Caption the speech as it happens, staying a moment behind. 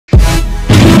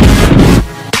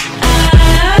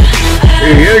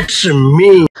It's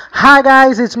me. Hi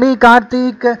guys, it's me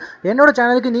Karthik. என்னோட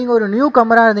சேனலுக்கு நீங்கள் ஒரு நியூ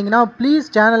கமராக இருந்தீங்கன்னா ப்ளீஸ்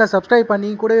சேனலை சப்ஸ்கிரைப் பண்ணி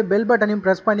கூட பெல் பட்டனையும்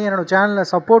ப்ரெஸ் பண்ணி என்னோட சேனலை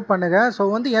சப்போர்ட் பண்ணுங்கள். ஸோ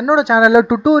என்னோட சேனலில்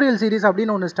டுட்டோரியல் சீரிஸ்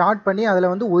அப்படின்னு ஒன்று ஸ்டார்ட் பண்ணி அதில்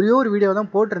ஒரே ஒரு வீடியோ தான்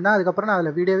போட்டிருந்தேன். அதுக்கப்புறம் நான்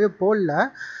அதில் வீடியோவே போடல.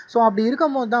 ஸோ அப்படி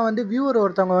இருக்கும்போது தான் வியூவர்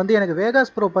ஒருத்தவங்க எனக்கு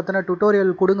வேகாஸ் ப்ரோ பற்றின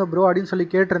டுட்டோரியல் கொடுங்க ப்ரோ அப்படின்னு சொல்லி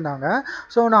கேட்டிருந்தாங்க.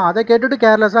 ஸோ நான் அதை கேட்டுட்டு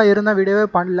கேர்லெஸ்ஸாக இருந்த வீடியோவே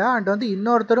பண்ணல. அண்ட்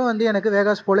இன்னொருத்தரும் எனக்கு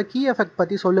வேகாஸ் போல் கீ எஃபெக்ட்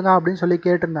பற்றி சொல்லுங்கள் அப்படின்னு சொல்லி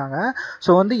கேட்டிருந்தாங்க.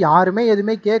 ஸோ யாருமே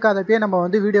எதுவுமே கேட்காதப்பே நம்ம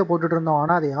வீடியோ போட்டுட்டு இருந்தோம்.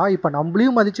 ஆனால் அதையா இப்போ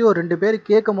நம்மளையும் மதிச்சு ஒரு 2 பேர்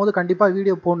கேட்கும் போது கண்டிப்பாக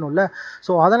வீடியோ போடணும்ல.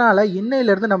 ஸோ அதனால்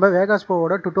இன்னையிலேருந்து நம்ம வேகாஸ்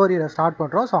ப்ரோவோட டுட்டோரியலை ஸ்டார்ட்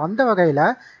பண்ணுறோம். ஸோ அந்த வகையில்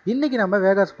இன்றைக்கி நம்ம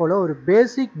வேகாஸ் ப்ரோவில் ஒரு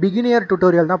பேசிக் பிகினியர்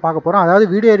டுட்டோரியல் தான் பார்க்க போகிறோம். அதாவது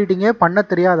வீடியோ எடிட்டிங்கே பண்ண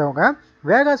தெரியாதவங்க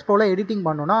வேகாஸ் ப்ரோவில் எடிட்டிங்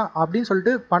பண்ணணும் அப்படின்னு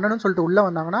சொல்லிட்டு பண்ணணும்னு சொல்லிட்டு உள்ளே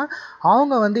வந்தாங்கன்னா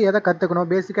அவங்க எதை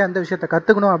கற்றுக்கணும், பேசிக்காக எந்த விஷயத்தை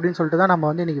கற்றுக்கணும் அப்படின்னு சொல்லிட்டு தான்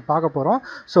நம்ம இன்றைக்கி பார்க்க போகிறோம்.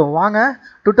 ஸோ வாங்க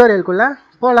டுட்டோரியலுக்குள்ளே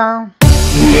போகலாம்.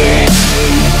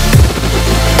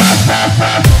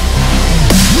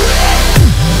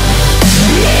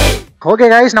 ஓகே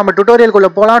கைஸ், நம்ம டுட்டோரியலுக்குள்ளே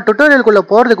போகலாம். டுட்டோரியலுக்குள்ளே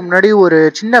போகிறதுக்கு முன்னாடி ஒரு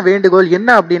சின்ன வேண்டுகோள் என்ன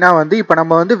அப்படின்னா இப்போ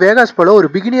நம்ம வேகாஸ் போல ஒரு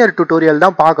பிகினியர் டுட்டோரியல்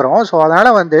தான் பார்க்குறோம். ஸோ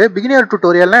அதனால் பிகினியர்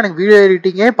டுட்டோரியல்னால் எனக்கு வீடியோ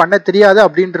எடிட்டிங்கே பண்ண தெரியாது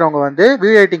அப்படின்றவங்க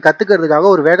வீடியோ எடிட்டிங் கற்றுக்கிறதுக்காக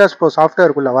ஒரு வேகாஸ் ப்ரோ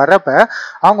சாஃப்ட்வேருக்குள்ளே வரப்ப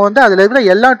அவங்க அதில் இருக்கிற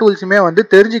எல்லா டூல்ஸுமே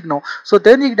தெரிஞ்சிக்கணும். ஸோ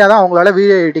தெரிஞ்சுக்கிட்டா தான் அவங்களால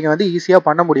வீடியோ எடிட்டிங்கை ஈஸியாக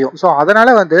பண்ண முடியும். ஸோ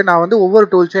அதனால் நான் ஒவ்வொரு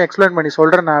டூல்ஸையும் எக்ஸ்பிளைன் பண்ணி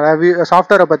சொல்கிறனால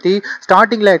சாஃப்ட்வேரை பற்றி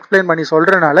ஸ்டார்டிங்கில் எக்ஸ்பிளைன் பண்ணி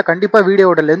சொல்கிறனால கண்டிப்பாக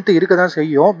வீடியோட லென்த் இருக்க தான்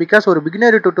செய்யும். பிகாஸ் ஒரு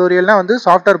பிகினியர் டுட்டோரியல்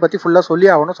சாஃப்ட்வேர் பற்றி ஃபுல்லாக சொல்லி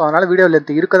ஆகணும். ஸோ அதனால் வீடியோ லென்த்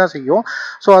இருக்க தான் செய்யும்.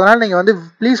 ஸோ அதனால் நீங்கள்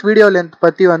ப்ளீஸ் வீடியோ லென்த்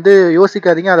பற்றி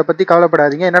யோசிக்காதீங்க, அதை பற்றி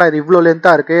கவலைப்படாதீங்க. என்னடா இது இவ்வளோ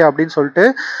லென்த்தாக இருக்குது அப்படின்னு சொல்லிட்டு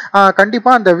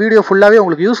கண்டிப்பாக அந்த வீடியோ ஃபுல்லாகவே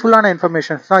உங்களுக்கு யூஸ்ஃபுல்லான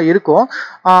இன்ஃபர்மேஷன்ஸ் தான் இருக்கும்.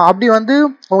 அப்படி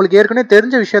உங்களுக்கு ஏற்கனவே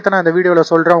தெரிஞ்ச விஷயத்த நான் இந்த வீடியோவில்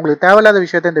சொல்கிறேன், உங்களுக்கு தேவையில்லாத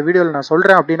விஷயத்த இந்த வீடியோவில் நான்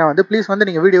சொல்கிறேன் அப்படின்னா ப்ளீஸ்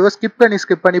நீங்கள் வீடியோவை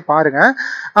ஸ்கிப் பண்ணி பாருங்கள்.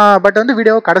 பட்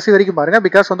வீடியோவை கடைசி வரைக்கும் பாருங்கள்.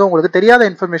 பிகாஸ் உங்களுக்கு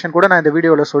தெரியாத இன்ஃபர்மேஷன் கூட நான் இந்த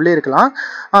வீடியோவில் சொல்லியிருக்கலாம்.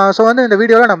 ஸோ இந்த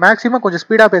வீடியோவில் நான் மேக்ஸிமம் கொஞ்சம்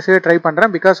ஸ்பீடாக பேசவே ட்ரை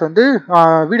பண்ணுறேன். பிகாஸ்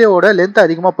வீடியோவோட லென்த்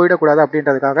அதிகமாக போயிடக்கூடாது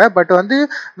அப்படின்றதுக்காக. பட்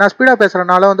நான் ஸ்பீடாக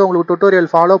பேசுகிறனால உங்களுக்கு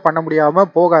டுட்டோரியல் ஃபாலோ பண்ண முடியாமல்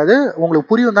போகாது. உங்களுக்கு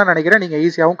புரியும் தான் நினைக்கிறேன், நீங்கள்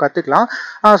ஈஸியாகவும் கற்றுக்கலாம்.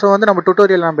 ஸோ நம்ம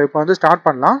டுட்டோரியல் நம்ம இப்போ ஸ்டார்ட்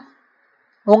பண்ணலாம்.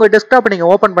 உங்கள் டெஸ்க்டாப்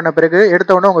நீங்கள் ஓப்பன் பண்ண பிறகு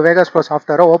எடுத்தோடனே உங்கள் வேகாஸ் ப்ரோ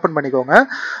சாஃப்ட்வேரை ஓப்பன் பண்ணிக்கோங்க.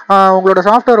 உங்களோட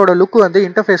சாஃப்ட்வேரோட லுக்கு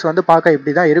இன்டர்ஃபேஸ் பார்க்க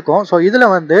இப்படி தான் இருக்கும். ஸோ இதில்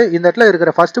இந்த இடத்துல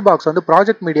இருக்கிற first box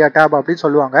project media tape அப்படின்னு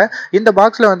சொல்லுவாங்க. இந்த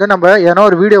பாக்ஸில் நம்ம ஏன்னா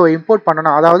ஒரு வீடியோவை இம்போர்ட்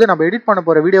பண்ணணும், அதாவது நம்ம எடிட் பண்ண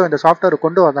போகிற வீடியோ இந்த சாஃப்ட்வேர்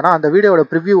கொண்டு வந்தோன்னா அந்த வீடியோட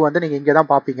ப்ரிவ்யூ நீங்கள் இங்கே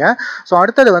தான் பார்ப்பீங்க. ஸோ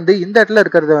அடுத்தது இந்த இடத்துல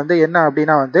இருக்கிறது என்ன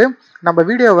அப்படின்னா நம்ம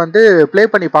வீடியோ ப்ளே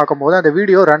பண்ணி பார்க்கும்போது அந்த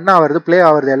வீடியோ ரன் ஆகிறது, ப்ளே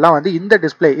ஆகிறது எல்லாம் இந்த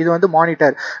டிஸ்பிளே, இது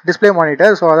மானிட்டர், டிஸ்பிளே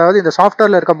மானிட்டர். ஸோ அதாவது இந்த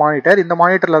சாஃப்ட்வேரில் இருக்க மானிட்டர், இந்த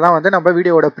மானிட்டரில் தான் நம்ம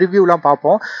வீடியோட ப்ரிவ்யூலாம்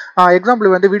பார்ப்போம்.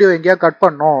 எக்ஸாம்பிள் வீடியோ எங்கேயா கட்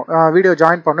பண்ணணும், வீடியோ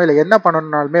ஜாயின் பண்ணணும், இல்லை என்ன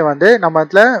பண்ணணும்னாலுமே நம்ம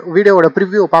அதில் வீடியோட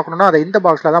ப்ரிவ்யூ பார்க்கணும்னா அதை இந்த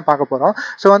பாக்ஸில் தான் பார்க்க போகிறோம்.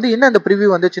 ஸோ இன்னும் இந்த ப்ரிவ்யூ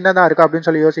சின்னதாக இருக்குது அப்படின்னு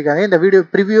சொல்லி யோசிக்காங்க. இந்த வீடியோ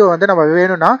ப்ரிவ்யூ நம்ம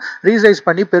வேணும்னா ரீசைஸ்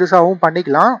பண்ணி பெருசாகவும்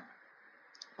பண்ணிக்கலாம்.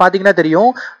 பார்த்தீங்கன்னா தெரியும்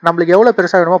நம்மளுக்கு எவ்வளோ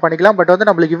பெருசாக வேணுமோ பண்ணிக்கலாம். பட்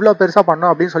நம்மளுக்கு இவ்வளோ பெருசாக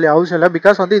பண்ணணும் அப்படின்னு சொல்லி அவசியம் இல்லை.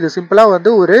 பிகாஸ் இது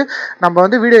சிம்பிளாக ஒரு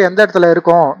நம்ம வீடியோ எந்த இடத்துல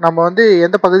இருக்கோம், நம்ம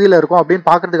எந்த பகுதியில் இருக்கோம் அப்படின்னு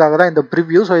பார்க்கறதுக்காக தான் இந்த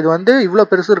ப்ரிவ்யூ. ஸோ இது இவ்வளோ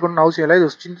பெருசு இருக்கணும்னு அவசியம் இல்லை.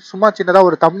 இது சும்மா சின்னதாக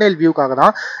ஒரு தம்ப்நெயில் வியூக்காக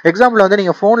தான். எக்ஸாம்பிள்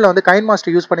நீங்கள் ஃபோனில் கைன்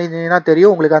மாஸ்டர் யூஸ் பண்ணியிருந்தீங்கன்னா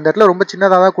தெரியும், உங்களுக்கு அந்த இடத்துல ரொம்ப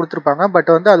சின்னதாக தான் கொடுத்துருப்பாங்க.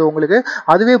 பட் அது உங்களுக்கு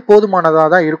அதுவே போதுமானதாக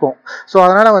தான் இருக்கும். ஸோ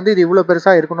அதனால் இது இவ்வளோ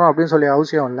பெருசாக இருக்கணும் அப்படின்னு சொல்லி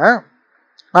அவசியம் இல்லை.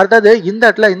 அடுத்தது இந்த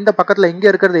இடத்துல இந்த பக்கத்தில் இங்கே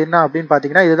இருக்கிறது என்ன அப்படின்னு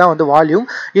பார்த்தீங்கன்னா இதுதான் வால்யூம்.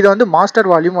 இது மாஸ்டர்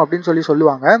வால்யூம் அப்படின்னு சொல்லி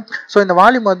சொல்லுவாங்க. ஸோ இந்த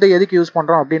வால்யூம் எதுக்கு யூஸ்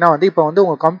பண்ணுறோம் அப்படின்னா இப்போ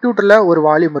உங்கள் கம்ப்யூட்டரில் ஒரு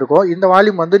வால்யூம் இருக்கும். இந்த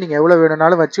வால்யூம் நீங்கள் எவ்வளோ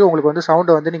வேணும்னாலும் வச்சு உங்களுக்கு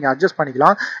சவுண்டை நீங்கள் அட்ஜஸ்ட்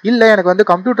பண்ணிக்கலாம். இல்லை எனக்கு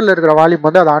கம்ப்யூட்டரில் இருக்கிற வால்யூம்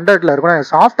அது 100ல் இருக்கும்,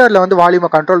 எனக்கு சாஃப்ட்வேரில்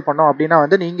வால்யூமை கண்ட்ரோல் பண்ணோம் அப்படின்னா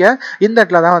நீங்கள் இந்த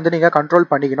இடத்துல தான் நீங்கள் கண்ட்ரோல்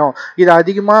பண்ணிக்கணும். இதை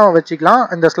அதிகமாக வச்சுக்கலாம்,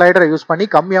 இந்த ஸ்லைடரை யூஸ் பண்ணி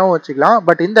கம்மியாகவும் வச்சுக்கலாம்.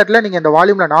 பட் இந்த இடத்துல நீங்கள் இந்த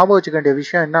வால்யூமில் ஞாபகம் வச்சுக்க வேண்டிய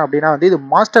விஷயம் என்ன அப்படின்னா இது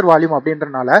மாஸ்டர் வால்யூம்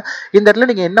அப்படின்றனால இந்த இடத்துல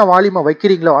நீங்கள் என்ன வால்யூமை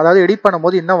வைக்கிறீங்களோ, அதாவது எடிட்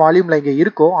பண்ணும்போது என்ன வால்யூம்ல இங்கே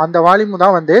இருக்கோ அந்த வால்யூம்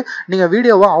தான் நீங்க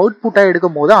வீடியோவை அவுட்புட்டாக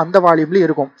எடுக்கும் போது அந்த வால்யூம்ல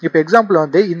இருக்கும். இப்போ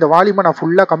எக்ஸாம்பிள் இந்த வால்யூமை நான்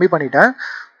ஃபுல்லாக கம்மி பண்ணிட்டேன்,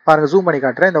 பாருங்க ஜூம் பண்ணி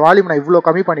காட்டுறேன். இந்த வால்யூம் நான் இவ்வளோ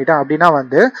கம்மி பண்ணிட்டேன் அப்படின்னா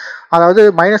அதாவது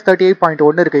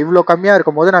 -38.1 இருக்குது. இவ்வளோ கம்மியாக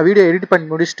இருக்கும் போது நான் வீடியோ எடிட் பண்ணி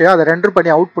முடிச்சுட்டு அதை ரெண்டர் பண்ணி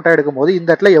அவுட்புட்டாக எடுக்கும் போது இந்த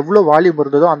இடத்துல எவ்வளோ வால்யூம்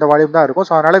இருந்ததோ அந்த வால்யூம் தான் இருக்கும்.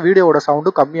 ஸோ அதனால் வீடியோட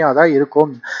சவுண்டு கம்மியாக தான்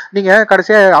இருக்கும். நீங்கள்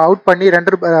கடைசியாக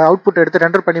அவுட்புட் எடுத்து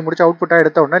ரெண்டர் பண்ணி முடிச்சு அவுட்புட்டாக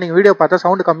எடுத்த உடனே நீங்கள் வீடியோ பார்த்தா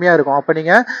சவுண்டு கம்மியாக இருக்கும். அப்போ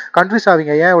நீங்கள் கன்ஃபியூஸ்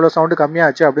ஆவீங்க, ஏன் இவ்வளோ சவுண்டு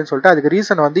கம்மியாச்சு அப்படின்னு சொல்லிட்டு. அதுக்கு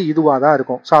ரீசன் இதுவாக தான்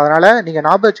இருக்கும். ஸோ அதனால் நீங்கள்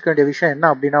ஞாபகம் வச்சுக்க வேண்டிய விஷயம் என்ன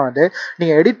அப்படின்னா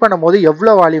நீங்கள் எடிட் பண்ணும்போது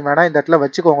எவ்வளோ வால்யூம் வேணால் இந்த இடத்துல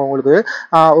வச்சுக்கோங்க, உங்களுக்கு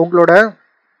உங்களோட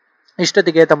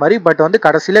இஷ்டத்துக்கு ஏற்ற மாதிரி. பட்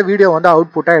கடைசியில் வீடியோ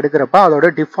அவுட்புட்டாக எடுக்கிறப்ப அதோட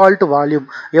டிஃபால்ட் வால்யூம்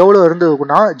எவ்வளோ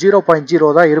இருந்ததுக்குன்னா 0.0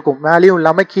 தான் இருக்கும். மேலேயும்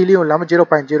இல்லாமல் கீழேயும் இல்லாமல்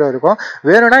 0.0 இருக்கும்.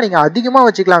 வேணும்னா நீங்கள் அதிகமாக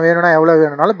வச்சுக்கலாம், வேணும்னா எவ்வளோ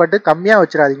வேணும்னாலும். பட் கம்மியாக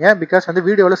வச்சிடாதீங்க. பிகாஸ்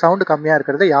வீடியோவில் சவுண்டு கம்மியாக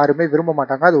இருக்கிறத யாருமே விரும்ப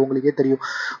மாட்டாங்க, அது உங்களுக்கே தெரியும்.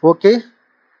 ஓகே,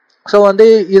 ஸோ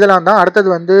இதெல்லாம் தான்.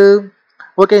 அடுத்தது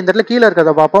ஓகே, இந்த இடத்துல கீழே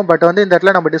இருக்கிறத பார்ப்போம். பட் வந்து இந்த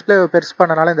இடத்துல நம்ம டிஸ்பிளே பெருசு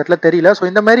பண்ணனால இந்த இடத்துல தெரியல. ஸோ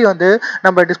இந்த மாதிரி வந்து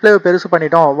நம்ம டிஸ்பிளே பெருசு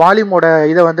பண்ணிட்டோம், வால்யூமோட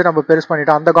இதை வந்து நம்ம பெருசு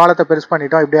பண்ணிட்டோம், அந்த காலத்தை பெருசு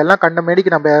பண்ணிட்டோம், இப்படி எல்லாம் கண்ட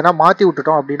மேடிக்கு நம்ம எதனா மாற்றி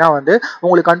விட்டுட்டோம் அப்படின்னா வந்து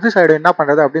உங்களுக்கு கன்ஃபியூஸ் ஆகிடும் என்ன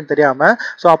பண்ணுறது அப்படின்னு தெரியாமல்.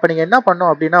 ஸோ அப்போ நீங்கள் என்ன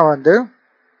பண்ணணும் அப்படின்னா வந்து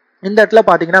இந்த இடத்துல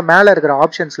பார்த்தீங்கன்னா மேலே இருக்கிற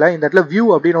ஆப்ஷன்ஸில் இந்த இடத்துல வியூ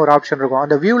அப்படின்னு ஒரு ஆப்ஷன் இருக்கும்.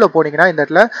 அந்த வியூவில் போனீங்கன்னா இந்த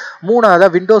இடத்துல மூணாவதாக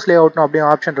விண்டோஸ் லே அவுட்னு அப்படின்னு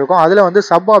ஆப்ஷன் இருக்கும். அதில் வந்து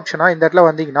சப் ஆப்ஷனாக இந்த இடத்துல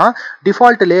வந்தீங்கன்னா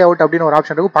டிஃபால்ட் லே அவுட் அப்படின்னு ஒரு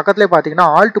ஆப்ஷன் இருக்கும். பக்கத்துலேயே பார்த்தீங்கன்னா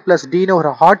Alt+Dன்னு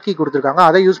ஒரு ஹாட் கீ கொடுத்துருக்காங்க.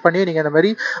 அதை யூஸ் பண்ணி நீங்கள் இந்த மாதிரி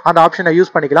அந்த ஆப்ஷனை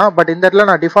யூஸ் பண்ணிக்கலாம். பட் இந்த இடத்துல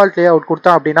நான் டிஃபால்ட் லே அவுட்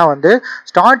கொடுத்தேன் அப்படின்னா வந்து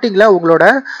ஸ்டார்டிங்கில் உங்களோட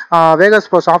வேகஸ்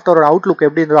ப்ரோ சாஃப்ட்வேரோட அவுட்லுக்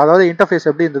எப்படி இருந்ததோ, அதாவது இன்டர்ஃபேஸ்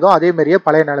எப்படி இருந்ததோ அதே மாதிரியே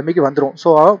பழைய நிலைமைக்கு வந்துடும். ஸோ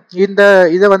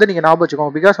இதை வந்து நீங்கள் ஞாபகம்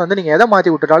வச்சுக்கோங்க. பிகாஸ் வந்து நீங்கள் எதை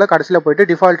மாற்றி விட்டுட்டாலும் கடைசியில் போயிட்டு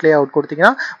டிஃபால்ட் லே அவுட்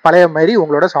கொடுத்தீங்கன்னா பழைய மாதிரி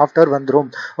உங்களோட சாஃப்ட்வேர் வந்துடும்.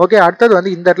 ஓகே, அடுத்தது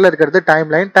வந்து இந்த இடத்துல இருக்கிறது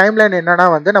டைம்லைன் என்னன்னா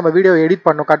வந்து நம்ம வீடியோ எடிட்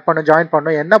பண்ணும், கட் பண்ணும், ஜாயின்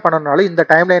பண்ணும், என்ன பண்ணனாலும் இந்த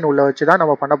டைம்லைன் உள்ள வச்சு தான்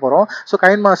நம்ம பண்ண போகிறோம். ஸோ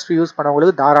கைன்மாஸ்டர் யூஸ்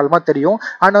பண்ணவங்களுக்கு தாராளமாக தெரியும்.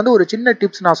 அண்ட் வந்து ஒரு சின்ன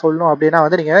டிப்ஸ் நான் சொல்லணும் அப்படின்னா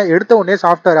வந்து நீங்கள் எடுத்த உடனே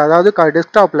சாஃப்ட்வேர், அதாவது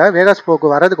டெஸ்க்டாப்பில் வேகாஸ்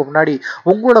ப்ரோக்கு வரதுக்கு முன்னாடி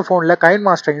உங்களோட ஃபோனில்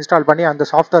கைன்மாஸ்டர் இன்ஸ்டால் பண்ணி அந்த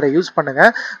சாஃப்ட்வேரை யூஸ் பண்ணுங்க.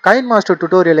 கைன்மாஸ்டர்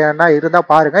டுட்டோரியல் என்ன இருந்தால்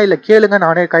பாருங்க, இல்லை கேளுங்க,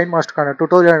 நானே கைன்மாஸ்டருக்கான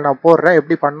டுட்டோரியல் நான் போடுறேன்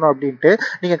எப்படி பண்ணணும் அப்படின்ட்டு.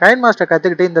 நீங்கள் கைன்மாஸ்டர்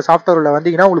கற்றுக்கிட்டு இந்த சாஃப்ட்வேர் உள்ள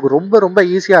வந்தீங்கன்னா உங்களுக்கு ரொம்ப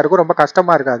ஈஸியாக இருக்கும், ரொம்ப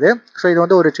கஷ்டமா இருக்காது. ஸோ இது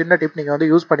வந்து ஒரு சின்ன டிப், நீங்க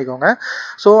வந்து யூஸ் பண்ணிக்கோங்க.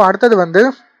 ஸோ அடுத்தது வந்து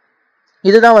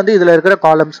இதுதான் வந்து இதில் இருக்கிற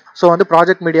காலம்ஸ். ஸோ வந்து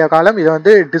ப்ராஜெக்ட் மீடியா காலம், இது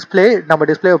வந்து டிஸ்பிளே, நம்ம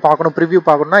டிஸ்பிளே பார்க்கணும், ப்ரிவ்யூ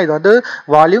பார்க்கணும்னா இது வந்து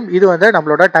வால்யூம், இது வந்து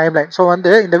நம்மளோட டைம்லைன். ஸோ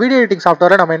வந்து இந்த வீடியோ எடிட்டிங்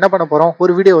சாஃப்ட்வேரை நம்ம என்ன பண்ண போகிறோம்,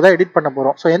 ஒரு வீடியோ தான் எடிட் பண்ண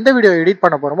போகிறோம். ஸோ எந்த வீடியோ எடிட்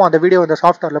பண்ண போகிறோமோ அந்த வீடியோ இந்த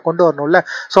சாஃப்ட்வேரில் கொண்டு வரணும்ல.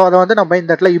 ஸோ அதை வந்து நம்ம இந்த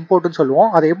இடத்துல இம்போர்ட்னு சொல்லுவோம்.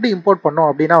 அதை எப்படி இம்போர்ட் பண்ணோம்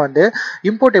அப்படின்னா வந்து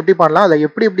இம்போர்ட் எப்படி பண்ணலாம், அதை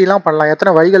எப்படிலாம் பண்ணலாம்,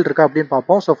 எத்தனை வழிகள் இருக்குது அப்படின்னு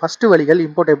பார்ப்போம். ஸோ ஃபஸ்ட்டு வழிகள்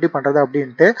இம்போர்ட் எப்படி பண்ணுறது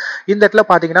அப்படின்ட்டு இந்த இடத்துல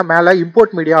பார்த்தீங்கன்னா மேலே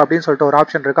இம்போர்ட் மீடியா அப்படின்னு சொல்லிட்டு ஒரு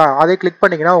ஆப்ஷன் இருக்கா, அதை கிளிக்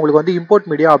பண்ணிங்கன்னா உங்களுக்கு வந்து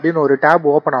இம்போர்ட் மீடியா அப்படின்னு ஒரு டேப்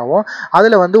ஓப்பன் ஆகும்.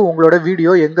 அதில் வந்து உங்களோட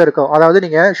வீடியோ எங்கே இருக்கோ, அதாவது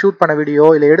நீங்கள் ஷூட் பண்ண வீடியோ,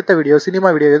 இல்லை எடுத்த வீடியோ,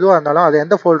 சினிமா வீடியோ எதுவாக இருந்தாலும் அது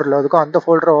எந்த ஃபோல்டரில் இருக்கோ அந்த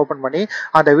ஃபோல்டரை ஓப்பன் பண்ணி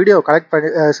அந்த வீடியோ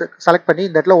செலக்ட் பண்ணி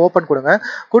இந்த இடத்துல ஓப்பன் கொடுங்க.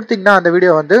 கொடுத்தீங்கன்னா அந்த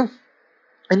வீடியோ வந்து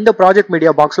இந்த ப்ராஜெக்ட்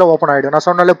மீடியா பாக்ஸில் ஓப்பன் ஆகிடும். நான்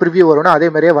சொன்னால ப்ரிவ்யூ வரும்னா அதே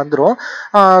மாதிரியே வந்துடும்.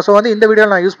 ஸோ வந்து இந்த வீடியோ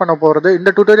நான் யூஸ் பண்ண போகிறது, இந்த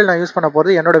டுட்டோரியல் நான் யூஸ் பண்ண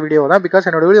போகிறது என்னோட வீடியோ தான். பிகாஸ்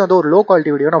என்னோட வீடியோ வந்து ஒரு லோ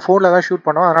குவாலிட்டி வீடியோ, நான் ஃபோனில் தான் ஷூட்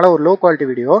பண்ணுவோம், அதனால் ஒரு லோ குவாலிட்டி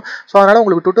வீடியோ. ஸோ அதனால்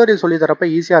உங்களுக்கு டுட்டோரியல் சொல்லி தரப்போ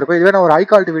ஈஸியாக இருக்கும். இதுவே நான் ஒரு ஹை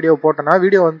குவாலிட்டி வீடியோ போட்டேன்னா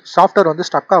வீடியோ வந்து சாஃப்ட்வேர் வந்து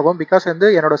ஸ்டக் ஆகும். பிகாஸ் வந்து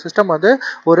என்னோட சிஸ்டம் வந்து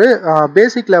ஒரு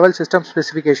பேசிக் லெவல் சிஸ்டம்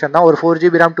ஸ்பெசிஃபிகேஷன் தான், ஒரு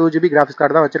 4GB RAM 2GB graphics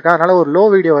card தான் வச்சிருக்கேன். அதனால் ஒரு லோ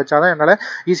வீடியோ வச்சா தான் என்னால்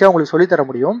ஈஸியாக உங்களுக்கு சொல்லித்தர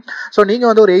முடியும். ஸோ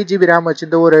நீங்கள் வந்து ஒரு 8GB RAM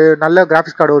வச்சு ஒரு நல்ல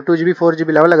கிராஃபிக்ஸ் கார்டு, ஒரு 2GB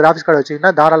 4GB லெவலில் கிராஃபிக்ஸ் கார்டு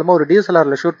வச்சிங்கன்னா தாராளமாக ஒரு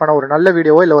DSLR ஷூட் பண்ண ஒரு நல்ல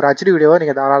வீடியோவோ இல்லை ஒரு HD வீடியோவோ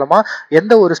நீங்கள் தாராளமாக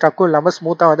எந்த ஒரு ஸ்டக்கும் இல்லாமல்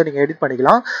ஸ்மூத்தாக வந்து நீங்கள் எடிட்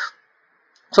பண்ணிக்கலாம்.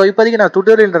 ஸோ இப்போதைக்கு நான்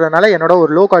டுட்டோரியல்ன்றதுனால என்னோட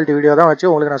ஒரு லோ குவாலிட்டி வீடியோ தான் வச்சு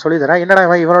உங்களுக்கு நான் சொல்லித்தரேன்.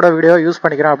 என்னடா இவனோட வீடியோ யூஸ்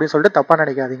பண்ணிக்கிறேன் அப்படின்னு சொல்லிட்டு தப்பாக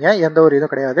நினைக்காதீங்க, எந்த ஒரு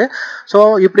இதுவும் கிடையாது. ஸோ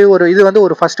இப்படி இது வந்து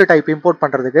ஒரு ஃபர்ஸ்ட் டைப் இம்போர்ட்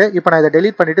பண்ணுறதுக்கு. இப்போ நான் இதை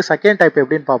டெலீட் பண்ணிவிட்டு செகண்ட் டைப்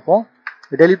எப்படின்னு பார்ப்போம்.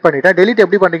 டெலிட் பண்ணிட்டேன். டெலிட்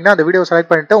எப்படி பண்ணிங்கன்னா அந்த வீடியோ செலக்ட்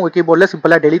பண்ணிட்டு உங்கள் கீபோர்டில்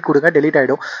சிம்பிளாக டெலிட் கொடுங்க, டெலிட்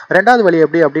ஆகிடும். ரெண்டாவது வழி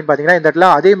எப்படி அப்படின்னு பார்த்தீங்கன்னா இந்த இடத்துல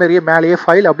அதே மாதிரியே மேலேயே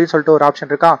ஃபைல் அப்படின்னு சொல்லிட்டு ஒரு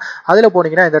ஆப்ஷன் இருக்கா, அதில்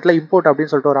போனீங்கன்னா இந்த இடத்துல இம்போர்ட்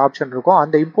அப்படின்னு சொல்லிட்டு ஒரு ஆப்ஷன் இருக்கும்.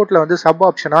 அந்த இம்போர்ட்டில் வந்து சப்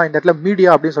ஆப்ஷனாக இந்த இடத்துல மீடியா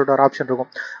அப்படின்னு சொல்லிட்டு ஒரு ஆப்ஷன்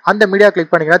இருக்கும். அந்த மீடியா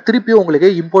கிளிக் பண்ணிங்கன்னா திருப்பி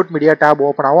உங்களுக்கு இம்போர்ட் மீடியா டேப்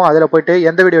ஓப்பன் ஆகும். அதில் போயிட்டு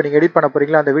எந்த வீடியோ நீங்கள் எடிட் பண்ண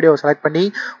போகிறீங்களோ அந்த வீடியோ செலக்ட் பண்ணி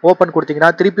ஓப்பன்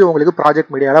கொடுத்தீங்கன்னா திருப்பி உங்களுக்கு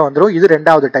ப்ராஜெக்ட் மீடியாவில் வந்துடும். இது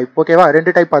ரெண்டாவது டைப். ஓகேவா,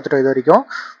 2 டைப் பார்த்துட்டோம் இது வரைக்கும்.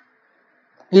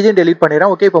 இதையும் டெலிட்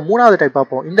பண்ணிடுறேன். ஓகே, இப்போ மூணாவது டைப்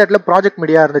பார்ப்போம். இந்த இடத்துல ப்ராஜெக்ட்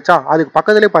மீடியா இருந்துச்சா, அதுக்கு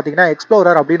பக்கத்துலேயே பார்த்தீங்கன்னா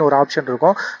எக்ஸ்ப்ளோரர் அப்படின்னு ஒரு ஆப்ஷன்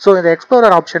இருக்கும். ஸோ இந்த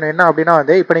எக்ஸ்ப்ளோரர் ஆப்ஷன் என்ன அப்படின்னா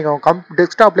வந்து இப்போ நீங்கள்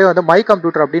டெஸ்க்டாப்லேயே வந்து மை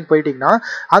கம்ப்யூட்டர் அப்படின்னு போயிட்டீங்கன்னா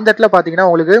அந்த இடத்துல பார்த்தீங்கன்னா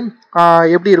உங்களுக்கு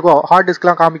எப்படி இருக்கும், heart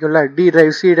டிஸ்க்லாம் காமிக்கும்ல, D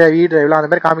drive, C drive, E டிரைவ்லாம் அந்த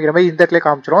மாதிரி காமிக்கிற மாதிரி இந்த இடத்துல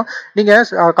காமிச்சிடும்.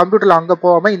 நீங்கள் கம்ப்யூட்டரில் அங்கே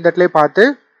போகாமல் இந்த இடத்துல பார்த்து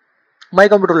மை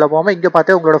கம்ப்யூட்டரில் போகாமல் இங்கே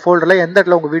பார்த்து உங்களோட ஃபோல்டரில் எந்த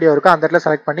இடத்துல உங்கள் வீடியோ இருக்கோ அந்த இடத்துல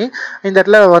செலக்ட் பண்ணி இந்த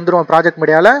இடத்துல வந்துடும் ப்ராஜெக்ட்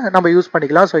மீடியாவில் நம்ம யூஸ்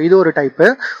பண்ணிக்கலாம். ஸோ இது ஒரு டைப்பு.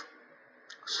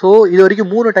 ஸோ இது வரைக்கும்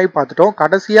 3 டைப் பார்த்துட்டோம்.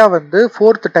 கடைசியாக வந்து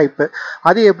 4th டைப்பு.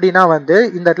 அது எப்படின்னா வந்து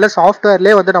இந்த இடத்துல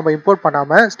சாஃப்ட்வேர்லேயே வந்து நம்ம இம்போர்ட்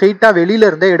பண்ணாமல் ஸ்ட்ரெயிட்டாக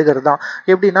வெளியிலேருந்தே எடுக்கிறது தான்.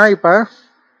 எப்படின்னா இப்போ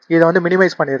இதை வந்து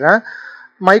மினிமைஸ் பண்ணிடுறேன்.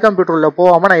 மை கம்ப்யூட்டரில்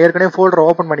போகாமல் நான் ஏற்கனவே ஃபோல்டர்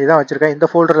ஓப்பன் பண்ணி தான் வச்சுருக்கேன். இந்த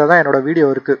ஃபோல்டரில் தான் என்னோட வீடியோ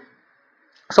இருக்குது.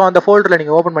 ஸோ அந்த ஃபோல்டரில்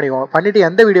நீங்கள் ஓப்பன் பண்ணிவிட்டு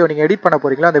எந்த வீடியோ நீங்கள் எடிட் பண்ண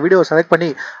போகிறீங்களோ அந்த வீடியோ செலக்ட் பண்ணி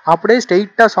அப்படியே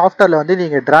ஸ்ட்ரெயிட்டாக சாஃப்ட்வேரில் வந்து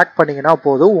நீங்கள் ட்ராக் பண்ணிங்கன்னா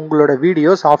போதும், உங்களோட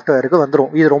வீடியோ சாஃப்ட்வேருக்கு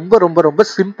வந்துடும். இது ரொம்ப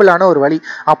சிம்பிளான ஒரு வழி.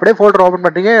 அப்படியே ஃபோல்டர் ஓப்பன்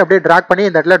பண்ணுறீங்க, அப்படியே ட்ராக் பண்ணி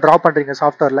இந்த இடத்துல ட்ராப் பண்ணுறீங்க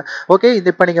சாஃப்ட்வேரில். ஓகே,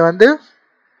 இது இப்போ நீங்கள் வந்து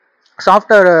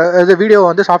சாஃப்ட்வேர் இது வீடியோ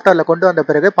வந்து சாஃப்ட்வேரில் கொண்டு வந்த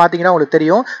பிறகு பார்த்தீங்கன்னா உங்களுக்கு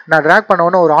தெரியும், நான் ட்ராக்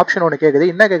பண்ணோன்னு ஒரு ஆப்ஷன் ஒன்று கேட்குது.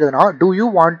 என்ன கேட்குதுன்னா, do you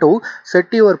want to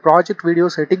set your project video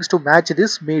settings to match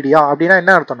this media அப்படின்னா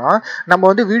என்ன அர்த்தம்னா, நம்ம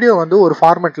வந்து வீடியோ வந்து ஒரு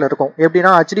ஃபார்மேட்டில் இருக்கும்.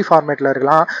 எப்படின்னா HD ஃபார்மேட்டில்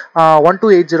இருக்கலாம்,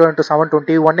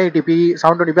 1280x720, 180p,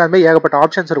 720p அந்த மாதிரி ஏகப்பட்ட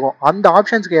ஆப்ஷன்ஸ் இருக்கும். அந்த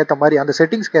ஆப்ஷன்ஸ்க்கு ஏற்ற மாதிரி, அந்த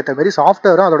செட்டிங்ஸ்க்கு ஏற்ற மாதிரி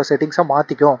சாஃப்ட்வேரும் அதோட செட்டிங்ஸை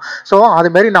மாற்றிக்கும். ஸோ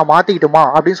அது மாதிரி நான் மாற்றிக்கிட்டுமா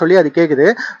அப்படின்னு சொல்லி அது கேட்குது.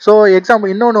 ஸோ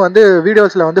எக்ஸாம்பிள் இன்னொன்று வந்து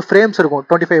வீடியோஸில் வந்து ஃப்ரேம்ஸ் இருக்கும்,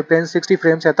 25 ஃப்ரேம்ஸ், 60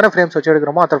 ஃப்ரேம்ஸ், எத்தனை ஃப்ரேம்ஸ் ஃப்ரேம்ஸ் வச்சு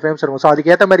எடுக்கிறோமோ அத்தனை ஃப்ரேம்ஸ் இருக்கும். ஸோ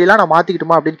அதுக்கேற்ற மாதிரிலாம் நான்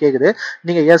மாற்றிக்கிட்டுமா அப்படின்னு கேட்குது.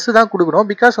 நீங்கள் எஸ் தான் கொடுக்கணும்.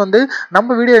 பிகாஸ் வந்து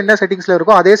நம்ம வீடியோ என்ன செட்டிங்ஸில்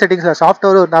இருக்கோ அதே செட்டிங்ஸில்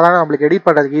சாஃப்ட்வேர் இருந்தால் தான் நம்மளுக்கு எடிட்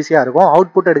பண்ணுறதுக்கு ஈஸியாக இருக்கும்,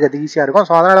 அவுட்புட் எடுக்கிறதுக்கு ஈஸியாக இருக்கும்.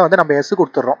 ஸோ அதனால் வந்து நம்ம எஸ்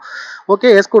கொடுத்துட்றோம்.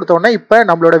 ஓகே, எஸ் கொடுத்தோன்னா இப்போ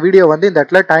நம்மளோட வீடியோ வந்து இந்த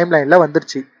இடத்துல டைம் லைனில்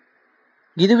வந்துருச்சு.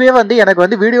 இதுவே வந்து எனக்கு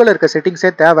வந்து வீடியோவில் இருக்க செட்டிங்ஸே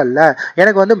தேவையில்ல,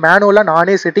 எனக்கு வந்து மேனுவலாக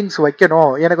நானே செட்டிங்ஸ்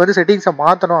வைக்கணும், எனக்கு வந்து செட்டிங்ஸை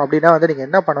மாற்றணும் அப்படின்னா வந்து நீங்கள்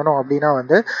என்ன பண்ணணும் அப்படின்னா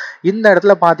வந்து இந்த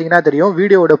இடத்துல பார்த்தீங்கன்னா தெரியும்,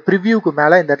 வீடியோட ப்ரிவியூக்கு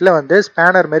மேலே இந்த இடத்துல வந்து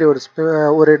ஸ்பேனர் மாரி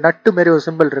ஒரு நட்டு மாரி ஒரு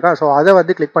சிம்பிள் இருக்கா. ஸோ அதை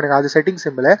வந்து கிளிக் பண்ணுங்க, அது செட்டிங்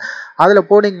சிம்பிள். அதில்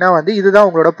போனீங்கன்னா வந்து இதுதான்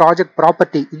உங்களோட ப்ராஜெக்ட்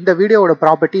ப்ராப்பர்ட்டி. இந்த வீடியோட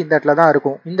ப்ராப்பர்ட்டி இந்த இடத்துல தான்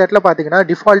இருக்கும். இந்த இடத்துல பார்த்தீங்கன்னா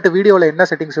டிஃபால்ட் வீடியோவில் என்ன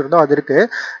செட்டிங்ஸ் இருந்தோ அது இருக்குது.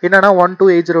 என்னன்னா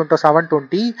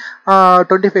 1280x720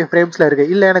 25 ஃப்ரேம்ஸில்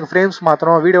இருக்குது. இல்லை எனக்கு ஃப்ரேம்ஸ்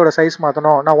மாற்றணும், வீடியோட சைஸ் மாற்றணும்,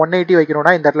 நான் 180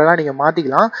 வைக்கணும்னா இந்த இடத்துலலாம் நீங்கள்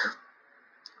மாற்றிக்கலாம்.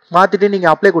 மாற்றிட்டு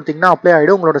நீங்கள் அப்ளை கொடுத்தீங்கன்னா அப்ளை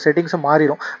ஆகிடும், உங்களோட செட்டிங்ஸும்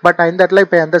மாறிடும். பட் நான் இந்த இடத்துல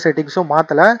இப்போ எந்த செட்டிங்ஸும்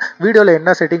மாற்றலை, வீடியோவில்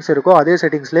என்ன செட்டிங்ஸ் இருக்கோ அதே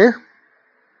செட்டிங்ஸ்லேயே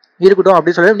இருக்கட்டும்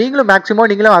அப்படின்னு சொல்லி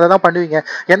நீங்களும் அதை தான் பண்ணுவீங்க.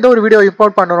 எந்த ஒரு வீடியோ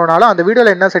இம்போர்ட் பண்ணணும்னாலும் அந்த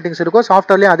வீடியோவில் என்ன செட்டிங்ஸ் இருக்கோ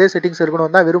சாஃப்ட்வேர்லேயும் அதே செட்டிங்ஸ்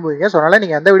இருக்கணும் தான் விரும்புவீங்க. ஸோ அதனால்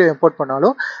நீங்கள் எந்த வீடியோ இம்போர்ட்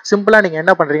பண்ணாலும் சிம்பிளாக நீங்கள்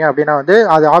என்ன பண்ணுறீங்க அப்படின்னா வந்து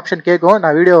அது ஆப்ஷன் கேட்கும்,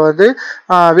 நான்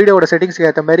வீடியோவோட செட்டிங்ஸ்க்கு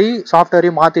ஏற்ற மாதிரி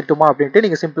சாஃப்ட்வேரையும் மாற்றிட்டுமா அப்படின்ட்டு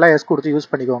நீங்கள் சிம்பிளாக எஸ் கொடுத்து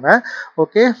யூஸ் பண்ணிக்கோங்க.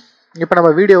 ஓகே, இப்போ நம்ம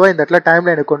வீடியோவை இந்த இடத்துல டைம்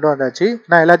லைனுக்கு கொண்டு வந்தாச்சு.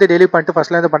 நான் எல்லாத்தையும் டெலிட் பண்ணிட்டு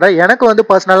ஃபர்ஸ்ட்லேருந்து பண்ணுறேன். எனக்கு வந்து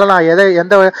பர்சனலாக நான்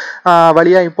எந்த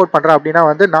வழியாக இம்போர்ட் பண்ணுறேன் அப்படின்னா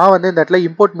வந்து நான் வந்து இந்த இடத்துல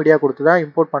இம்போர்ட் மீடியா கொடுத்து தான்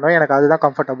இம்போர்ட் பண்ணுவேன். எனக்கு அதுதான்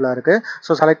கம்ஃபர்டபுளாக இருக்குது.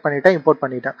 ஸோ செலக்ட் பண்ணிவிட்டேன், இம்போர்ட்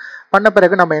பண்ணிட்டேன். பண்ண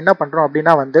பிறகு நம்ம என்ன பண்ணுறோம்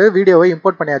அப்படின்னா வந்து வீடியோவை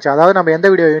இம்போர்ட் பண்ணியாச்சு. அதாவது நம்ம எந்த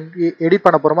வீடியோ எடிட்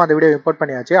பண்ண போகிறோமோ அந்த வீடியோ இம்போர்ட்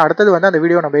பண்ணியாச்சு. அடுத்தது வந்து அந்த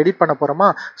வீடியோ நம்ம எடிட் பண்ண போகிறோமா.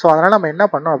 ஸோ அதனால் நம்ம என்ன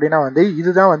பண்ணோம் அப்படின்னா வந்து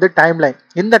இதுதான் வந்து டைம் லைன்.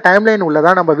 இந்த டைம் லைன்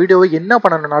உள்ளதான் நம்ம வீடியோவை என்ன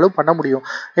பண்ணணும்னாலும் பண்ண முடியும்.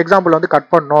 எக்ஸாம்பிள் வந்து கட்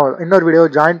பண்ணணும், இன்னொரு வீடியோ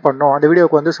ஜாயின் பண்ணணும், அந்த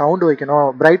வீடியோக்கு வந்து சவுண்ட் வைக்கணும்,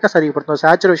 பிரைட்னஸ் அதிகப்படுத்தணும்,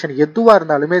 சேச்சுரேஷன் எதுவாக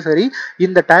இருந்தாலுமே சரி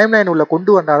இந்த டைம் லைன் உள்ள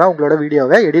கொண்டு வந்தால் தான் உங்களோட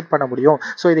வீடியோவை எடிட் பண்ண முடியும்.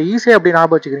 ஸோ இதை ஈஸியாக எப்படி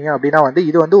ஞாபகம் வச்சுக்கிறீங்க அப்படின்னா வந்து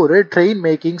இது வந்து ஒரு ட்ரெயின்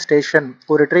மேக்கிங் ஸ்டேஷன்,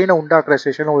 ஒரு ட்ரெயினை உண்டாக்குற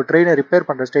ஸ்டேஷன், ஒரு ட்ரெயினை ரிப்பேர்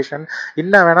பண்ணுற ஸ்டேஷன்,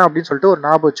 என்ன வேணாம் அப்படின்னு சொல்லிட்டு ஒரு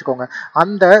ஞாபகம் வச்சுக்கோங்க.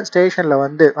 அந்த ஸ்டேஷனில்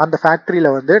வந்து அந்த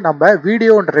ஃபேக்ட்ரியில் வந்து நம்ம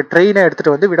வீடியோன்ற ட்ரெயினை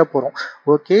எடுத்துகிட்டு வந்து விட போகிறோம்.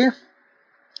 ஓகே,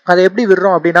 அதை எப்படி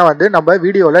விடுறோம் அப்படின்னா வந்து நம்ம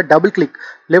வீடியோவில் double click,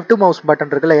 left mouse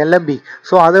button இருக்குல்ல LMB,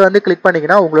 ஸோ அதை வந்து கிளிக்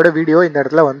பண்ணிங்கன்னா உங்களோட வீடியோ இந்த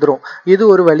இடத்துல வந்துடும். இது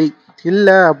ஒரு வழி.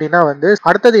 இல்லை அப்படின்னா வந்து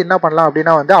அடுத்தது என்ன பண்ணலாம்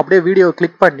அப்படின்னா வந்து அப்படியே வீடியோ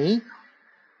கிளிக் பண்ணி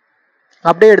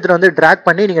அப்படியே எடுத்துகிட்டு வந்து ட்ராக்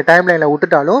பண்ணி நீங்கள் டைம் லைனில்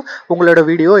விட்டுட்டாலும் உங்களோட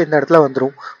வீடியோ இந்த இடத்துல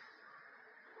வந்துடும்.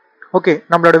 ஓகே,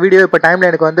 நம்மளோட வீடியோ இப்போ டைம்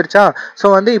லைனுக்கு வந்துருச்சா. ஸோ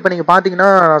வந்து இப்போ நீங்கள் பார்த்தீங்கன்னா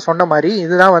நான் சொன்ன மாதிரி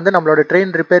இதுதான் வந்து நம்மளோட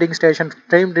train repairing station,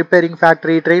 train repairing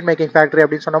factory, train making factory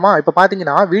அப்படின்னு சொன்னோமா. இப்போ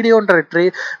பார்த்தீங்கன்னா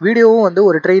வீடியோவும் வந்து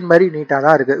ஒரு ட்ரெயின் மாதிரி நீட்டாக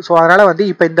தான் இருக்குது. ஸோ அதனால் வந்து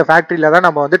இப்போ இந்த ஃபேக்ட்ரியில் தான்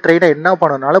நம்ம வந்து ட்ரெயினை என்ன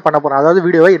பண்ணணும்னாலும் பண்ண போகிறோம், அதாவது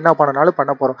வீடியோவை என்ன பண்ணணும்னாலும்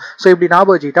பண்ண போகிறோம். ஸோ இப்படி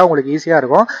ஞாபகம் வச்சுக்கிட்டா உங்களுக்கு ஈஸியாக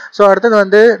இருக்கும். ஸோ அடுத்தது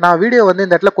வந்து நான் வீடியோ வந்து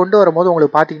இந்த இடத்துல கொண்டு வரும்போது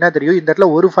உங்களுக்கு பார்த்தீங்கன்னா தெரியும், இந்த இடத்துல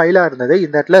ஒரு ஃபைலாக இருந்தது,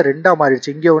 இந்த இடத்துல ரெண்டாக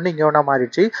மாறிடுச்சு, இங்கே ஒன்று இங்கே ஒன்றா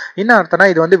மாறிடுச்சு. என்ன அர்த்தம்னா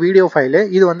இது வந்து வீடியோ ஃபைலு,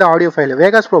 இது வந்து ஆடியோ ஃபைலு.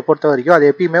 வேகாஸ் ப்ரோ வரைக்கும் அது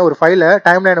எப்பயுமே ஒரு ஃபைலை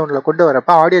டைம் லைன் ஒன்றில் கொண்டு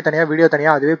வரப்ப ஆடியோ தனியாக வீடியோ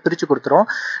தனியாக அதுவே பிரித்து கொடுத்துரும்.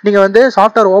 நீங்கள் வந்து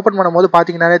சாஃப்ட்வேர் ஓப்பன் பண்ணும்போது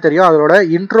பார்த்தீங்கன்னாலே தெரியும், அதோட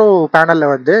இன்ட்ரோ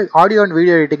பேனலில் வந்து audio and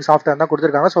video editing software தான்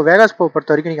கொடுத்துருக்காங்க. ஸோ வேகாஸ் ப்ரோ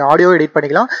பொறுத்த வரைக்கும் நீங்கள் ஆடியோ எடிட்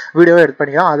பண்ணிக்கலாம், வீடியோ எடிட்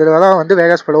பண்ணிக்கலாம். அதில் தான் வந்து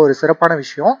வேகாஸ் ப்ரோ ஒரு சிறப்பான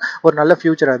விஷயம், ஒரு நல்ல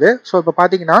ஃபியூச்சர் அது. ஸோ இப்போ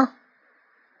பார்த்தீங்கன்னா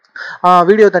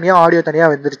வீடியோ தனியாக ஆடியோ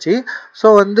தனியாக வந்துருச்சு. ஸோ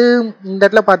வந்து இந்த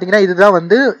இடத்துல பார்த்தீங்கன்னா இதுதான்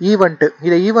வந்து ஈவெண்ட்டு,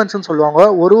 இதை ஈவெண்ட்ஸ்னு சொல்லுவாங்க.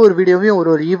 ஒரு வீடியோவையும்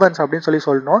ஒரு ஈவெண்ட்ஸ் அப்படின்னு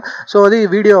சொல்லணும். ஸோ வந்து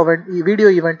வீடியோ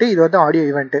ஈவெண்ட்டு, இது வந்து ஆடியோ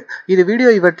ஈவெண்ட்டு. இது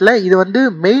வீடியோ ஈவெண்ட்டில் இது வந்து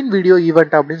மெயின் வீடியோ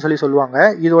ஈவெண்ட் அப்படின்னு சொல்லுவாங்க.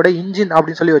 இதோட இன்ஜின்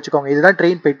அப்படின்னு சொல்லி வச்சுக்கோங்க. இதுதான்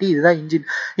ட்ரெயின் பெட்டி, இதுதான் இன்ஜின்.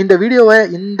 இந்த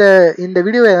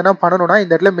வீடியோவை எதனா பண்ணணும்னா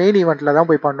இந்த இடத்துல மெயின் ஈவெண்ட்டில் தான்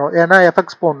போய் பண்ணணும். ஏன்னா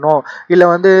எஃபெக்ட்ஸ் போடணும், இல்லை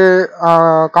வந்து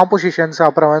காம்போசிஷன்ஸ்,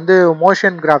 அப்புறம் வந்து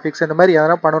மோஷன் கிராஃபிக்ஸ், இந்த மாதிரி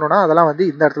எதனா பண்ணணும்னா அதெல்லாம் வந்து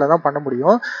இந்த இடத்துல தான் பண்ண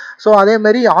முடியும். ஸோ அதே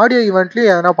மாதிரி ஆடியோ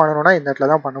ஈவெண்ட்லயும் எதனா பண்ணணும்னா இந்த இடத்துல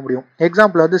தான் பண்ண முடியும்.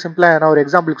 எக்ஸாம்பிள் வந்து சிம்பிளா எதனா ஒரு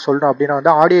எக்ஸாம்பிளுக்கு சொல்லணும் அப்படின்னா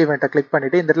வந்து ஆடியோ ஈவெண்ட்டை கிளிக்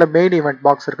பண்ணிட்டு இந்த இடத்துல மெயின் ஈவெண்ட்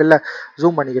பாக்ஸ் இருக்குல்ல,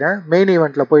 ஜூம் பண்ணிக்கிறேன். மெயின்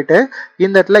ஈவெண்ட்ல போயிட்டு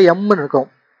இந்த இடத்துல எம்னு இருக்கும்,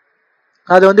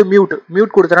 அது வந்து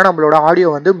மியூட் கொடுத்தனா நம்மளோட ஆடியோ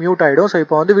வந்து மியூட் ஆகிடும். ஸோ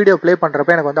இப்போ வந்து வீடியோ ப்ளே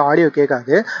பண்ணுறப்ப எனக்கு வந்து ஆடியோ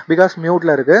கேட்காது, பிகாஸ்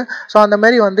மியூட்டில் இருக்குது. ஸோ அந்த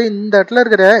மாதிரி வந்து இந்த இடத்துல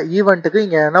இருக்கிற ஈவெண்ட்டுக்கு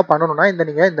இங்கே என்ன பண்ணணும்னா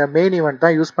நீங்கள் இந்த மெயின் ஈவெண்ட்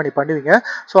தான் யூஸ் பண்ணி பண்ணுவீங்க.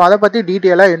 ஸோ அதை பற்றி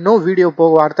டீட்டெயிலாக இன்னும் வீடியோ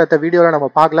போகும், அடுத்த வீடியோவில் நம்ம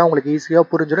பார்க்கலாம், உங்களுக்கு ஈஸியாக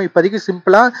புரிஞ்சிடும். இப்போதைக்கு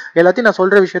சிம்பிளாக எல்லாத்தையும் நான்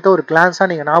சொல்கிற விஷயத்த ஒரு கிளான்ஸாக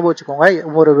நீங்கள் ஞாபகம் வச்சுக்கோங்க.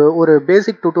 ஒரு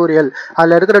பேசிக் டியூட்டோரியல்,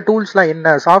 அதில் இருக்கிற டூல்ஸ்லாம்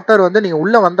என்ன, சாஃப்ட்வேர் வந்து நீங்கள்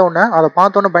உள்ளே வந்தோடனே அதை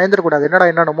பார்த்தோன்னே பயந்துடக்கூடாது,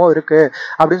 என்னென்னமோ இருக்குது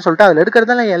அப்படின்னு சொல்லிட்டு. அதில்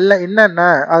இருக்கிறதெல்லாம்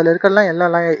அதில் இருக்கிறதெல்லாம்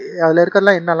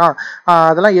என்னெல்லாம்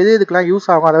அதெல்லாம் எதுக்கெல்லாம் யூஸ்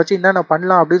ஆகும், அதை வச்சு என்னென்ன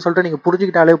பண்ணலாம் அப்படின்னு சொல்லிட்டு நீங்கள்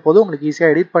புரிஞ்சுக்கிட்டாலே போதும், உங்களுக்கு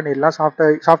ஈஸியாக எடிட் பண்ணிடலாம்,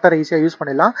 சாஃப்ட்வேர் ஈஸியாக யூஸ்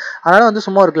பண்ணிடலாம். அதனால் வந்து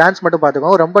சும்மா ஒரு கிளான்ஸ் மட்டும்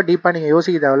பார்த்துக்கோங்க, ரொம்ப டீப்பாக நீங்கள்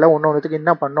யோசிக்க தேவையில்ல ஒன்றுத்துக்கு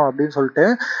என்ன பண்ணணும் அப்படின்னு சொல்லிட்டு.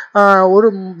 ஒரு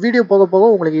வீடியோ போக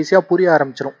போக உங்களுக்கு ஈஸியாக புரிய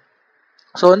ஆரம்பிச்சிடும்.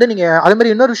 ஸோ வந்து நீங்கள் அதே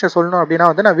மாதிரி இன்னொரு விஷயம் சொல்லணும் அப்படின்னா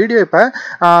வந்து நான் வீடியோ இப்போ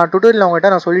டுட்டோரியல் அவங்ககிட்ட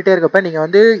நான் சொல்லிட்டே இருக்கப்ப நீங்கள்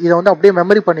வந்து இதை வந்து அப்படியே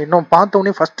மெமரி பண்ணிடணும்,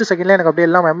 பார்த்தோன்னே ஃபஸ்ட்டு செகண்ட்ல எனக்கு அப்படியே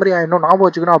எல்லாம் மெமரி ஆகிடணும், ஞாபகம்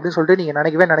வச்சுக்கணும் அப்படின்னு சொல்லிட்டு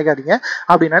நீங்கள் நினைக்காதீங்க.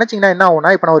 அப்படி நினச்சிங்கன்னா என்ன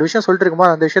ஆகும்னா, இப்போ நான் ஒரு விஷயம் சொல்லிட்டு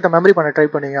இருக்கும்போது அந்த விஷயத்தை மெமரி பண்ண ட்ரை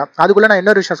பண்ணுவீங்க, அதுக்குள்ளே நான்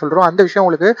இன்னொரு விஷயம் சொல்கிறோம், அந்த விஷயம்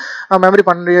உங்களுக்கு மெமரி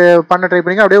பண்ண ட்ரை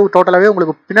பண்ணிங்க, அப்படியே டோட்டலாகவே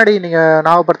உங்களுக்கு பின்னாடி நீங்கள்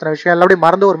ஞாபகப்படுத்தின விஷயம் எல்லாம் அப்படியே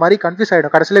மறந்து ஒரு மாதிரி கன்ஃபியூஸ்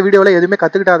ஆகிடும். கடைசியில் வீடியோவில் எதுவுமே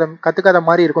கற்றுக்காத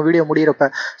மாதிரி இருக்கும் வீடியோ முடிகிறப்ப.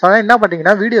 ஸோ அதனால் என்ன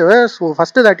பண்ணுறீங்கன்னா, வீடியோவை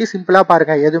ஃபஸ்ட்டு தாட்டி சிம்பிளாக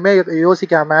பாருங்கள், எதுவுமே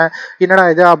யோசிக்காமல் என்னடா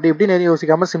இது அப்படி இப்படின்னு எதுவும்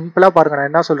யோசிக்காம சிம்பிளா பாருங்க. நான்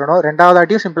என்ன சொல்றேனோ ரெண்டாவது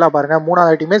ஆட்டியும் சிம்பிளா பாருங்க,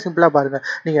 மூணாவது ஆட்டியுமே சிம்பிளா பாருங்க.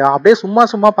 நீங்க அப்படியே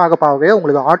சும்மா பார்க்கவே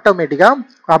உங்களுக்கு ஆட்டோமேட்டிக்கா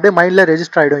அப்படியே மைண்ட்ல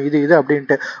ரெஜிஸ்டர் ஆயிடும் இது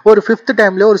அப்படின்ட்டு. ஒரு 5th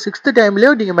டைம்லயோ ஒரு 6th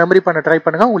டைம்லயோ நீங்க மெமரி பண்ண ட்ரை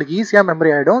பண்ணுங்க, உங்களுக்கு ஈஸியா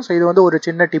மெமரி ஆயிடும். ஸோ இது வந்து ஒரு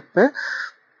சின்ன டிப்பு.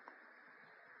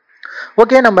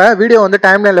 ஓகே, நம்ம வீடியோ வந்து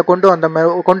டைம்லைனில்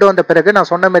கொண்டு வந்த பிறகு நான்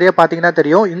சொன்ன மாதிரியே பார்த்தீங்கன்னா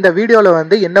தெரியும், இந்த வீடியோவில்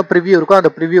வந்து என்ன ப்ரிவ்யூ இருக்கோ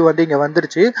அந்த ப்ரிவ்யூ வந்து இங்கே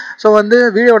வந்துருச்சு. ஸோ வந்து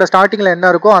வீடியோட ஸ்டார்டிங்கில்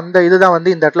என்ன இருக்கோ அந்த இதுதான் வந்து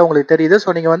இந்த இடத்துல உங்களுக்கு தெரியுது.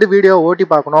 ஸோ நீங்கள் வந்து வீடியோ ஓட்டி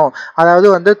பார்க்கணும், அதாவது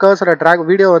வந்து கர்சரை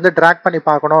வீடியோ வந்து ட்ராக் பண்ணி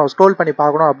பார்க்கணும், ஸ்க்ரோல் பண்ணி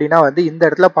பார்க்கணும் அப்படின்னா வந்து இந்த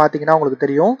இடத்துல பார்த்தீங்கன்னா உங்களுக்கு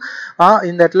தெரியும்,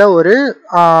 இந்த இடத்துல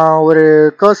ஒரு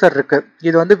கர்சர் இருக்குது.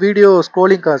 இது வந்து வீடியோ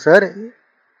ஸ்க்ரோலிங் கர்சர்.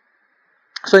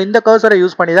 ஸோ இந்த கர்சரை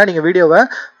யூஸ் பண்ணி தான் நீங்கள் வீடியோவை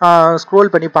ஸ்க்ரோல்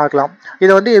பண்ணி பார்க்கலாம்.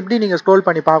 இதை வந்து எப்படி நீங்கள் ஸ்க்ரோல்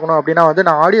பண்ணி பார்க்கணும் அப்படின்னா வந்து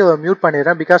நான் ஆடியோவை மியூட்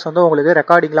பண்ணிடுறேன், பிகாஸ் வந்து உங்களுக்கு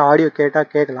ரெக்கார்டிங்கில் ஆடியோ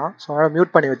கேட்கலாம். ஸோ அதனால்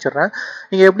மியூட் பண்ணி வச்சிடுறேன்.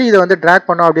 நீங்கள் எப்படி இதை வந்து ட்ராக்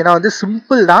பண்ணோம் அப்படின்னா வந்து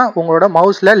சிம்பிள் தான், உங்களோட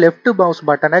மவுஸில் லெஃப்ட் மவுஸ்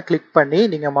பட்டனை கிளிக் பண்ணி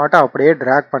நீங்கள் மட்டும் அப்படியே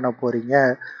ட்ராக் பண்ண போகிறீங்க.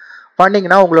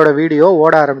 பண்ணிங்கன்னா உங்களோட வீடியோ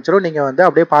ஓட ஆரம்பிச்சிடும், நீங்கள் வந்து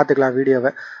அப்படியே பார்த்துக்கலாம்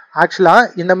வீடியோவை. ஆக்சுவலாக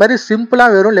இந்த மாதிரி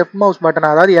சிம்பிளாக வெறும் லெஃப்ட் மவுஸ் பட்டன்,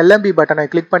 அதாவது எல்எம்பி பட்டனை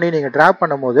கிளிக் பண்ணி நீங்கள் ட்ராப்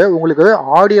பண்ணும்போது உங்களுக்கு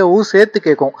ஆடியோவும் சேர்த்து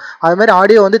கேட்கும். அது மாதிரி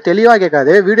ஆடியோ வந்து தெளிவாக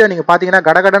கேட்காது. வீடியோ நீங்கள் பார்த்தீங்கன்னா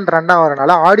கடகடன் ரன்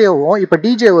ஆகிறனால ஆடியோவும் இப்போ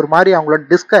டிஜே ஒரு மாதிரி அவங்களோட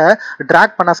டிஸ்கை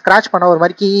ட்ராக் பண்ண ஸ்க்ராட்ச் பண்ண ஒரு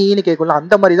மாதிரி கீன்னு கேட்கும்ல,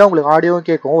 அந்த மாதிரி தான் உங்களுக்கு ஆடியோவும்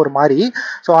கேட்கும் ஒரு மாதிரி.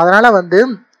 ஸோ அதனால் வந்து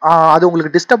அது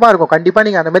உங்களுக்கு டிஸ்டர்பாக இருக்கும். கண்டிப்பாக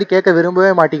நீங்கள் அந்த மாதிரி கேட்க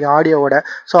விரும்பவே மாட்டீங்க ஆடியோவோட.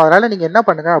 ஸோ அதனால் நீங்கள் என்ன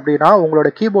பண்ணுங்கள் அப்படின்னா,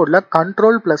 உங்களோட கீபோர்டில்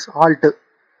Ctrl+Alt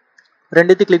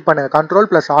ரெண்டுத்தையும் கிளிக் பண்ணுங்க.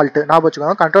 Ctrl+Alt ஞாபகம்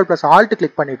வச்சுக்கோங்க. Ctrl+Alt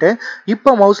கிளிக் பண்ணிட்டு இப்போ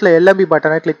மவுஸில் எல்எம்பி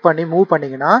பட்டனை கிளிக் பண்ணி மூவ்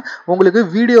பண்ணிங்கன்னா உங்களுக்கு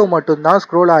வீடியோ மட்டும்தான்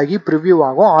ஸ்க்ரோல் ஆகி ப்ரிவ்யூ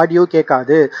ஆகும், ஆடியோ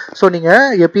கேட்காது. ஸோ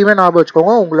நீங்கள் எப்பயுமே ஞாபகம்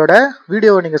வச்சுக்கோங்க, உங்களோட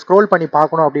வீடியோவை நீங்கள் ஸ்க்ரோல் பண்ணி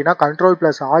பார்க்கணும் அப்படின்னா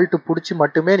Ctrl+Alt பிடிச்சி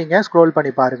மட்டுமே நீங்கள் ஸ்க்ரோல்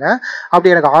பண்ணி பாருங்கள்.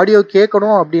 அப்படி எனக்கு ஆடியோ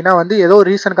கேட்கணும் அப்படின்னா வந்து ஏதோ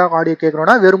ரீசனுக்காக ஆடியோ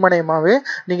கேட்கணும்னா வெறுமனையமாகவே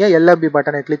நீங்கள் எல்எம்பி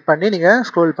பட்டனை கிளிக் பண்ணி நீங்கள்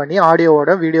ஸ்க்ரோல் பண்ணி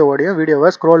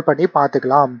வீடியோவை ஸ்க்ரோல் பண்ணி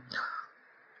பார்த்துக்கலாம்.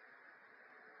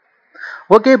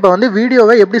 ஓகே, இப்போ வந்து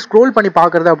வீடியோவை எப்படி ஸ்க்ரோல் பண்ணி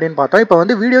பார்க்குறது அப்படின்னு பார்த்தோம். இப்போ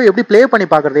வந்து வீடியோ எப்படி ப்ளே பண்ணி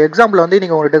பார்க்குறது. எக்ஸாம்பிள் வந்து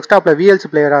நீங்கள் உங்கள் டெஸ்க்டாப்பில் VLC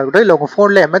பிளேயராக இருக்கட்டும், இல்லை உங்கள்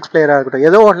ஃபோனில் MX பிளேயராக இருக்கட்டும்,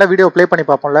 ஏதோ ஒன்றில் வீடியோ ப்ளே பண்ணி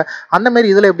பார்ப்போம்ல, அந்த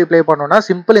மாதிரி இதில் எப்படி ப்ளே பண்ணணும்னா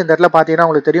சிம்பிள். இந்த இடத்துல பார்த்தீங்கன்னா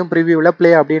உங்களுக்கு தெரியும், ப்ரிவியூவில்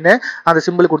ப்ளே அப்படின்னு அந்த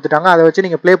சிம்பிள் கொடுத்துட்டாங்க. அதை வச்சு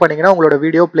நீங்கள் ப்ளே பண்ணிங்கன்னா உங்களோட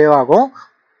வீடியோ ப்ளே ஆகும்.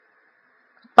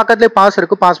 பக்கத்துலேயே பாஸ்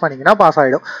இருக்குது, பாஸ் பண்ணிங்கன்னா பாஸ்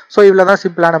ஆகிடும். ஸோ இவ்வளோ தான்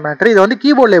சிம்பிளான மேட்ரு. இதை வந்து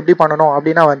கீபோர்டில் எப்படி பண்ணணும்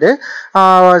அப்படின்னா வந்து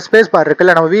ஸ்பேஸ் பார்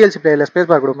இருக்குல்ல, நம்ம VLC பிளேயரில் ஸ்பேஸ்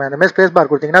பார் கொடுப்போம், அந்த மாதிரி ஸ்பேஸ் பார்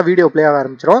கொடுத்தீங்கன்னா வீடியோ ப்ளே ஆக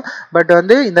ஆரம்பிச்சிடும். பட்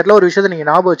வந்து இந்த இடத்துல ஒரு விஷயத்தை நீங்கள்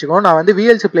ஞாபகம் வச்சுக்கணும், நான் வந்து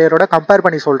VLC பிளேயரோட கம்பேர்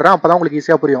பண்ணி சொல்கிறேன், அப்போ தான் உங்களுக்கு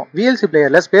ஈஸியாக புரியும். VLC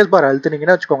பிளேயரில் ஸ்பேஸ் பார்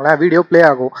அழுத்துனீங்கன்னு வச்சுக்கோங்களேன், வீடியோ ப்ளே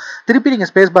ஆகும். திருப்பி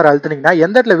நீங்கள் ஸ்பேஸ் பார் அழுத்துனீங்கன்னா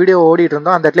எந்த இடத்துல வீடியோ ஓடிட்டு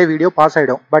இருந்தோ அந்த இடத்துல வீடியோ பாஸ்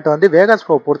ஆகிடும். பட் வந்து வேகாஸ்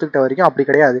ப்ரோ பொறுத்துக்கிட்ட வரைக்கும் அப்படி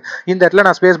கிடையாது. இந்த இடத்துல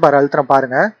நான் ஸ்பேஸ் பார் அழுத்துறேன்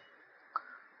பாருங்கள்,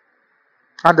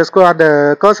 அந்த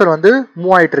கர்சர் வந்து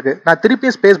மூவ் ஆகிட்டு இருக்கு. நான்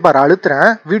திருப்பி ஸ்பேஸ் பார் அழுத்துறேன்,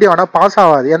 வீடியோ ஆனால் பாஸ்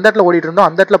ஆகாது. எந்த இடத்துல ஓடிட்டு இருந்தோ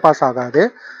அந்த இடத்துல பாஸ் ஆகாது.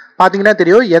 பார்த்தீங்கன்னா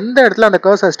தெரியும், எந்த இடத்துல அந்த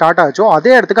கர்சர் ஸ்டார்ட் ஆச்சோ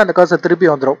அதே இடத்துக்கு அந்த கர்சர் திருப்பி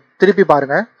வந்துடும். திருப்பி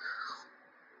பாருங்க,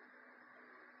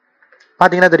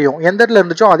 பார்த்தீங்கன்னா தெரியும், எந்த இடத்துல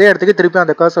இருந்துச்சோ அதே இடத்துக்கு திருப்பி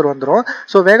அந்த கர்சர் வந்துடும்.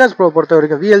 ஸோ வேகாஸ் ப்ரோ பொறுத்த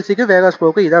வரைக்கும் VLCக்கு வேகாஸ்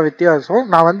ப்ரோக்கு இதான் வித்தியாசம்.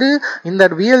 நான் வந்து இந்த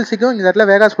VLCக்கும் இந்த இடத்துல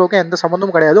வேகாஸ் ப்ரோக்கும் எந்த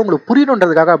சம்மந்தமும் கிடையாது, உங்களுக்கு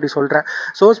புரியணுன்றதுக்காக அப்படி சொல்கிறேன்.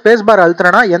 ஸோ ஸ்பேஸ் பார்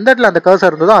அழுத்துறேன்னா எந்த இடத்துல அந்த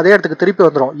கர்சர் இருந்ததோ அதே இடத்துக்கு திருப்பி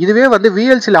வந்துடும். இதுவே வந்து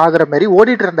VLCயில் ஆகிற மாதிரி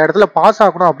ஓடிட்டு இருந்த இடத்துல பாஸ்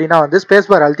ஆகணும் அப்படின்னா வந்து ஸ்பேஸ்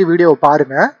பார் அழுத்தி வீடியோவை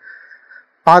பாருங்கள்,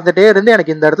 பார்த்துட்டே இருந்து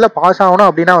எனக்கு இந்த இடத்துல பாஸ் ஆகணும்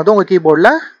அப்படின்னா வந்து உங்கள்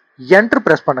கீபோர்டில் என்ட்ரு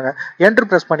ப்ரெஸ் பண்ணுங்கள். என்ட்ரு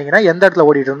ப்ரெஸ் பண்ணிங்கன்னா எந்த இடத்துல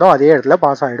ஓடிட்டு இருந்தோ அதே இடத்துல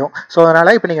பாஸ் ஆகிடும். ஸோ அதனால்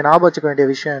இப்போ நீங்கள் ஞாபகம் வச்சுக்க வேண்டிய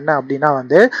விஷயம் என்ன அப்படின்னா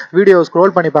வந்து வீடியோ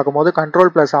ஸ்க்ரோல் பண்ணி பார்க்கும்போது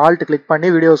Ctrl+Alt கிளிக் பண்ணி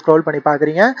வீடியோ ஸ்க்ரோல் பண்ணி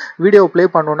பார்க்குறீங்க. வீடியோ ப்ளே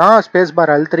பண்ணணும்னா ஸ்பேஸ்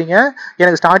பார் அழுத்துறீங்க.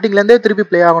 எனக்கு ஸ்டார்டிங்லேருந்தே திருப்பி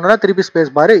ப்ளே ஆகணும்னா திருப்பி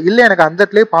ஸ்பேஸ் பார், இல்லை எனக்கு அந்த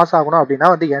இடத்துலேயே பாஸ் ஆகணும் அப்படின்னா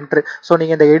வந்து என்ட்ரு. ஸோ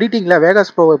நீங்கள் இந்த எடிட்டிங்கில்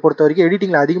வேகாஸ் ப்ரோவை பொறுத்த வரைக்கும்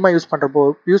எடிட்டிங்கில் அதிகமாக யூஸ்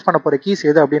பண்ண போகிற கீஸ்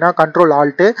எது அப்படின்னா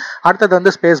Ctrl+Alt, அடுத்தது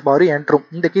வந்து ஸ்பேஸ் பார், என்ட்ரும்.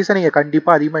 இந்த கீஸை நீங்கள்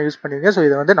கண்டிப்பாக அதிகமாக யூஸ் பண்ணுவீங்க. ஸோ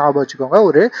இதை வந்து ஞாபகம் வச்சுக்கோங்க,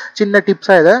 ஒரு சின்ன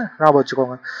டிப்ஸாக இதை ஞாபகம்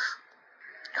வச்சுக்கோங்க.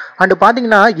 அண்ட்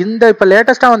பார்த்தீங்கன்னா இந்த இப்போ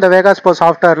லேட்டஸ்ட்டாக வந்த வேகாஸ் ப்ரோ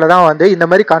சாஃப்ட்வேரில் தான் வந்து இந்த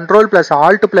மாதிரி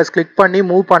Ctrl+Alt கிளிக் பண்ணி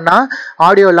மூவ் பண்ணால்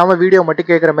ஆடியோ இல்லாமல் வீடியோ மட்டும்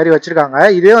கேட்குற மாதிரி வச்சுருக்காங்க.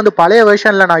 இதே வந்து பழைய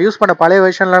வெர்ஷனில் நான் யூஸ் பண்ண பழைய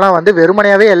வெர்ஷன்லாம் வந்து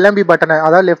வெறுமனையாகவே எல்எம்பி பட்டனை,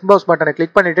 அதாவது லெஃப்ட் மவுஸ் பட்டனை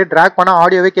கிளிக் பண்ணிவிட்டு ட்ராக் பண்ணால்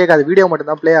ஆடியோவே கேட்காது, வீடியோ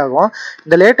மட்டும் தான் ப்ளே ஆகும்.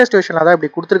 இந்த லேட்டஸ்ட் வெர்ஷனில் தான்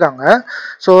இப்படி கொடுத்துருக்காங்க.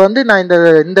 ஸோ வந்து நான்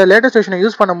இந்த லேட்டஸ்ட் வெர்ஷனை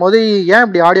யூஸ் பண்ணும்போது ஏன்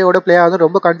இப்படி ஆடியோட ப்ளே ஆகுது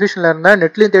ரொம்ப கன்ஃபியூஷனில் இருந்தேன்.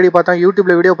 நெட்லையும் தேடி பார்த்தேன்,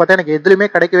 யூடியூப்ல வீடியோ பார்த்தா எனக்கு எதுலையுமே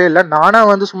கிடைக்கவே இல்லை.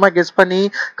 நானாக வந்து சும்மா கெஸ் பண்ணி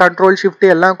Ctrl Shift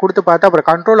எல்லாம் கொடுத்து பார்த்தா அப்புறம்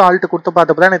கண்ட்ரோல் ஆல்ட் கொடுத்து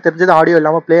பார்த்தப்ப தான் எனக்கு தெரிஞ்சது ஆடியோ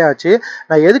இல்லாமல் ப்ளே ஆச்சு.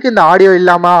 நான் எதுக்கு இந்த ஆடியோ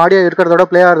இல்லாமல் ஆடியோ இருக்கிறதோட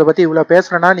ப்ளே ஆகிறத பற்றி இவ்வளோ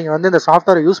பேசுகிறேன்னா, நீங்கள் வந்து இந்த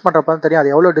சாஃப்ட்வேர் யூஸ் பண்ணுறப்ப தான் தெரியும்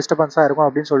அது எவ்வளோ டிஸ்டர்பன்ஸாக இருக்கும்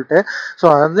அப்படின்னு சொல்லிட்டு. ஸோ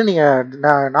அது வந்து நீங்கள்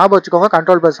ஞாபகம் வச்சுக்கோங்க,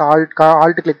 கண்ட்ரோல் ப்ளஸ்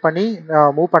ஆல்ட் கிளிக் பண்ணி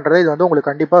மூவ் பண்ணுறது இது வந்து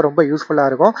உங்களுக்கு கண்டிப்பாக ரொம்ப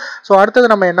யூஸ்ஃபுல்லாக இருக்கும். ஸோ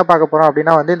அடுத்தது நம்ம என்ன பார்க்க போகிறோம்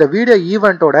அப்படின்னா வந்து இந்த வீடியோ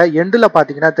ஈவெண்ட்டோட எண்டில்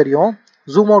பார்த்தீங்கன்னா தெரியும்,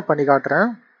 ஜூம் அவுட் பண்ணி காட்டுறேன்.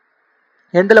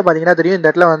 எண்டில் பார்த்தீங்கன்னா தெரியும், இந்த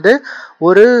இடத்துல வந்து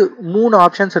ஒரு 3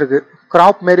 ஆப்ஷன்ஸ் இருக்குது.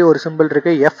 கிராப் மாரி ஒரு சிம்பிள்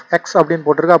இருக்குது, எஃப்எக்ஸ் அப்படின்னு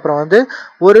போட்டிருக்கு, அப்புறம் வந்து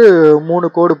ஒரு 3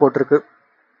 கோடு போட்டிருக்கு.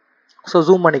 ஸோ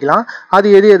ஜூம் பண்ணிக்கலாம். அது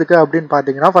எதுக்கு அப்படின்னு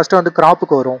பார்த்தீங்கன்னா ஃபர்ஸ்ட் வந்து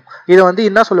கிராப்புக்கு வரும். இதை வந்து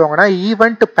என்ன சொல்லுவாங்கன்னா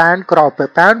ஈவெண்ட் பேன் கிராப்.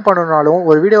 பேன் பண்ணணுனாலும்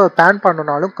ஒரு வீடியோவை பேன்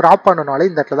பண்ணணுனாலும் கிராப் பண்ணணுனாலும்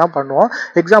இந்த இடத்துல தான் பண்ணுவோம்.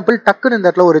 எக்ஸாம்பிள் டக்குன்னு இந்த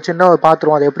இடத்துல ஒரு சின்ன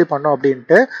பார்த்துருவோம் அதை எப்படி பண்ணோம்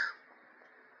அப்படின்ட்டு.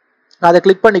 அதை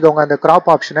கிளிக் பண்ணிக்கோங்க, அந்த கிராப்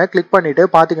ஆப்ஷனை கிளிக் பண்ணிட்டு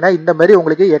பார்த்தீங்கன்னா இந்த மாதிரி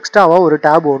உங்களுக்கு எக்ஸ்ட்ராவாக ஒரு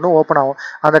டேப் ஒன்று ஓப்பன் ஆகும்.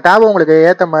 அந்த டேப் உங்களுக்கு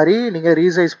ஏற்ற மாதிரி நீங்கள்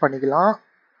ரீசைஸ் பண்ணிக்கலாம்.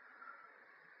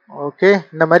 ஓகே,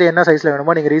 இந்த மாதிரி என்ன சைஸில்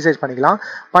வேணுமோ நீங்கள் ரீசைஸ் பண்ணிக்கலாம்.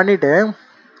 பண்ணிவிட்டு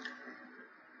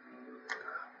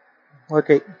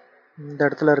ஓகே இந்த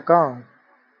இடத்துல இருக்கா,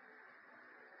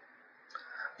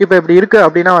 இப்போ இப்படி இருக்குது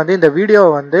அப்படின்னா வந்து இந்த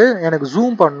வீடியோவை வந்து எனக்கு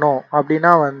ஜூம் பண்ணணும்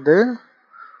அப்படின்னா வந்து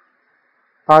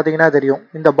பார்த்தீங்கன்னா தெரியும்,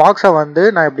 இந்த பாக்ஸை வந்து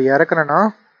நான் இப்படி இறக்குறேன்னா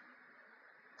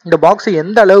இந்த பாக்ஸ்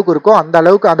எந்த அளவுக்கு இருக்கோ அந்த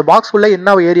அளவுக்கு அந்த பாக்ஸ்க்குள்ளே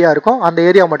என்ன ஏரியா இருக்கோ அந்த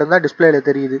ஏரியா மட்டும்தான் டிஸ்பிளேல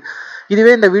தெரியுது.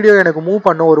 இதுவே இந்த வீடியோ எனக்கு மூவ்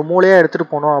பண்ணும், ஒரு மூலையாக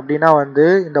எடுத்துகிட்டு போனோம் அப்படின்னா வந்து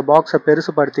இந்த பாக்ஸை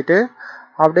பெருசுப்படுத்திட்டு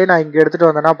அப்படியே நான் இங்கே எடுத்துகிட்டு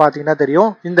வந்தேன்னா பார்த்தீங்கன்னா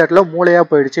தெரியும் இந்த இடத்துல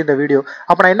மூலையாக போயிடுச்சு இந்த வீடியோ.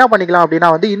 அப்போ நான் என்ன பண்ணிக்கலாம்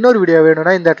அப்படின்னா வந்து இன்னொரு வீடியோ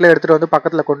வேணும்னா இந்த இடத்துல எடுத்துகிட்டு வந்து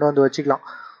பக்கத்தில் கொண்டு வந்து வச்சுக்கலாம்.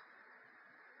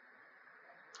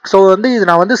 ஸோ வந்து இது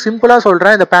நான் வந்து சிம்பிளாக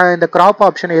சொல்கிறேன், இந்த கிராப்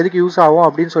ஆப்ஷன் எதுக்கு யூஸ் ஆகும்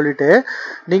அப்படின்னு சொல்லிட்டு.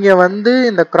 நீங்கள் வந்து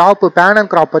இந்த பேன்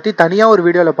அண்ட் கிராப் பற்றி தனியாக ஒரு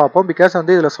வீடியோவில் பார்ப்போம். பிகாஸ்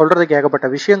வந்து இதில் சொல்கிறதுக்கு ஏகப்பட்ட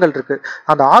விஷயங்கள் இருக்குது.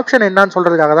 அந்த ஆப்ஷன் என்னன்னு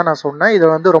சொல்கிறதுக்காக தான் நான் சொன்னேன். இதை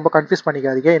வந்து ரொம்ப கன்ஃபியூஸ்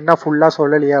பண்ணிக்காதீங்க, என்ன ஃபுல்லாக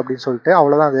சொல்லலையே அப்படின்னு சொல்லிட்டு.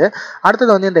 அவ்வளோதான் அது.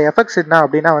 அடுத்தது வந்து இந்த எஃபெக்ட்ஸ் என்ன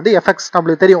அப்படின்னா வந்து எஃபெக்ட்ஸ்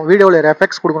நம்மளுக்கு தெரியும், வீடியோவில்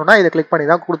எஃபெக்ட்ஸ் கொடுக்கணும்னா இதை கிளிக் பண்ணி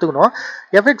தான் கொடுத்துக்கணும்.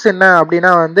 எஃபெக்ட்ஸ் என்ன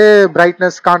அப்படின்னா வந்து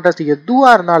பிரைட்னஸ், கான்ட்ராஸ்ட்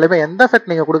எதுவாக இருந்தாலுமே எந்த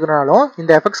எஃபெக்ட் நீங்கள் கொடுக்கணும்னாலும்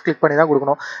இந்த எஃபெக்ட்ஸ் கிளிக் பண்ணி தான்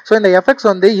கொடுக்கணும். ஸோ இந்த எஃபெக்ட்ஸ்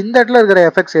வந்து இந்த இடத்துல இருக்கிற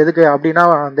எஃபெக்ட்ஸ் எதுக்கு அப்படின்னா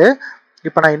வந்து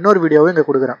இப்போ நான் இன்னொரு வீடியோவும் இங்கே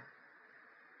கொடுக்குறேன்.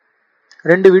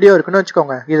 2 வீடியோ இருக்குன்னு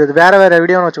வச்சுக்கோங்க, இது வேற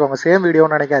வீடியோன்னு வச்சுக்கோங்க, சேம்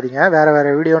வீடியோன்னு நினைக்காதீங்க, வேற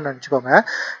வீடியோன்னு நினச்சிக்கோங்க.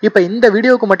 இப்போ இந்த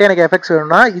வீடியோவுக்கு மட்டும் எனக்கு எஃபெக்ட்ஸ்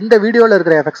வேணும்னா இந்த வீடியோவில்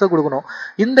இருக்கிற எஃபெக்ட்ஸை கொடுக்கணும்.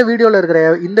 இந்த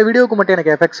வீடியோவுக்கு மட்டும்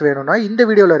எனக்கு எஃபெக்ட்ஸ் வேணும்னா இந்த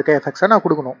வீடியோவில் இருக்க எஃபெக்ட்ஸை நான்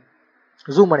கொடுக்கணும்.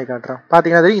 ஜூம் பண்ணி காட்டுறேன்,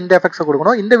 பார்த்தீங்கன்னா இந்த எஃபெக்ட்ஸை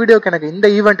கொடுக்கணும். இந்த வீடியோக்கு எனக்கு இந்த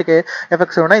ஈவெண்ட்டுக்கு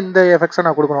எஃபெக்ட்ஸ் வேணும்னா இந்த எஃபெக்ட்ஸை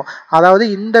நான் கொடுக்கணும். அதாவது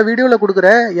இந்த வீடியோவில் கொடுக்குற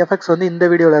எஃபெக்ட்ஸ் வந்து இந்த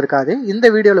வீடியோவில் இருக்காது, இந்த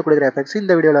வீடியோவில் கொடுக்குற எஃபெக்ட்ஸ்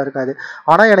இந்த வீடியோவில் இருக்காது.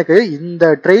 ஆனால் எனக்கு இந்த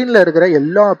ட்ரெயினில் இருக்கிற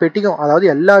எல்லா பெட்டிக்கும், அதாவது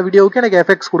எல்லா வீடியோவுக்கும் எனக்கு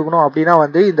எஃபெக்ட்ஸ் கொடுக்கணும் அப்படின்னா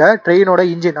வந்து இந்த ட்ரெயினோட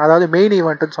இன்ஜின், அதாவது மெயின்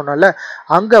ஈவெண்ட்னு சொன்னால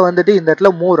அங்கே வந்துட்டு இந்த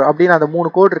இடத்துல மோர் அப்படின்னு அந்த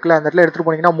 3 கோட் இருக்குல்ல, அந்த இடத்துல எடுத்துகிட்டு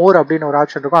போனீங்கன்னா மோர் அப்படின்னு ஒரு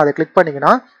ஆப்ஷன் இருக்கும். அதை கிளிக்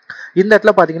பண்ணிங்கன்னா இந்த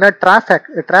இடத்துல பார்த்தீங்கன்னா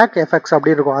ட்ராக் எஃபெக்ட்ஸ்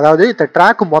அப்படி இருக்கும். அதாவது இந்த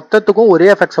ட்ராக் மொத்தத்துக்கும் ஒரே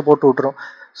எஃபெக்ட்ஸை போட்டு விட்டுரும்.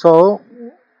 ஸோ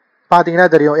பார்த்தீங்கன்னா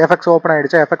தெரியும் எஃபெக்ட்ஸ் ஓப்பன்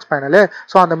ஆகிடுச்சா எஃபெக்ட்ஸ் பேனலு.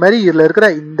 ஸோ அந்த மாதிரி இதில் இருக்கிற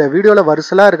இந்த வீடியோவில்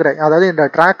வரிசலாக இருக்கிற, அதாவது இந்த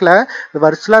ட்ராக்ல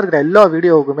வரிசலாக இருக்கிற எல்லா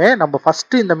வீடியோவுக்குமே நம்ம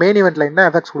ஃபஸ்ட்டு இந்த மெயின் ஈவெண்ட்டில் என்ன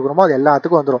எஃபெக்ட்ஸ் கொடுக்குறோமோ அது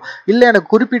எல்லாத்துக்கும் வந்துடும். இல்லை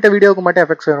எனக்கு குறிப்பிட்ட வீடியோவுக்கு மட்டும்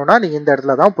எஃபெக்ட்ஸ் வேணும்னா நீங்கள் இந்த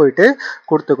இடத்துல தான் போயிட்டு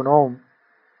கொடுத்துக்கணும்.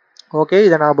 ஓகே,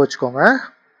 இதை ஞாபகம் வச்சுக்கோங்க.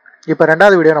 இப்போ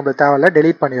 2வது வீடியோ நம்மளுக்கு தேவையில்ல,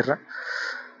 டெலீட் பண்ணிடுறேன்.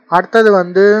 அடுத்தது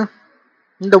வந்து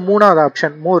இந்த 3வது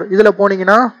ஆப்ஷன் மோர், இதில்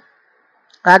போனீங்கன்னா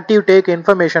ஆக்டிவ் டேக்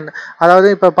இன்ஃபர்மேஷன். அதாவது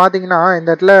இப்போ பார்த்தீங்கன்னா இந்த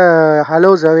இடத்துல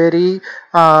ஹலோ ஜவேரி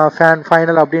ஃபேன்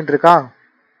ஃபைனல் அப்படின்னு இருக்கா.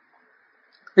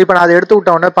 இப்போ நான் அதை எடுத்து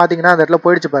விட்டோன்னே பார்த்தீங்கன்னா அந்த இடத்துல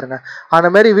போயிடுச்சு பாருங்க.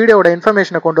 அந்த மாதிரி வீடியோட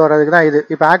இன்ஃபர்மேஷனை கொண்டு வரதுக்கு தான் இது.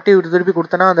 இப்போ ஆக்டிவ் திருப்பி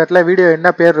கொடுத்தனா அந்த இடத்துல வீடியோ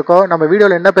என்ன பேர் இருக்கோ, நம்ம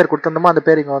வீடியோவில் என்ன பேர் கொடுத்துருந்தோமோ அந்த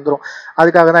பேர் இங்கே வந்துடும்.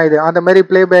 அதுக்காக தான் இது. அந்த மாதிரி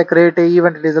பிளேபேக் ரேட்டு,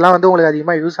 ஈவெண்ட் இதெல்லாம் வந்து உங்களுக்கு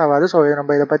அதிகமாக யூஸ் ஆகாது. ஸோ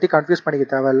நம்ம இதை பற்றி கன்ஃபியூஸ் பண்ணிக்க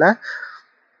தேவையில்ல.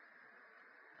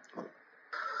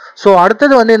 ஸோ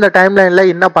அடுத்தது வந்து இந்த டைம்லைனில்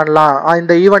என்ன பண்ணலாம்,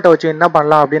 இந்த ஈவெண்ட்டை வச்சு என்ன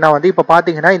பண்ணலாம் அப்படின்னா வந்து இப்போ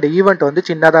பார்த்தீங்கன்னா இந்த ஈவெண்ட் வந்து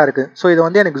சின்னதாக இருக்குது. ஸோ இதை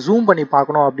வந்து எனக்கு ஜூம் பண்ணி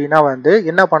பார்க்கணும் அப்படின்னா வந்து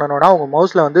என்ன பண்ணணும்னா உங்கள்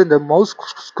மவுஸில் வந்து இந்த மவுஸ்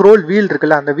ஸ்க்ரோல் வீல்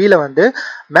இருக்குல்ல, அந்த வீலை வந்து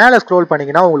மேலே ஸ்க்ரோல்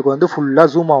பண்ணிங்கன்னா உங்களுக்கு வந்து ஃபுல்லாக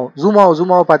ஜூம்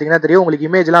ஆகும் பார்த்தீங்கன்னா தெரியும். உங்களுக்கு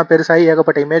இமேஜ்லாம் பெருசாகி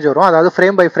ஏகப்பட்ட இமேஜ் வரும், அதாவது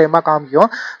ஃப்ரேம் பை ஃப்ரேமாக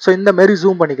காமிக்கும். ஸோ இந்த மாதிரி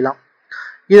ஜூம் பண்ணிக்கலாம்.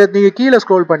 இதை நீங்கள் கீழே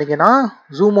ஸ்க்ரோல் பண்ணிங்கன்னா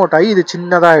ஜூம் அவுட் ஆகி இது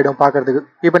சின்னதாகிடும் பார்க்குறதுக்கு.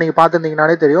 இப்போ நீங்கள்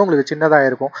பார்த்துருந்தீங்கனாலே தெரியும் உங்களுக்கு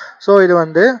சின்னதாக இருக்கும். ஸோ இது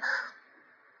வந்து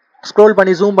ஸ்க்ரோல்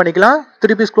பண்ணி ஜூம் பண்ணிக்கலாம்.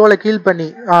 திருப்பி ஸ்க்ரோலை கீழ் பண்ணி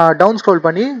டவுன் ஸ்க்ரோல்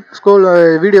பண்ணி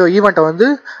வீடியோ ஈவெண்ட்டை வந்து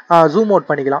ஜூம் அவுட்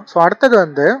பண்ணிக்கலாம். ஸோ அடுத்தது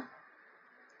வந்து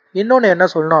இன்னொன்று என்ன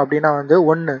சொல்லணும் அப்படின்னா வந்து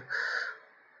 1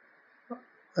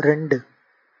 2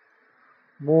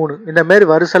 3 இந்த மாரி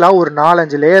வரிசலாக ஒரு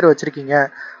 4-5 லேயர் வச்சுருக்கீங்க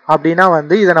அப்படின்னா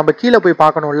வந்து இதை நம்ம கீழே போய்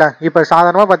பார்க்கணும்ல. இப்போ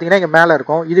சாதாரணமாக பார்த்தீங்கன்னா இங்கே மேலே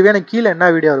இருக்கும், இதுவே எனக்கு கீழே என்ன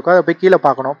வீடியோ இருக்கோ அதை போய் கீழே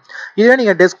பார்க்கணும். இதுவே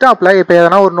நீங்கள் டெஸ்க்டாப்பில் இப்போ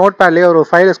எதனா ஒரு நோட் பேட்லேயே ஒரு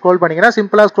ஃபைலை ஸ்க்ரோல் பண்ணிங்கன்னா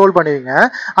சிம்பிளாக ஸ்க்ரோல் பண்ணுவீங்க,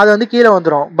 அது வந்து கீழே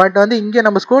வந்துடும். பட் வந்து இங்கே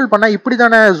நம்ம ஸ்க்ரோல் பண்ணால் இப்படி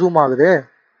தானே ஜூம் ஆகுது.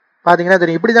 பார்த்தீங்கன்னா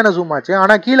தெரியும் இப்படி தானே ஜூம் ஆச்சு.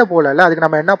 ஆனால் கீழே போகல. அதுக்கு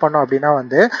நம்ம என்ன பண்ணோம் அப்படின்னா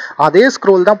வந்து அதே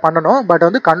ஸ்க்ரோல் தான் பண்ணணும். பட்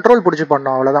வந்து கண்ட்ரோல் பிடிச்சி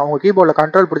பண்ணோம், அவ்வளோதான். உங்கள் கீபோர்டில்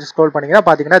கண்ட்ரோல் பிடிச்சி ஸ்க்ரோல் பண்ணிங்கன்னா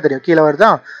பார்த்தீங்கன்னா தெரியும் கீழே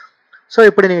வருதா. ஸோ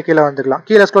இப்படி நீங்கள் கீழே வந்துக்கலாம்.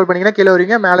 கீழே ஸ்க்ரோல் பண்ணிங்கன்னா கீழே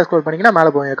வருவீங்க, மேலே ஸ்க்ரோல் பண்ணிங்கன்னா மேலே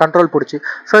போவீங்க கண்ட்ரோல் பிடிச்சி.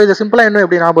 ஸோ இதை சிம்பிளாக இன்னும்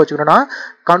எப்படி ஞாபகம் வச்சுக்கணும்னா,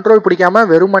 கண்ட்ரோல் பிடிக்காமல்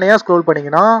வெறுமனையாக ஸ்க்ரோல்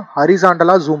பண்ணிங்கன்னா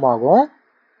ஹரிசாண்டலாக ஜூம் ஆகும்.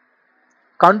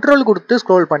 கண்ட்ரோல் கொடுத்து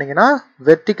ஸ்க்ரோல் பண்ணிங்கன்னா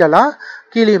வெர்டிக்கலாக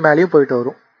கீழேயும் மேலேயும் போயிட்டு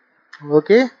வரும்.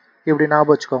 ஓகே, இப்படி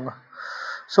ஞாபகம் வச்சுக்கோங்க.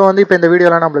 ஸோ வந்து இப்போ இந்த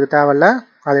வீடியோலாம் நம்மளுக்கு தேவையில்ல,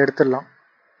 அதை எடுத்துடலாம்.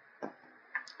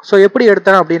 ஸோ எப்படி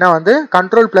எடுத்தேன் அப்படின்னா வந்து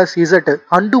கண்ட்ரோல் ப்ளஸ் இசட்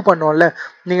அன்டூ பண்ணுவோம்ல.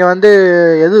 நீங்கள் வந்து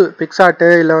எது பிக்சார்ட்டு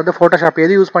இல்லை வந்து ஃபோட்டோஷாப்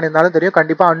எது யூஸ் பண்ணியிருந்தாலும் தெரியும்,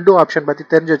 கண்டிப்பாக அன்டூ ஆப்ஷன் பற்றி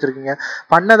தெரிஞ்சு வச்சுருக்கீங்க.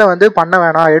 பண்ணதை வந்து பண்ண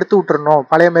வேணாம், எடுத்து விட்டுறணும்,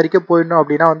 பழைய மாதிரிக்கே போயிடணும்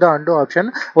அப்படின்னா வந்து அன்டூ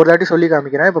ஆப்ஷன் ஒரு தாட்டி சொல்லி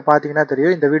காமிக்கிறேன். இப்போ பார்த்தீங்கன்னா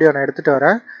தெரியும், இந்த வீடியோ நான் எடுத்துகிட்டு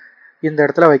வரேன், இந்த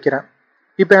இடத்துல வைக்கிறேன்.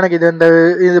 இப்போ எனக்கு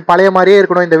இது பழைய மாதிரியே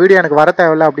இருக்கணும், இந்த வீடியோ எனக்கு வர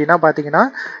தேவையில்லை அப்படின்னா பார்த்தீங்கன்னா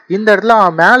இந்த இடத்துல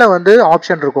மேலே வந்து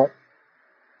ஆப்ஷன் இருக்கும்.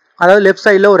 அதாவது லெஃப்ட்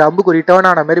சைடில் ஒரு அம்புக்குறி டேர்ன்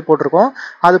ஆன மாதிரி போட்டிருக்கோம்.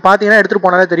 அது பார்த்தீங்கன்னா எடுத்துகிட்டு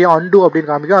போனாலே தெரியும் அன்டூ அப்படின்னு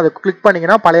காமிக்கும். அதை கிளிக்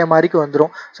பண்ணிங்கன்னா பழைய மாதிரிக்கு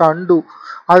வந்துடும். ஸோ அன்டூ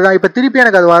அதுதான். இப்போ திருப்பி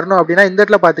எனக்கு அது வரணும் அப்படின்னா இந்த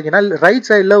இடத்துல பார்த்தீங்கன்னா ரைட்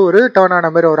சைடில் ஒரு டேர்ன்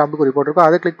ஆன மாதிரி ஒரு அம்புக்குறி போட்டிருக்கோம்.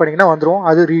 அதை கிளிக் பண்ணிங்கன்னா வந்துடும்,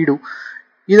 அது ரீடு.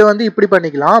 இதை வந்து இப்படி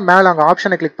பண்ணிக்கலாம், மேலே அங்கே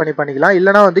ஆப்ஷனை கிளிக் பண்ணிக்கலாம்.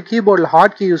 இல்லைனா வந்து கீபோர்டில்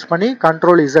ஹாட் கீ யூஸ் பண்ணி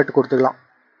கண்ட்ரோல் இசட் கொடுத்துக்கலாம்.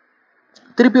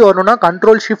 திருப்பி வரணும்னா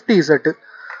கண்ட்ரோல் ஷிஃப்ட் இசட்,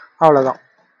 அவ்வளோதான்.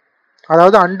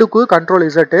 அதாவது அண்டுக்கு control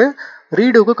Z,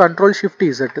 ரீடுக்கு control shift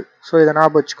Z. So இதை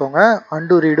ஞாபகம் வச்சுக்கோங்க.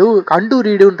 அண்டு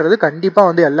ரீடுன்றது கண்டிப்பாக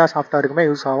வந்து எல்லா சாஃப்ட்வேருக்குமே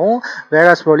யூஸ் ஆகும்.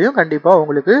 வேகாஸ் ப்ரோலையும் கண்டிப்பாக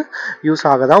உங்களுக்கு யூஸ்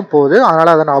ஆக தான் போகுது,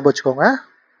 அதனால் அதை ஞாபகம் வச்சுக்கோங்க.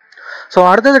 ஸோ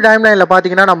அடுத்தது டைம் லைனில்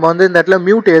பார்த்தீங்கன்னா நம்ம வந்து இந்த இடத்துல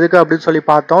மியூட் எதுக்கு அப்படின்னு சொல்லி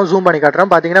பார்த்தோம். ஜூம் பண்ணி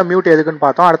காட்டுறேன், பார்த்தீங்கன்னா மியூட் எதுக்குன்னு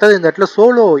பார்த்தோம். அடுத்தது இந்த இடத்துல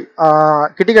சோலோ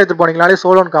கிட்டிக்கு எடுத்துகிட்டு போனீங்கனாலே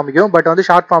சோலோன்னு காமிக்கும். பட் வந்து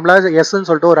ஷார்ட் ஃபார்மில் எஸ்ன்னு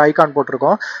சொல்லிட்டு ஒரு ஐகான்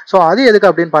போட்டிருக்கோம். ஸோ அது எதுக்கு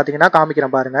அப்படின்னு பார்த்தீங்கன்னா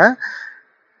காமிக்கிறேன் பாருங்கள்.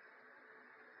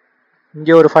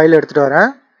 இங்கே ஒரு ஃபைல் எடுத்துகிட்டு வரேன்,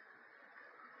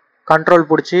 கண்ட்ரோல்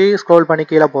பிடிச்சி ஸ்க்ரோல் பண்ணி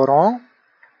கீழே போகிறோம்,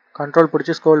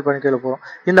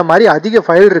 இந்த மாதிரி அதிக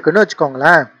ஃபைல் இருக்குன்னு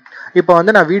வச்சுக்கோங்களேன். இப்போ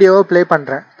வந்து நான் வீடியோவை ப்ளே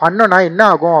பண்ணுறேன், பண்ணோன்னா என்ன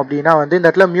ஆகும் அப்படின்னா வந்து இந்த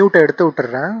இடத்துல மியூட்டை எடுத்து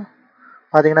விட்டுறேன்.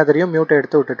 பார்த்தீங்கன்னா தெரியும், மியூட்டை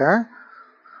எடுத்து விட்டுட்டேன்.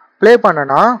 ப்ளே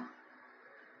பண்ணனா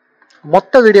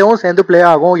மொத்த வீடியோவும் சேர்ந்து ப்ளே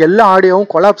ஆகும். எல்லா ஆடியோவும்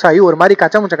கொலாப்ஸ் ஆகி ஒரு மாதிரி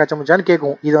கச்சமுச்சான்னு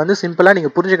கேட்கும். இது வந்து சிம்பிளாக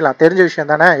நீங்கள் புரிஞ்சுக்கலாம், தெரிஞ்ச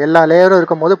விஷயம் தானே. எல்லா லேயரும்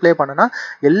இருக்கும் போது ப்ளே பண்ணனா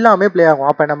எல்லாமே ப்ளே ஆகும்.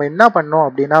 அப்போ நம்ம என்ன பண்ணோம்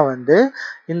அப்படின்னா வந்து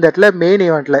இந்த இடத்துல மெயின்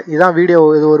ஈவெண்ட்டில் இதான் வீடியோ,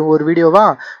 இது ஒரு வீடியோவா,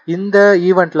 இந்த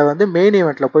ஈவெண்ட்டில் வந்து மெயின்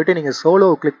ஈவெண்ட்டில் போயிட்டு நீங்கள் சோலோ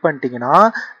கிளிக் பண்ணிட்டீங்கன்னா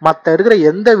மற்ற இருக்கிற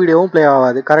எந்த வீடியோவும் ப்ளே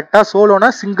ஆகாது. கரெக்டாக சோலோனா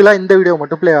சிங்கிளாக இந்த வீடியோ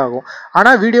மட்டும் ப்ளே ஆகும்.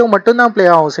 ஆனால் வீடியோ மட்டும்தான் ப்ளே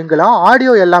ஆகும் சிங்கிளாக,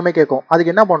 ஆடியோ எல்லாமே கேட்கும்.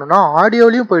 அதுக்கு என்ன பண்ணணும்னா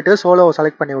ஆடியோலையும் போயிட்டு சோலோவை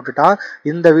செலக்ட் பண்ணி விட்டுட்டா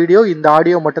இந்த வீடியோ இந்த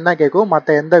ஆடியோ மட்டும்தான் கேட்கும்,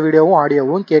 மற்ற எந்த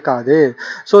ஆடியோவும் கேட்காது.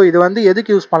 ஸோ இது வந்து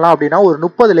எதுக்கு யூஸ் பண்ணலாம் அப்படின்னா ஒரு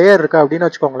 30 லேயர் இருக்குது அப்படின்னு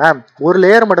வச்சுக்கோங்களேன். ஒரு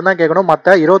லேயர் மட்டும்தான் கேட்கணும்,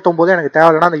 மற்ற 29 எனக்கு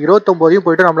தேவையில்லைன்னா அந்த 29ஐயும்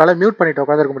போயிட்டு நம்மளால மியூட் பண்ணிட்டு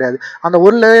உட்காந்துருக்க முடியாது. அந்த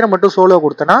ஒரு லேயரை மட்டும் சோலோ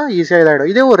கொடுத்தனா ஈஸியாக இதாகிடும்.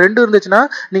 இதே ஒரு 2 இருந்துச்சுன்னா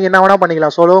நீங்கள் என்ன வேணால்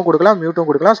பண்ணிக்கலாம், சோலோவும் கொடுக்கலாம் மியூட்டும்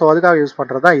கொடுக்கலாம். ஸோ அதுக்காக யூஸ்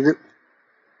பண்ணுறது தான் இது.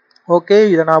 ஓகே,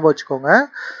 இதை ஞாபகம் வச்சுக்கோங்க.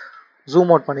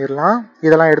 ஜூம் அவுட் பண்ணிடலாம்,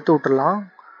 இதெல்லாம் எடுத்து விட்டுடலாம்.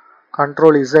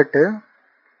 கண்ட்ரோல் இசட்டு,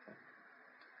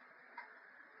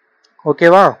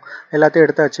 ஓகேவா, எல்லாத்தையும்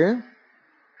எடுத்தாச்சு.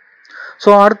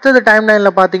 ஸோ அடுத்தது டைம் லைனில்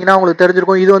பார்த்தீங்கன்னா உங்களுக்கு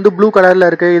தெரிஞ்சிருக்கும், இது வந்து ப்ளூ கலரில்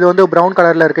இருக்குது, இது வந்து ப்ரௌன்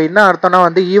கலரில் இருக்குது. என்ன அர்த்தம்னா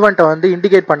வந்து ஈவெண்ட்டை வந்து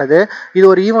இண்டிகேட் பண்ணுது. இது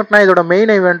ஒரு ஈவெண்ட்னா இதோட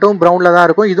மெயின் ஈவெண்ட்டும் ப்ரௌனில் தான்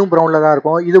இருக்கும், இதுவும் ப்ரௌனில் தான்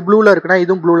இருக்கும். இது ப்ளூவில் இருக்குன்னா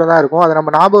இதுவும் ப்ளூவில் தான் இருக்கும். அதை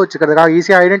நம்ம ஞாபகம் வச்சுக்கிறதுக்காக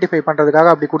ஈஸியாக ஐடென்டிஃபை பண்ணுறதுக்காக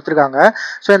அப்படி கொடுத்துருக்காங்க.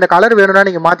 ஸோ இந்த கலர் வேணும்னா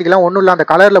நீங்கள் மாற்றிக்கலாம். ஒன்றும் இல்லை, அந்த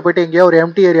கலரில் போய்ட்டு எங்கேயோ ஒரு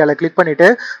எம்டி ஏரியாவில் கிளிக் பண்ணிவிட்டு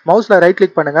மவுஸில் ரைட்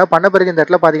கிளிக் பண்ணுங்கள். பண்ண பிறகு இந்த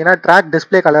இடத்துல பார்த்தீங்கன்னா ட்ராக்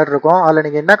டிஸ்பிளே கலர் இருக்கும். அதில்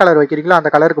நீங்கள் என்ன கலர் வைக்கிறீங்களோ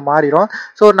அந்த கலருக்கு மாறிடும்.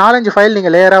 ஸோ ஒரு 4-5 ஃபைல்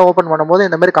நீங்கள் லேயராக ஓப்பன் பண்ணும்போது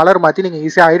இந்த மாதிரி கலர் மாற்றி நீங்கள்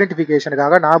ஈஸியாக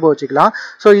ஐடென்டிஃபிகேஷனுக்காக ஞாபகம் வச்சுக்கலாம்.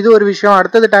 ஸோ இது ஒரு விஷயம்.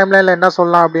 அடுத்தது டைம் லைனில் என்ன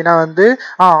சொல்லலாம் அப்படின்னா வந்து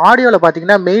ஆடியோவில்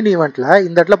பார்த்தீங்கன்னா மெயின் ஈவெண்ட்டில்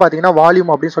இந்த இடத்துல பார்த்தீங்கன்னா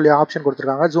வால்யூம் அப்படின்னு சொல்லி ஆப்ஷன்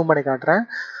கொடுத்துருக்காங்க. ஜூம் பண்ணி காட்டுறேன்,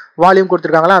 வால்யூம்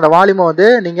கொடுத்துருக்காங்களா, அந்த வால்யூமை வந்து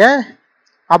நீங்கள்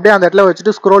அப்படியே அந்த இடத்துல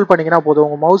வச்சுட்டு ஸ்க்ரோல் பண்ணிங்கன்னா போதும்.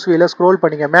 உங்கள் மவுஸ் வீல ஸ்க்ரோல்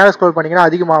பண்ணிங்க, மேலே ஸ்க்ரோல் பண்ணிங்கன்னா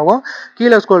அதிகமாகும்,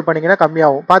 கீழே ஸ்க்ரோல் பண்ணிங்கன்னா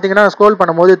கம்மியாகும். பார்த்தீங்கன்னா ஸ்க்ரோல்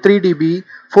பண்ணும்போது 3 dB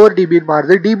 4 dB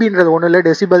மாறுது. டிபின்றது ஒன்றும் இல்லை,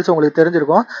 டெசிபல்ஸ் உங்களுக்கு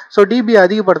தெரிஞ்சிருக்கும். ஸோ டிபி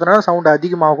அதிகப்படுத்தினா சவுண்ட்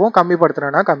அதிகமாகும்,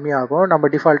 கம்மிப்படுத்தினா கம்மியாகும். நம்ம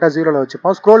டிஃபால்ட்டாக 0ல்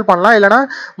வச்சுப்போம். ஸ்க்ரோல் பண்ணலாம், இல்லைனா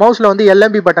மவுஸில் வந்து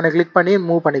LMB பட்டனை கிளிக் பண்ணி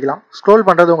மூவ் பண்ணிக்கலாம். ஸ்க்ரோல்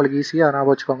பண்ணுறது உங்களுக்கு ஈஸியாக, அதை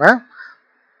ஞாபகம் வச்சுக்கோங்க.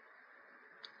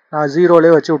 நான்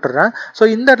 0லேயே வச்சு விட்டுறேன். ஸோ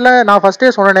இந்த இடத்துல நான் ஃபஸ்ட்டே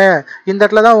சொன்னேன், இந்த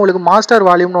இடத்துல தான் உங்களுக்கு மாஸ்டர்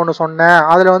வால்யூம்னு ஒன்று சொன்னேன்,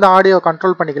 அதில் வந்து ஆடியோ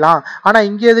கண்ட்ரோல் பண்ணிக்கலாம். ஆனால்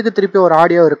இங்கே எதுக்கு திருப்பி ஒரு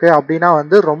ஆடியோ இருக்குது அப்படின்னா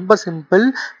வந்து ரொம்ப சிம்பிள்.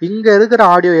 இங்கே இருக்கிற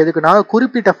ஆடியோ எதுக்குன்னா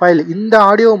குறிப்பிட்ட ஃபைல், இந்த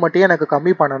ஆடியோ மட்டும் எனக்கு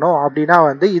கம்மி பண்ணணும் அப்படின்னா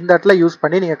வந்து இந்த இடத்துல யூஸ்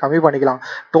பண்ணி நீங்கள் கம்மி பண்ணிக்கலாம்.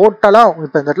 டோட்டலாக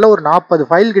இப்போ இந்த இடத்துல ஒரு 40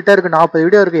 ஃபைல் கிட்டே இருக்குது, 40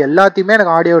 வீடியோ இருக்குது, எல்லாத்தையுமே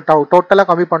எனக்கு ஆடியோ டோட்டலாக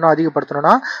கம்மி பண்ணணும்,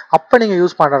 அதிகப்படுத்தணும்னா அப்போ நீங்கள்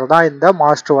யூஸ் பண்ணுறது தான் இந்த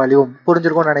மாஸ்டர் வால்யூம்.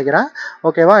 புரிஞ்சிருக்கும்னு நினைக்கிறேன்.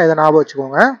 ஓகேவா, இதை ஞாபகம்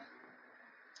வச்சுக்கோங்க.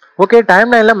 ஓகே,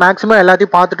 டைம்லைனில் மேக்ஸிமம்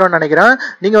எல்லாத்தையும் பார்த்துட்டோம்னு நினைக்கிறேன்.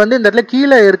 நீங்கள் வந்து இந்த இடத்துல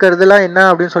கீழே இருக்கிறதுலாம் என்ன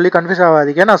அப்படின்னு சொல்லி கன்ஃபியூஸ்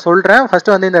ஆகாதீங்க. நான் சொல்கிறேன்.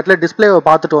 ஃபஸ்ட்டு வந்து இந்த இடத்துல டிஸ்பிளேவை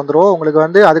பார்த்துட்டு வந்துடும். உங்களுக்கு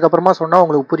வந்து அதுக்கப்புறமா சொன்னால்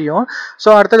உங்களுக்கு புரியும். ஸோ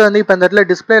அடுத்தது வந்து இப்போ இந்த இடத்துல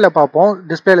டிஸ்பிளேல பார்ப்போம்.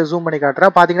 டிஸ்பிளேல ஜூம் பண்ணி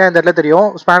காட்டுறேன். பார்த்தீங்கன்னா இந்த இடத்துல தெரியும்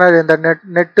ஸ்பேனர் இந்த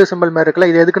நெட்டு சிம்பிள் மாதிரி இருக்குல்ல,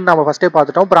 இது எதுக்குன்னு நம்ம ஃபஸ்ட்டே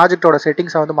பார்த்துட்டோம். ப்ராஜெக்டோட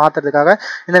செட்டிங்ஸை வந்து மாற்றுறதுக்காக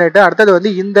இந்த நெட்டு. அடுத்தது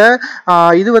வந்து இந்த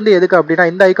இது வந்து எதுக்கு அப்படின்னா,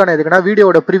 இந்த ஐக்கான் எதுக்குன்னா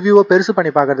வீடியோட ப்ரிவியூவை பெருசு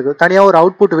பண்ணி பார்க்கறதுக்கு. தனியாக ஒரு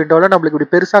அவுட்புட் விண்டோவில் நம்மளுக்கு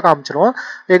இப்படி பெருசாக காமிச்சிரும்.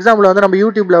 எக்ஸாம்பிள் வந்து நம்ம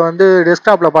யூடியூப்ல வந்து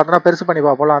டெஸ்க்டாப்பில் பார்த்தோன்னா பெருசு பண்ணி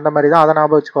பார்ப்போம், அந்த மாதிரி தான். அதை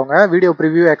ஞாபகம் வச்சுக்கோங்க. வீடியோ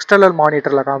ப்ரிவியூ எக்ஸ்டர்னல்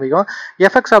மானிட்டரில் காமிக்கும்.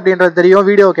 எஃபெக்ட்ஸ் அப்படின்றது தெரியும்,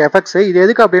 வீடியோக்கு எஃபெக்ட்ஸ். இது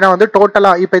எதுக்கு அப்படின்னா வந்து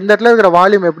டோட்டலாக இப்போ இந்த இடத்துல இருக்கிற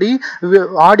வால்யூம் எப்படி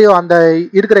ஆடியோ அந்த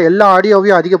இருக்கிற எல்லா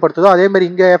ஆடியோவையும் அதிகப்படுத்துதோ அதே மாதிரி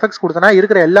இங்கே எஃபெக்ட்ஸ் கொடுத்தனா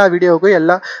இருக்கிற எல்லா வீடியோவுக்கும்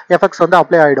எல்லா எஃபெக்ட்ஸ் வந்து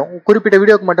அப்ளை ஆகிடும். குறிப்பிட்ட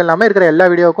வீடியோக்கு மட்டும் இல்லாமல் இருக்கிற எல்லா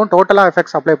வீடியோவுக்கும் டோட்டலாக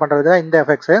எஃபெக்ட்ஸ் அப்ளை பண்ணுறது தான் இந்த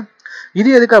எஃபெக்ட்ஸ். இது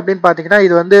எதுக்கு அப்படின்னு பார்த்தீங்கன்னா,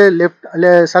 இது வந்து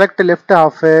select left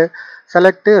of,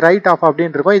 select right of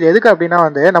அப்படின்னு இருக்கும். இது எதுக்கு அப்படின்னா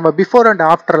வந்து நம்ம பிஃபோர் அண்ட்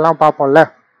ஆஃப்டர்லாம் பார்ப்போம்ல,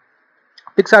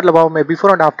 பிக்சார்ட்ல பார்ப்போமே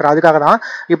பிஃபோர் அண்ட் ஆஃப்டர், அதுக்காக தான்.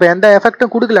 இப்போ எந்த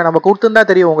எஃபெக்ட்டும் கொடுக்கல, நம்ம கொடுத்துருந்தா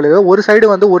தெரியும் உங்களுக்கு. ஒரு சைடு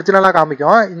வந்து ஒரிஜினலாக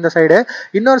காமிக்கும் இந்த சைடு,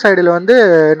 இன்னொரு சைடில் வந்து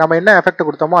நம்ம என்ன எஃபெக்ட்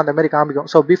கொடுத்தோமோ அந்த மாதிரி காமிக்கும்.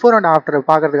 ஸோ பிஃபோர் அண்ட் ஆஃப்டர்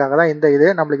பார்க்கறதுக்காக தான் இந்த இது.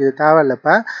 நம்மளுக்கு இது தேவையில்லை.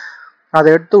 இப்போ அதை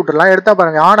எடுத்து விட்டுலாம். எடுத்தா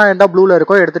பாருங்க, ஆனா இருந்தால் ப்ளூவில்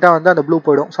இருக்கும், எடுத்துட்டா வந்து அந்த ப்ளூ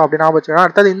போயிடும். ஸோ அப்படி நான் வச்சுக்கலாம்.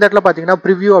 அடுத்தது இந்த இடத்துல பார்த்தீங்கன்னா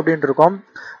ப்ரிவ்யூ அப்படின்னு இருக்கும்.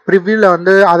 ப்ரிவ்யூவில்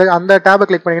வந்து அந்த டேபை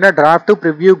கிளிக் பண்ணிங்கன்னா டிராஃப்ட்,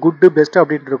 ப்ரிவ்யூ, குட், பெஸ்ட்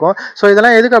அப்படின்ட்டு இருக்கும். ஸோ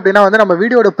இதெல்லாம் எதுக்கு அப்படின்னா வந்து நம்ம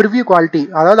வீடியோட ப்ரிவ்யூ குவாலிட்டி,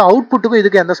 அதாவது அவுட்புட்டுக்கும்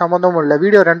இதுக்கு எந்த சம்மந்தமும் இல்லை,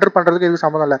 வீடியோ ரெண்டர் பண்ணுறதுக்கு இதுக்கு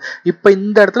சம்மந்தம் இல்லை. இப்போ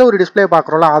இந்த இடத்துல ஒரு டிஸ்பிளே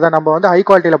பார்க்குறோம்ல, அதை நம்ம வந்து ஹை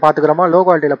குவாலிட்டியில் பார்த்துக்கிறோமா லோ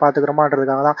குவாலிட்டியில்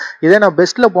பார்த்துக்கிறோமான்றதுக்காக தான். இதே நான்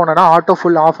பெஸ்ட்டில் போனேன்னா ஆட்டோ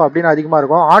ஃபுல் ஆஃப் அப்படின்னு அதிகமாக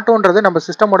இருக்கும். ஆட்டோன்றது நம்ம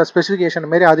சிஸ்டமோட ஸ்பெசிஃபிகேஷன்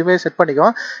மாரி அதுவே செட்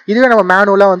பண்ணிக்கும். இதுவே நம்ம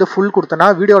மேனுவலாக வந்து ஃபுல் கொடுத்தோன்னா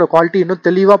வீடியோட குவாலிட்டி இன்னும்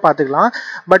தெளிவாக பார்த்துக்கலாம்.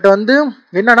 பட் வந்து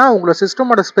என்னன்னா உங்களோட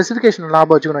சிஸ்டமோட ஸ்பெசிஃபிகேஷன்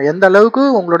ஞாபகம் வச்சுக்கணும். எந்த அளவுக்கு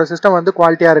உங்களோட சிஸ்டம் வந்து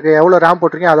குவாலிட்டியாக இருக்குது, எவ்வளோ ரேம்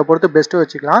போட்டிருக்கீங்க அதை பொறுத்து பெஸ்ட்டு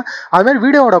வச்சுக்கலாம். அதுமாதிரி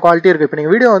வீடியோட குவாலிட்டி இருக்குது. இப்போ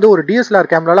நீங்கள் வீடியோ வந்து ஒரு டிஎஸ்எல்ஆர்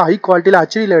கேமராவில் ஹை குவாலிட்டியில்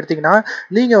ஹெச்டியில் எடுத்திங்கன்னா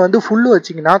நீங்கள் வந்து ஃபுல்லு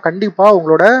வச்சிங்கன்னா கண்டிப்பாக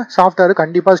உங்களோட சாஃப்ட்வேர்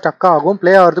கண்டிப்பாக ஸ்டக் ஆகும்.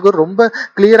 ப்ளே ஆகிறதுக்கு ரொம்ப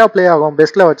கிளியராக ப்ளே ஆகும்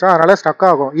பெஸ்ட்டில் வச்சா, அதனால் ஸ்டக்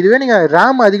ஆகும். இதுவே நீங்கள்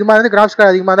ரேம் அதிகமாக இருந்து கிராஃபிக்ஸ்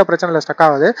கார்டு அதிகமாக இருந்தால் பிரச்சனை இல்லை, ஸ்டக்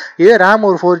ஆகுது. இதே ரேம்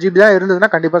ஒரு 4GB தான்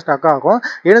இருந்ததுன்னா கண்டிப்பாக ஸ்டக் ஆகும்.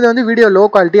 எனது வந்து வீடியோ லோ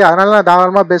குவாலிட்டி, அதனால நான்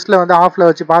தாராளமாக பெஸ்ட்டில் வந்து ஆஃபில்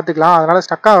வச்சு பார்த்துக்கலாம், அதனால்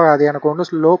ஸ்டக் ஆகாது எனக்கு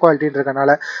ஒன்றும் லோ குவாலிட்டின்றதுனால.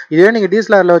 இதுவே நீங்கள்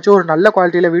டிஎஸ்எல்ஆரில் வச்சு ஒரு நல்ல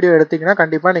குவாலிட்டியில் வீடியோ எடுத்திங்கன்னா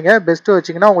கண்டிப்பாக நீங்கள் பெஸ்ட்டு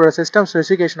வச்சிங்கன்னா உங்களோட சிஸ்டம்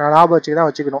ஸ்பெசிஃபிகேஷன் லாபம் வச்சு தான்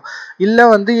வச்சுக்கணும். இல்லை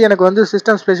வந்து எனக்கு வந்து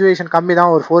சிஸ்டம் ஸ்பெசிஃபிகேஷன் கம்மி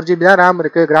தான், ஒரு 4GB தான் ரேம்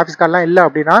இருக்குது, கிராஃபிக்ஸ் கார்டெலாம் இல்லை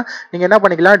அப்படின்னா நீங்கள் என்ன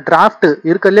பண்ணிக்கலாம், டிராஃப்ட்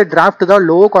இருக்கிறதுலே டிராஃப்ட் தான்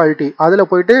லோ குவாலிட்டி, அதில்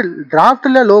போயிட்டு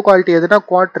டிராஃப்ட்டில் லோ குவாலிட்டி எதுனா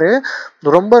குவார்ட்ரு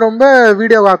ரொம்ப ரொம்ப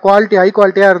வீடியோ குவாலிட்டி ஹை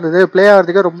குவாலிட்டியாக இருந்தது, ப்ளே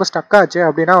ஆகிறதுக்கு ரொம்ப ஸ்டக் ஆச்சு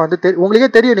அப்படின்னா வந்து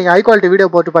உங்களுக்கே தெரியும். நீங்கள் ஹை குவாலிட்டி வீடியோ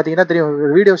போட்டு பார்த்தீங்கன்னா தெரியும்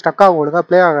வீடியோ ஸ்டக் ஆகும், ஒழுங்காக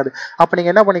ப்ளே ஆகாது. அப்போ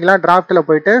நீங்கள் என்ன பண்ணிக்கலாம், டிராஃப்ட்டில்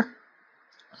போயிட்டு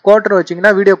குவார்டர் வச்சிங்கன்னா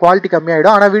வீடியோ குவாலிட்டி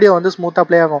கம்மியாகிடும், ஆனால் வீடியோ வந்து ஸ்மூத்தாக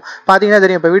ப்ளே ஆகும். பார்த்தீங்கன்னா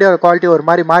தெரியும் இப்போ வீடியோ குவாலிட்டி ஒரு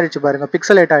மாதிரி மாறிடுச்சு பாருங்கள்,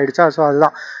 பிக்சலேட் ஆகிடுச்சா. ஸோ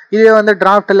அதுதான். இதே வந்து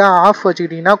டிராஃப்ட்டில் ஆஃப்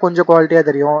வச்சுக்கிட்டிங்கன்னா கொஞ்சம் குவாலிட்டியாக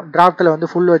தெரியும், டிராஃப்ட்டில் வந்து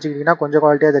ஃபுல் வச்சுக்கிட்டிங்கன்னா கொஞ்சம்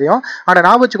குவாலிட்டியாக தெரியும். ஆனால்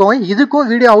நான் வச்சுக்கோங்க, இதுக்கும்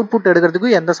வீடியோ அவுட்புட்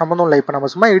எடுக்கிறதுக்கும் எந்த சம்மந்தம் இல்லை. இப்போ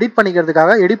நம்ம சும்மா எடிட்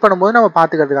பண்ணிக்கிறதுக்காக, எடிட் பண்ணும்போது நம்ம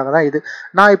பார்த்துக்கிறதுக்காக தான் இது.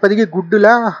 நான் இப்போதைக்கு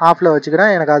குட்டில் ஆஃபில்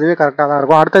வச்சுக்கிறேன், எனக்கு அதுவே கரெக்டாக தான்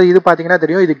இருக்கும். அடுத்தது இது பார்த்தீங்கன்னா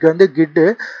தெரியும், இதுக்கு வந்து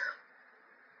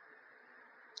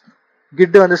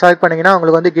கிட் வந்து செலக்ட் பண்ணிங்கன்னா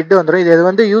உங்களுக்கு வந்து கிட் வந்துடும். இது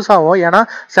வந்து யூஸ் ஆகும், ஏன்னா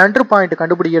சென்டர் பாயிண்ட்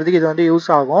கண்டுபிடிக்கிறதுக்கு இது வந்து யூஸ்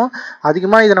ஆகும்.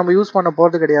 அதிகமாக இதை நம்ம யூஸ் பண்ண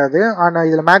போகிறது கிடையாது. ஆனால்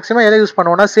இதில் மேக்ஸிமம் எதை யூஸ்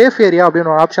பண்ணுவோம்னா சேஃப் ஏரியா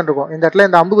அப்படின்னு ஒரு ஆப்ஷன் இருக்கும். இந்த இடத்துல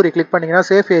இந்த அம்புக்குறி கிளிக் பண்ணிங்கன்னா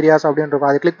சேஃப் ஏரியாஸ் அப்படின்னு இருக்கும்,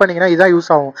 அது கிளிக் பண்ணிங்கன்னா இதான் யூஸ்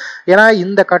ஆகும். ஏன்னா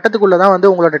இந்த கட்டத்துக்குள்ளே தான் வந்து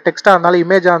உங்களோட டெக்ஸ்ட்டாக இருந்தாலும்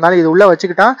இமேஜாக இருந்தாலும் இது உள்ளே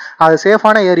வச்சுக்கிட்டா அது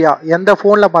சேஃபான ஏரியா. எந்த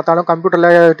ஃபோனில் பார்த்தாலும்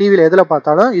கம்ப்யூட்டரில் டிவியில் எதில்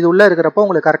பார்த்தாலும் இது உள்ளே இருக்கிறப்போ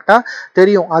உங்களுக்கு கரெக்டாக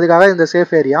தெரியும். அதுக்காக இந்த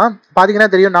சேஃப் ஏரியா பார்த்தீங்கன்னா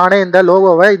தெரியும். நானே இந்த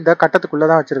லோகோவை இந்த கட்டத்துக்குள்ளே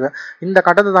தான் வச்சுருக்கேன். இந்த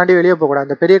கட்டத்தை தாண்டி வெளியே போகக்கூடாது,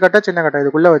 இந்த பெரிய கட்டம் சின்ன கட்டம்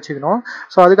இதுக்குள்ளே வச்சுக்கணும்.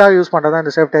 ஸோ அதுக்காக யூஸ் பண்ணுறது தான்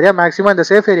இந்த சேஃப் ஏரியா. மேக்ஸிமம் இந்த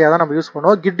சேஃப் ஏரியா தான் நம்ம யூஸ்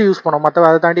பண்ணுவோம், கிட் யூஸ் பண்ணுவோம், மற்ற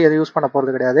அதை தாண்டி எதுவும் யூஸ் பண்ண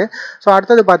போகிறது கிடையாது. ஸோ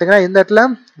அடுத்தது பார்த்தீங்கன்னா இந்த இடத்துல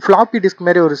ஃப்ளாப்பி டிஸ்க்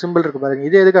மாதிரி ஒரு சிம்பிள் இருக்குது பாருங்க.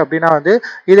 இது எதுக்கு அப்படின்னா வந்து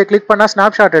இதை கிளிக் பண்ணால்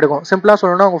ஸ்னாப் ஷாட் எடுக்கும். சிம்பிளாக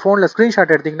சொல்லணும்னா உங்கள் ஃபோனில்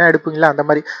ஸ்க்ரீன்ஷாட் எடுத்திங்கன்னா எடுப்பீங்களா அந்த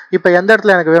மாதிரி. இப்போ எந்த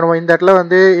இடத்துல எனக்கு வேணும், இந்த இடத்துல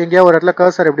வந்து எங்கேயோ ஒரு இடத்துல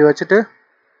கர்சர் இப்படி வச்சுட்டு,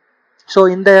 ஸோ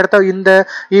இந்த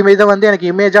இதை வந்து எனக்கு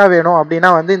இமேஜாக வேணும்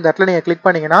அப்படின்னா வந்து இந்த இடத்துல நீங்கள் கிளிக்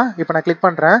பண்ணிங்கன்னா, இப்போ நான் கிளிக்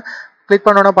பண்ணுறேன், கிளிக்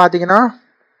பண்ணோன்னா பார்த்தீங்கன்னா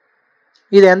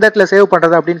இது எந்த இடத்துல சேவ்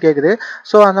பண்ணுறது அப்படின்னு கேட்குது.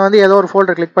 ஸோ அந்த வந்து ஏதோ ஒரு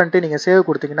ஃபோல்டர் கிளிக் பண்ணிட்டு நீங்கள் சேவ்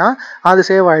கொடுத்தீங்கன்னா அது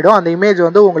சேவ் ஆகிடும். அந்த இமேஜ்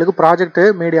வந்து உங்களுக்கு ப்ராஜெக்ட்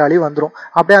மீடியாலேயும் வந்துடும்.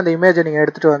 அப்படியே அந்த இமேஜை நீங்கள்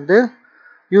எடுத்துகிட்டு வந்து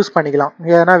யூஸ் பண்ணிக்கலாம்.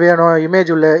 எதனா வேணும்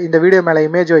இமேஜ் உள்ள இந்த வீடியோ மேலே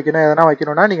இமேஜ் வைக்கணும், எதனா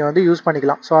வைக்கணும்னா நீங்கள் வந்து யூஸ்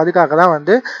பண்ணிக்கலாம். ஸோ அதுக்காக தான்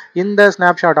வந்து இந்த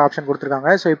ஸ்னாப்ஷாட் ஆப்ஷன்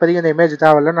கொடுத்துருக்காங்க. ஸோ இப்போதைக்கு இந்த இமேஜ்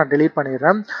தேவையில்லை, நான் டெலீட்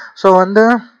பண்ணிடுறேன். ஸோ வந்து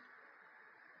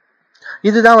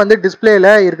இதுதான் வந்து டிஸ்பிளேல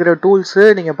இருக்கிற டூல்ஸு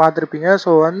நீங்கள் பார்த்துருப்பீங்க.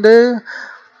 ஸோ வந்து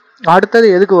அடுத்தது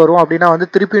எதுக்கு வரும் அப்படின்னா வந்து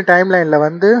திருப்பி டைம்லைனில்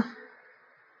வந்து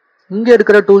இங்கே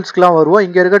இருக்கிற டூல்ஸ்க்கெலாம் வருவோம்.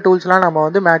 இங்கே இருக்கிற டூல்ஸ்லாம் நம்ம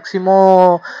வந்து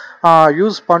மேக்ஸிமம்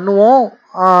யூஸ் பண்ணுவோம்,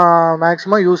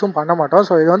 மேக்ஸிமம் யூஸும் பண்ண மாட்டோம்.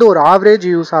 ஸோ இது வந்து ஒரு ஆவரேஜ்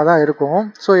யூஸாக தான் இருக்கும்.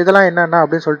 ஸோ இதெல்லாம் என்னென்ன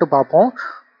அப்படின்னு சொல்லிட்டு பார்ப்போம்.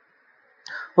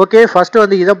 ஓகே, ஃபர்ஸ்ட்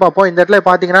வந்து இதை பார்ப்போம். இந்த இடத்துல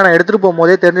பார்த்தீங்கன்னா நான் எடுத்துகிட்டு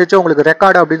போகும்போதே தெரிஞ்சிச்சு உங்களுக்கு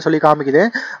ரெக்கார்டு அப்படின்னு சொல்லி காமிக்குது.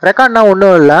 ரெக்கார்ட்னா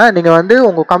ஒன்றும் இல்லை, நீங்கள் வந்து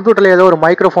உங்கள் கம்ப்யூட்டரில் ஏதோ ஒரு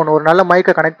மைக்ரோஃபோன், ஒரு நல்ல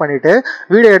மைக்கை கனெக்ட் பண்ணிவிட்டு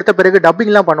வீடியோ எடுத்த பிறகு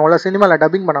டப்பிங்லாம் பண்ணுவோம்ல, சினிமாவில்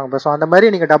டப்பிங் பண்ணுவாங்க. ஸோ அந்த மாதிரி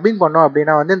நீங்கள் டப்பிங் பண்ணோம்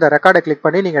அப்படின்னா வந்து இந்த ரெக்கார்டை கிளிக்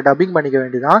பண்ணி நீங்கள் டப்பிங் பண்ணிக்க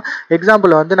வேண்டியதான்.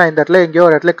 எக்ஸாம்பிள் வந்து நான் இந்த இடத்துல எங்கேயோ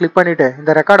ஒரு இடத்துல கிளிக் பண்ணிவிட்டு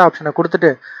இந்த ரெக்கார்ட் ஆப்ஷனை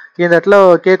கொடுத்துட்டு இந்த இடத்துல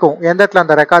கேட்கும் எந்த இடத்துல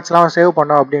அந்த ரெக்கார்ட்ஸ்லாம் சேவ்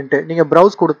பண்ணோம் அப்படின்ட்டு. நீங்கள்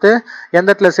ப்ரௌஸ் கொடுத்து எந்த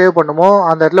இடத்துல சேவ் பண்ணுமோ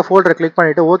அந்த இடத்துல ஃபோல்டரை கிளிக்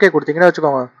பண்ணிவிட்டு ஓகே கொடுத்தீங்கன்னு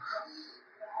வச்சுக்கோங்க.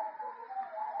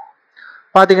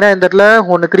 பார்த்தீங்கன்னா இந்த இடத்துல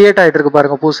ஒன்று கிரியேட் ஆகிட்டு இருக்கு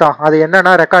பாருங்க புதுசாக. அது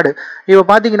என்னன்னா ரெக்கார்டு. இப்போ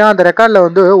பார்த்தீங்கன்னா அந்த ரெக்கார்டில்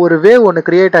வந்து ஒரு வேவ் ஒன்று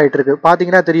கிரியேட் ஆகிட்டு இருக்கு.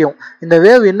 பார்த்தீங்கன்னா தெரியும். இந்த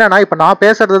வேவ் என்னன்னா இப்போ நான்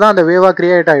பேசுறது தான் அந்த வேவாக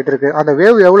கிரியேட் ஆகிட்டு இருக்கு. அந்த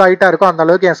வேவ் எவ்வளோ ஹைட்டாக இருக்கோ அந்த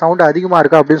அளவுக்கு என் சவுண்டு அதிகமாக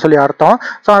இருக்கு அப்படின்னு சொல்லி அர்த்தம்.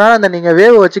 ஸோ அதனால் அந்த நீங்கள்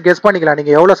வேவ் வச்சு கெஸ் பண்ணிக்கலாம்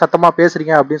நீங்கள் எவ்வளோ சத்தமாக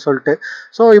பேசுறீங்க அப்படின்னு சொல்லிட்டு.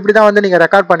 ஸோ இப்படி தான் வந்து நீங்கள்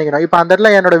ரெக்கார்ட் பண்ணிக்கணும். இப்போ அந்த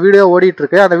இடத்துல என்னோட வீடியோ ஓடிட்டு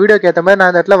இருக்கு. அந்த வீடியோக்கு ஏற்ற மாதிரி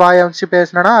நான் இந்த இடத்துல வாயை வச்சு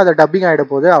பேசினேன்னா அது டப்பிங் ஆகிட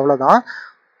போகுது, அவ்வளோதான்.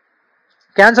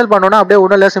 கேன்சல் பண்ணோன்னா அப்படியே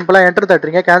ஒன்றும் இல்லை, சிம்பிளாக என்டர்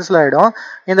தட்டுறீங்க, கேன்சல் ஆகிடும்.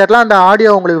 இந்த இடத்துல அந்த ஆடியோ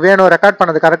உங்களுக்கு வேணும், ரெக்கார்ட்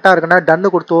பண்ணது கரெக்டாக இருக்குன்னா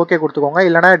டன்னு கொடுத்து ஓகே கொடுத்துக்கோங்க,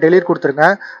 இல்லைனா டெலீட் கொடுத்துருங்க.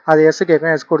 அது எஸ்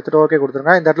கேட்கும், எஸ் கொடுத்துட்டு ஓகே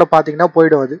கொடுத்துருங்க. இந்த இடத்துல பார்த்தீங்கன்னா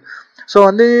போய்டும் அது. ஸோ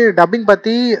வந்து டப்பிங்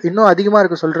பற்றி இன்னும் அதிகமாக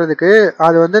இருக்குது சொல்கிறதுக்கு.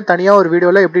 அது வந்து தனியாக ஒரு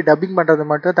வீடியோவில் எப்படி டப்பிங் பண்ணுறது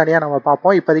மட்டும் தனியாக நம்ம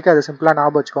பார்ப்போம். இப்போதைக்கு அதை சிம்பிளாக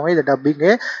ஞாபகம் வச்சுக்கோங்க. இது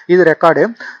டப்பிங்கு, இது ரெக்கார்டு.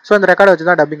 ஸோ இந்த ரெக்கார்டை வச்சு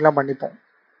தான் டப்பிங்லாம் பண்ணிப்போம்.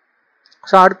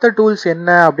 ஸோ அடுத்த டூல்ஸ் என்ன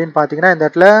அப்படின்னு பார்த்தீங்கன்னா இந்த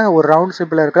இடத்துல ஒரு ரவுண்ட்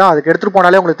சிம்பிள் இருக்குது. அதுக்கு எடுத்துகிட்டு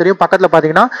போனாலே உங்களுக்கு தெரியும். பக்கத்தில்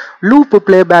பார்த்தீங்கன்னா லூப்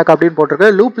ப்ளே பேக் அப்படின்னு போட்டிருக்கு.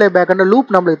 லூப் ப்ளே பேக்னு லூப்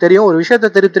நம்மளுக்கு தெரியும், ஒரு விஷயத்தை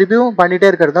திருப்பியும் பண்ணிகிட்டே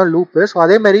இருக்கிறது தான் லூப்பு. ஸோ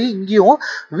அதேமாதிரி இங்கேயும்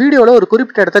வீடியோவில் ஒரு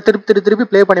குறிப்பிட்ட இடத்த திருப்பி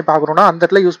ப்ளே பண்ணி பார்க்கணுன்னா அந்த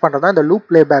இடத்துல யூஸ் பண்ணுறது தான் இந்த லூப்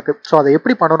ப்ளே பேக். ஸோ அதை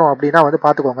எப்படி பண்ணணும் அப்படின்னா வந்து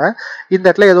பார்த்துக்கோங்க. இந்த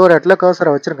இடத்துல ஏதோ ஒரு இடத்துல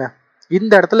கர்சரை வச்சுருங்க.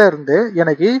 இந்த இடத்துல இருந்து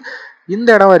எனக்கு இந்த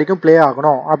இடம் வரைக்கும் ப்ளே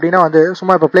ஆகணும் அப்படின்னா வந்து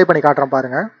சும்மா இப்போ ப்ளே பண்ணி காட்டுறேன்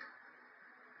பாருங்கள்.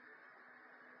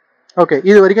 ஓகே,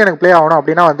 இது வரைக்கும் எனக்கு ப்ளே ஆகணும்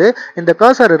அப்படின்னா வந்து இந்த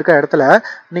கர்சர் இருக்க இடத்துல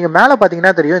நீங்கள் மேலே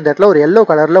பார்த்தீங்கன்னா தெரியும். இந்த இடத்துல ஒரு எல்லோ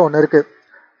கலரில் ஒன்று இருக்குது.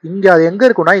 இங்கே அது எங்கே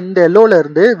இருக்குன்னா இந்த எல்லோவில்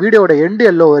இருந்து வீடியோட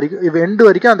எண்டு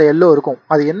வரைக்கும் அந்த எல்லோ இருக்கும்.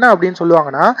 அது என்ன அப்படின்னு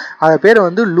சொல்லுவாங்கன்னா அது பேர்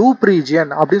வந்து லூப்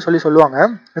ரீஜியன் அப்படின்னு சொல்லுவாங்க.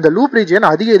 இந்த லூப் ரீஜியன்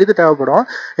அதிக இதுக்கு தேவைப்படும்.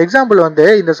 எக்ஸாம்பிள் வந்து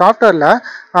இந்த சாஃப்ட்வேரில்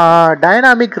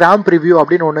டைனாமிக் ரேம் ப்ரிவ்யூ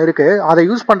அப்படின்னு ஒன்று இருக்குது. அதை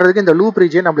யூஸ் பண்ணுறதுக்கு இந்த லூப்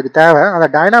ரீஜியன் நம்மளுக்கு தேவை. அந்த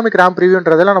டைனாமிக் ரேம்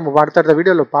ப்ரிவ்யூன்றதெல்லாம் நம்ம அடுத்த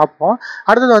வீடியோவில் பார்ப்போம்.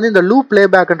 அடுத்தது வந்து இந்த லூப் ப்ளே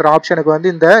பேக்ன்ற ஆப்ஷனுக்கு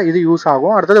வந்து இந்த இது யூஸ்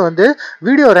ஆகும். அடுத்தது வந்து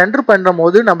வீடியோ ரெண்டர் பண்ணும்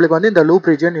போது நம்மளுக்கு வந்து இந்த லூப்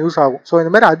ரீஜியன் யூஸ் ஆகும். ஸோ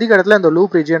இந்த மாதிரி அதிக இடத்துல இந்த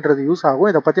லூப் ரீஜியன்றது யூஸ் ஆகும்.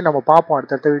 இதை பற்றி நம்ம பார்ப்போம்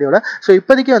அடுத்த வீடியோவில். ஸோ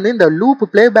இப்போதைக்கு வந்து இந்த லூப்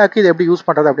ப்ளே பேக் இது எப்படி யூஸ்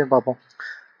பண்ணுறது அப்படின்னு பார்ப்போம்.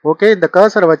 ஓகே, இந்த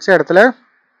கர்சரை வச்ச இடத்துல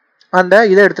அந்த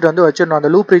இதை எடுத்துகிட்டு வந்து வச்சிடணும். அந்த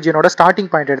லூப் ரீஜியனோட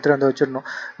ஸ்டார்டிங் பாயிண்ட் எடுத்துகிட்டு வந்து வச்சிடணும்.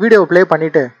 வீடியோவை ப்ளே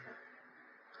பண்ணிவிட்டு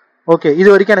ஓகே இது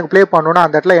வரைக்கும் எனக்கு ப்ளே பண்ணணும்னா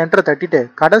அந்த இடத்துல என்டர் தட்டிட்டு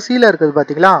கடைசியில் இருக்குது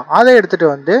பார்த்தீங்களா, அதை எடுத்துகிட்டு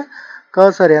வந்து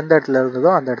கர்சர் எந்த இடத்துல இருந்ததோ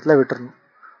அந்த இடத்துல விட்டுறணும்.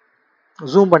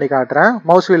 ஜூம் பண்ணி காட்டுறேன்.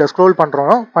 மவுஸ் வீலை ஸ்க்ரோல்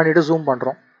பண்ணுறோம், பண்ணிவிட்டு ஜூம்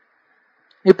பண்ணுறோம்.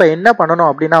 இப்போ என்ன பண்ணணும்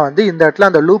அப்படின்னா வந்து இந்த இடத்துல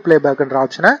அந்த லூப் ப்ளே பேக்ன்ற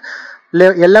ஆப்ஷனை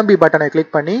எல்எம்பி பட்டனை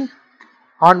கிளிக் பண்ணி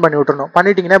ஆன் பண்ணி விட்டுறணும்.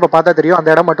 பண்ணிட்டீங்கன்னா இப்போ பார்த்தா தெரியும்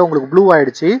அந்த இடம் மட்டும் உங்களுக்கு ப்ளூ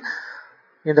ஆயிடுச்சு.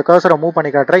 இந்த கர்சரை மூவ்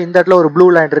பண்ணி காட்டுறேன். இந்த இடத்துல ஒரு ப்ளூ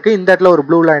லைன் இருக்குது, இந்த இடத்துல ஒரு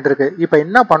ப்ளூ லைன் இருக்குது. இப்போ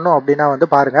என்ன பண்ணும் அப்படின்னா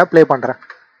வந்து பாருங்கள், ப்ளே பண்ணுறேன்.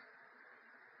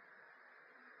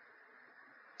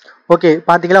 ஓகே,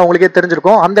 பார்த்தீங்களா உங்களுக்கே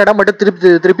தெரிஞ்சிருக்கும். அந்த இடம் மட்டும்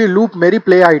திருப்பி லூப் மாரி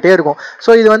ப்ளே ஆகிட்டே இருக்கும். ஸோ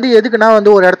இது வந்து எதுக்குன்னா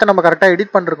வந்து ஒரு இடத்த நம்ம கரெக்டாக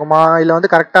எடிட் பண்ணிருக்கோமா இல்லை வந்து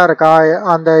கரெக்டாக இருக்கா,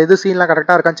 அந்த இது சீன்லாம்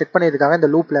கரெக்டாக இருக்கான்னு செக் பண்ணியிருக்காங்க இந்த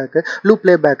லூப்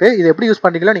ப்ளே பேக்கு. இது எப்படி யூஸ்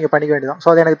பண்ணிக்கலாம் நீங்கள் பண்ணிக்க வேண்டியதான். ஸோ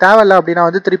அது எனக்கு தேவையில்லை அப்படின்னா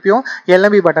வந்து திருப்பியும்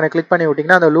எல்எம்பி பட்டனை கிளிக் பண்ணி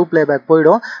விட்டிங்கன்னா அந்த லூப் ப்ளே பேக்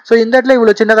போயிடும். ஸோ இந்த இடத்துல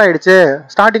இவ்வளோ சின்னதாகிடுச்சு.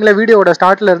 ஸ்டார்டிங்கில் வீடியோட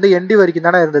ஸ்டார்ட்ல இருந்து எண்டு வரைக்கும்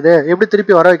தானே இருந்தது, எப்படி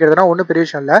திருப்பி வர வைக்கிறதுனா ஒன்றும் பெரிய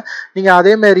விஷயம் இல்லை. நீங்கள்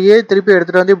அதேமாரியே திருப்பி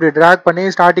எடுத்துகிட்டு வந்து இப்படி ட்ராக் பண்ணி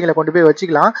ஸ்டார்டிங்கில் கொண்டு போய்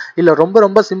வச்சுக்கலாம். இல்லை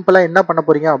ரொம்ப சிம்பிளாக என்ன பண்ண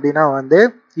போறீங்க அப்படின்னா வந்து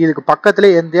இதுக்கு பக்கத்துல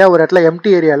எந்த ஒரு இடத்துல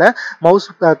எம்டி ஏரியால மவுஸ்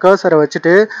கர்சரை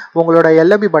வச்சுட்டு உங்களோட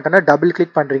எல்எம்பி பட்டனை டபுள்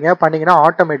கிளிக் பண்ணீங்கன்னா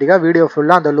ஆட்டோமேட்டிக்கா வீடியோ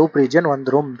ஃபுல்லா அந்த லூப் ரீஜன்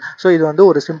வந்துடும். ஸோ இது வந்து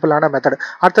ஒரு சிம்பிளான மெத்தட்.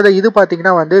 அடுத்தது இது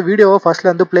பார்த்தீங்கன்னா வந்து வீடியோவை ஃபர்ஸ்ட்ல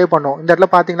இருந்து ப்ளே பண்ணும். இந்த இடத்துல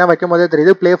பார்த்தீங்கன்னா வைக்கும் போதே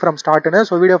தெரியுது ப்ளே ஃப்ரம் ஸ்டார்ட்னு.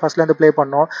 ஸோ வீடியோ ஃபர்ஸ்ட்ல இருந்து ப்ளே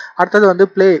பண்ணோம். அடுத்தது வந்து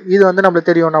ப்ளே, இது வந்து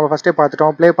நம்மளுக்கு தெரியும், நம்ம ஃபர்ஸ்டே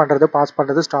பார்த்துட்டோம். ப்ளே பண்றது, பாஸ்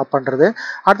பண்றது, ஸ்டாப் பண்றது.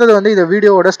 அடுத்தது வந்து இந்த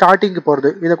வீடியோவோட ஸ்டார்டிங்கு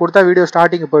போறது. இதை கொடுத்தா வீடியோ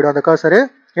ஸ்டார்டிங்கு போயிடும் அந்த கர்சரு,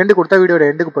 எண்டு கொடுத்தா வீடியோட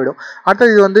எண்டுக்கு போயிடும்.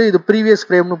 அடுத்தது இது வந்து இது ப்ரீவியஸ்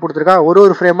ஃப்ரேம்னு கொடுத்துருக்கா,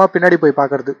 ஒரு ஃப்ரேமா பின்னாடி போய்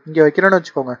பார்க்கறது. இங்கே வைக்கிறேன்னு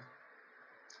வச்சுக்கோங்க.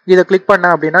 இதை கிளிக்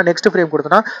பண்ண அப்படின்னா நெக்ஸ்ட் ஃப்ரேம்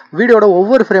கொடுத்தோன்னா வீடியோட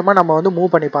ஒவ்வொரு ஃப்ரேமாக நம்ம வந்து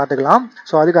மூவ் பண்ணி பார்த்துக்கலாம்.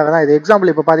 ஸோ அதுக்காக தான் இது.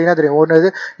 எக்ஸாம்பிள் இப்போ பார்த்தீங்கன்னா தெரியும், ஒன்று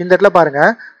இது இந்த இடத்துல பாருங்க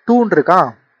 2 இருக்கா,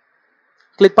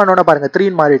 கிளிக் பண்ணோன்னா பாருங்க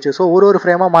 3 மாறிடுச்சு. ஸோ ஒரு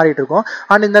ஃப்ரேமாக மாறிட்டு இருக்கும்.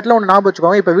 அண்ட் இந்த இடத்துல ஒன்று ஞாபகம்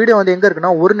வச்சுக்கோங்க, இப்போ வீடியோ வந்து எங்கே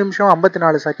இருக்குன்னா 1 நிமிஷம்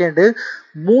 54 செகண்டு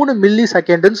 3 மில்லி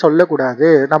செகண்டுன்னு சொல்லக்கூடாது.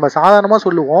 நம்ம சாதாரணமாக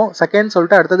சொல்லுவோம் செகண்ட்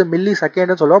சொல்லிட்டு அடுத்தது மில்லி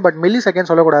செகண்டுன்னு சொல்லுவோம். பட் மில்லி செகண்ட்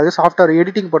சொல்லக்கூடாது. சாஃப்ட்வேர்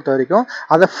எடிட்டிங் பொறுத்த வரைக்கும்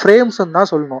அதை ஃப்ரேம்ஸ்ன்னு தான்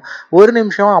சொல்லணும். 1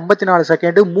 நிமிஷம் 54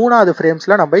 செகண்டு 3வது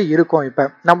ஃப்ரேம்ஸில் நம்ம இருக்கோம். இப்போ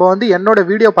நம்ம வந்து என்னோட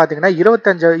வீடியோ பார்த்தீங்கன்னா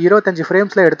 25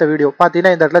 ஃப்ரேம்ஸில் எடுத்த வீடியோ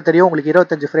பார்த்தீங்கன்னா இந்த இடத்துல தெரியும் உங்களுக்கு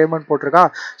 25 ஃப்ரேம்னு போட்டிருக்கா.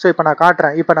 ஸோ இப்போ நான்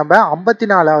காட்டுறேன். இப்போ நம்ம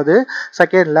 54வது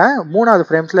செகண்டில் 3வது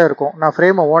ஃப்ரேம்ஸில் இருக்கும். நான்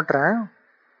ஃப்ரேமை ஓட்டுறேன்.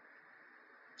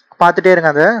 பார்த்துட்டே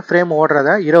இருங்க அந்த ஃப்ரேம் ஓடுறத.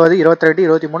 20, 22,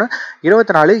 23,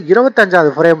 24,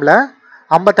 25வது ஃப்ரேமில்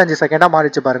 55 செகண்டாக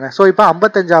மாறிச்சு பாருங்க. ஸோ இப்போ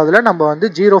 55ஆவதுல நம்ம வந்து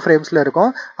 0 ஃப்ரேம்ஸில் இருக்கோம்,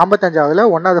 55ஆவதுல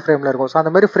 1வது ஃப்ரேமில் இருக்கும். ஸோ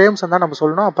அந்த மாதிரி ஃப்ரேம்ஸ் தான் நம்ம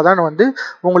சொல்லணும். அப்போ தான் வந்து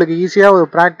உங்களுக்கு ஈஸியாக ஒரு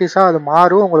ப்ராக்டிஸாக அது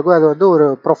மாறும். உங்களுக்கு அது வந்து ஒரு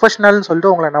ப்ரொஃபஷனல்னு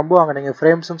சொல்லிட்டு உங்களை நம்புவாங்க நீங்கள்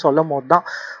ஃப்ரேம்ஸ்ன்னு சொல்லும் போது தான்.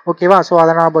 ஓகேவா? ஸோ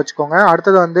அதை ஞாபகம் வச்சுக்கோங்க.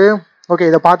 அடுத்தது வந்து ஓகே,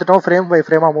 இதை பார்த்துட்டோம், ஃப்ரேம் பை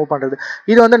ஃப்ரேமாக மூவ் பண்ணுறது.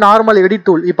 இது வந்து நார்மல் எடிட்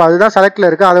டூல். இப்போ அதுதான் செலக்டில்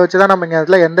இருக்குது. அதை வச்சு தான் நம்ம இங்கே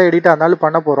இடத்துல எந்த எடிட்டாக இருந்தாலும்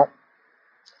பண்ண போகிறோம்.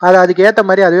 அது அதுக்கு ஏற்ற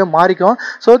மாதிரி அதுவே மாறிக்கும்.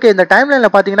 ஸோ ஓகே, இந்த டைம்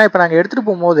லைனில் பார்த்தீங்கன்னா இப்போ நாங்கள் எடுத்துகிட்டு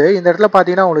போகும்போது இந்த இடத்துல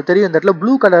பார்த்தீங்கன்னா உங்களுக்கு தெரியும், இந்த இடத்துல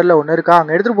ப்ளூ கலரில் ஒன்று இருக்கா,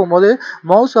 அங்கே எடுத்துகிட்டு போகும்போது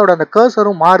மவுஸோட அந்த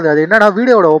கர்சரும் மாறுது. அது என்னன்னா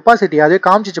வீடியோட ஒப்பாசிட்டி அதே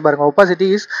காமிச்சிச்சு பாருங்க. Opacity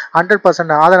is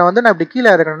 100%. அதை வந்து நான் இப்படி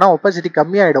கீழே இருக்கணும்னா ஒப்பாசிட்டி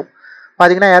கம்மியாயிடும்.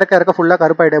 பார்த்தீங்கன்னா இறக்க ஃபுல்லாக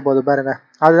கருப்பாயிட்டே போகுது பாருங்க.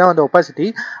 அதுதான் வந்து ஒப்பாசிட்டி.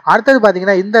 அடுத்தது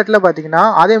பார்த்தீங்கன்னா இந்த இடத்துல பார்த்தீங்கன்னா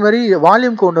அதே மாதிரி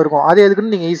வால்யூம்க்கு ஒன்று இருக்கும். அது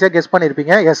எதுக்குன்னு நீங்கள் ஈஸியாக கெஸ்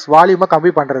பண்ணியிருப்பீங்க. எஸ், வால்யூமை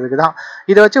கம்மி பண்ணுறதுக்கு தான்.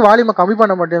 இதை வச்சு வால்யூமை கம்மி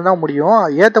பண்ண மட்டும்தான் முடியும்,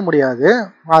 ஏற்ற முடியாது.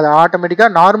 அது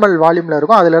ஆட்டோமேட்டிக்காக நார்மல் வால்யூமில்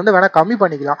இருக்கும். அதுலேருந்து வேணால் கம்மி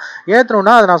பண்ணிக்கலாம்.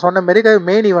 ஏற்றணும்னா அதை நான் சொன்ன மாரி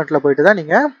மெயின் ஈவெண்ட்டில் போயிட்டு தான்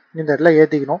நீங்கள் இந்த இடத்துல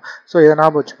ஏற்றிக்கணும். ஸோ இதை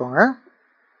ஞாபகம் வச்சுக்கோங்க.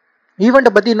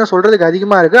 ஈவெண்ட்டை பற்றி இன்னும் சொல்கிறதுக்கு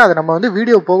அதிகமாக இருக்குது. அதை நம்ம வந்து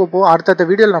வீடியோ போக அடுத்தடுத்த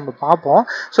வீடியோவில் நம்ம பார்ப்போம்.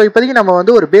 ஸோ இப்போதைக்கு நம்ம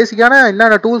வந்து ஒரு பேசிக்கான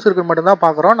என்னென்ன டூல்ஸ் இருக்குன்னு மட்டும்தான்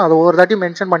பார்க்குறோம். நான் அதை ஒரு தாட்டி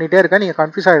மென்ஷன் பண்ணிகிட்டே இருக்கேன், நீங்கள்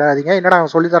கன்ஃபியூஸ் ஆகிடாதீங்க என்னடா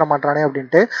அவன் சொல்லி தர மாட்டானே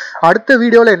அப்படின்ட்டு. அடுத்த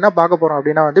வீடியோவில் என்ன பார்க்க போகிறோம்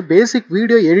அப்படின்னா வந்து பேசிக்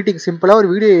வீடியோ எடிட்டிங், சிம்பிளாக ஒரு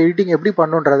வீடியோ எடிட்டிங் எப்படி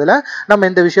பண்ணுன்றதுல நம்ம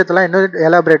இந்த விஷயத்தெல்லாம் இன்னும்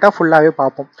எலாபரேட்டாக ஃபுல்லாகவே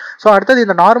பார்ப்போம். ஸோ அடுத்தது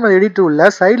இந்த நார்மல் எடிட் டூலில்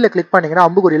சைடில் கிளிக் பண்ணிங்கன்னா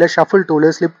அம்புக்குறியில் shuffle tool,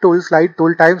 slip tool, slide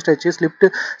tool, time stretch,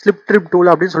 slip trip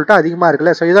tool அப்படின்னு சொல்லிட்டு அதிகமாக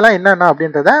இருக்குல்ல. ஸோ இதெல்லாம் என்னென்ன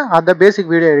அப்படின்றத அந்த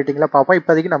பேசிக் வீடியோ எடிட்டிங்கில் பார்ப்போம்.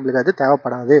 இப்போதைக்கு நம்மளுக்கு அது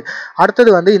தேவைப்படாது. அடுத்தது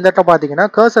வந்து இந்த இடத்துல பார்த்தீங்கன்னா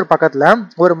கர்சர் பக்கத்தில்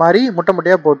ஒரு மாதிரி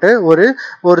முட்டையாக போட்டு ஒரு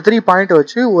 3 பாயிண்ட்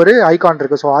வச்சு ஒரு ஐகான்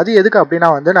இருக்கு. ஸோ அது எதுக்கு அப்படின்னா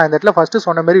வந்து நான் இந்த இடத்துல ஃபர்ஸ்ட்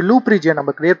சொன்ன மாதிரி லூப் ரீஜியன்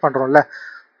நம்ம கிரியேட் பண்றோம்ல,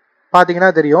 பார்த்தீங்கன்னா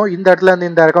தெரியும். இந்த இடத்துல இருந்து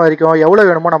இந்த இடம் வரைக்கும் எவ்வளோ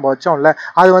வேணுமோ நம்ம வச்சோம்ல,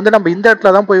 அது வந்து நம்ம இந்த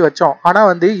இடத்துல தான் போய் வச்சோம். ஆனால்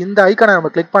வந்து இந்த ஐக்கானை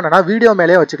நம்ம கிளிக் பண்ணனா வீடியோ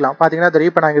மேலே வச்சுக்கலாம். பார்த்தீங்கன்னா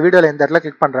தெரியும். இப்போ நான் வீடியோவில் இந்த இடத்துல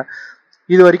கிளிக் பண்ணுறேன்.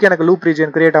 இது வரைக்கும் எனக்கு லூப்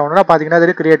ரீஜியன் கிரியேட் ஆகணும்னா பார்த்தீங்கன்னா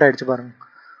தெரியும் கிரியேட் ஆயிடுச்சு பாருங்க.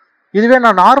 இதுவே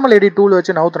நான் நார்மல் எடிட் டூல்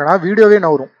வச்சு நவுத்துறேன்னா வீடியோவே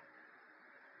நவரும்.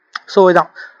 ஸோ இதான்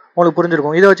உங்களுக்கு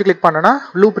புரிஞ்சிருக்கும். இதை வச்சு கிளிக் பண்ணனா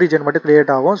லூப் ரீஜன் மட்டும்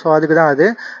கிரியேட் ஆகும். ஸோ அதுக்கு தான் அது.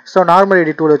 ஸோ நார்மல்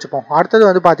எடிட் டூல் வச்சுப்போம். அடுத்தது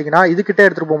வந்து பார்த்தீங்கன்னா இதுக்கிட்ட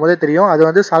எடுத்துகிட்டு போகும்போதே தெரியும், அது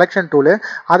வந்து செலெக்ஷன் டூலு.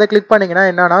 அதை கிளிக் பண்ணிங்கன்னா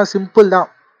என்னன்னா சிம்பிள் தான்.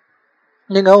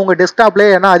 நீங்கள் உங்கள்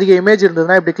டெஸ்க்டாப்லேயே ஏன்னா அதிக இமேஜ்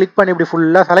இருந்ததுன்னா இப்படி கிளிக் பண்ணி இப்படி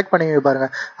ஃபுல்லாக செலக்ட் பண்ணி பாருங்க.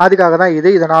 அதுக்காக தான்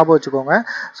இதை ஞாபகம் வச்சுக்கோங்க.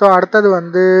 ஸோ அடுத்தது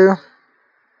வந்து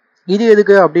இது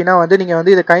எதுக்கு அப்படின்னா வந்து நீங்கள்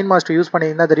வந்து இதை கைன் மாஸ்டர் யூஸ்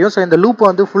பண்ணிங்கன்னா தெரியும். ஸோ இந்த லூப்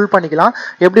வந்து ஃபுல் பண்ணிக்கலாம்.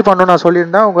 எப்படி பண்ணணும் நான்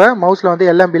சொல்லியிருந்தேன். உங்கள் மவுஸில் வந்து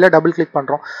LMBயில் டபுள் கிளிக்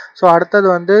பண்ணுறோம். ஸோ அடுத்தது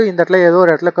வந்து இந்த இடத்துல ஏதோ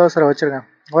ஒரு இடத்துல கர்சரை வச்சுருக்கேன்.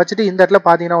 வச்சுட்டு இந்த இடத்துல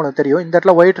பார்த்தீங்கன்னா உங்களுக்கு தெரியும், இந்த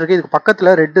இடத்துல ஒயிட் இருக்குது, இதுக்கு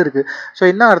பக்கத்தில் ரெட் இருக்குது. ஸோ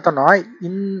என்ன அர்த்தம்னா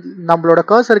நம்மளோட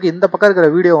கர்சருக்கு இந்த பக்கம் இருக்கிற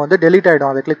வீடியோ வந்து டெலீட்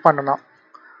ஆகிடும். அதை கிளிக் பண்ணனா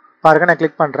பாருங்க, நான்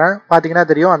கிளிக் பண்ணுறேன். பார்த்தீங்கன்னா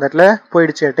தெரியும் அந்த இடத்துல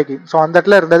போயிடுச்சு எட்டைக்கு. ஸோ அந்த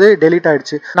இடத்துல இருந்தது டெலீட்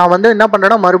ஆகிடுச்சு. நான் வந்து என்ன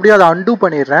பண்ணுறேன்னா மறுபடியும் அதை அன்டூ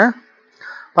பண்ணிடுறேன்.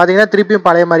 பார்த்தீங்கன்னா திருப்பியும்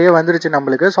பழைய மாதிரியே வந்துருச்சு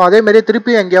நம்மளுக்கு. ஸோ அதே மாதிரியே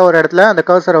திருப்பி எங்கேயோ ஒரு இடத்துல அந்த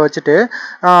கர்சரை வச்சுட்டு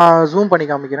ஜூம் பண்ணி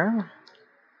காமிக்கிறேன்.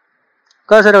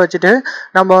 கர்சரை வச்சுட்டு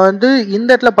நம்ம வந்து இந்த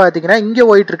இடத்துல பார்த்தீங்கன்னா இங்கே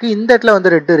ஒயிட் இருக்குது, இந்த இடத்துல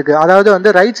வந்து ரெட் இருக்குது. அதாவது வந்து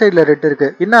ரைட் சைடில் ரெட்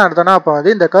இருக்குது. என்ன அர்த்தம்னா அப்போ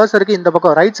வந்து இந்த கர்சருக்கு இந்த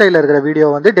பக்கம் ரைட் சைடில் இருக்கிற வீடியோ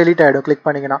வந்து டெலீட் ஆகிடும் கிளிக்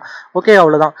பண்ணிங்கன்னா. ஓகே,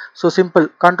 அவ்வளோதான். So simple.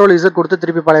 Ctrl+Z கொடுத்து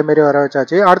திருப்பி பழைய மாரி வர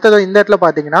வச்சாச்சு. அடுத்தது இந்த இடத்துல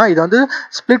பார்த்தீங்கன்னா இது வந்து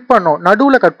ஸ்ப்ளிட் பண்ணும்,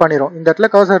 நடுவில் கட் பண்ணிடும். இந்த இடத்துல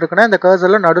கர்சர் இருக்குன்னா இந்த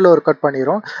கர்சரில் நடுவில் ஒரு கட்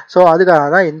பண்ணிடும். ஸோ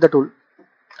அதுக்காக தான் இந்த டூல்.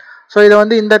 ஸோ இதை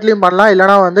வந்து இந்த இடத்துலையும் பண்ணலாம்.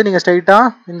 இல்லைனா வந்து நீங்கள் ஸ்ட்ரைட்டாக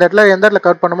இந்த இடத்துல எந்த இடத்துல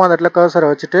கட் பண்ணுமோ அந்த இடத்துல கர்சரை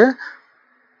வச்சுட்டு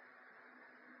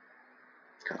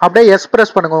அப்படியே எஸ்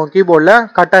ப்ரெஸ் பண்ணுங்க. உங்கள் கீபோர்டில்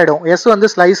கட் ஆகிடும். எஸ் வந்து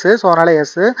ஸ்லைஸு, ஸோ அதனால்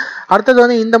எஸ். அடுத்தது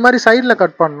வந்து இந்த மாதிரி சைடில்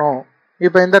கட் பண்ணணும்.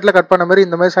 இப்போ இந்த இடத்துல கட் பண்ண மாதிரி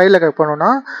இந்த மாதிரி சைடில் கட்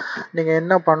பண்ணணும்னா நீங்கள்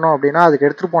என்ன பண்ணணும் அப்படின்னா அதுக்கு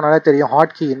எடுத்துகிட்டு போனாலே தெரியும்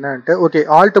ஹாட் கீ என்னன்ட்டு. ஓகே,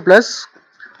 Alt+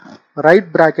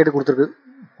 ரைட் ப்ராக்கெட் கொடுத்துருக்கு.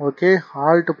 ஓகே,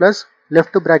 Alt+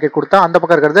 லெஃப்ட் ப்ராக்கெட் கொடுத்தா அந்த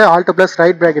பக்கம் இருக்கிறது, Alt+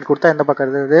 ரைட் ப்ராக்கெட் கொடுத்தா இந்த பக்கம்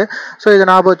இருக்கிறது. ஸோ இதை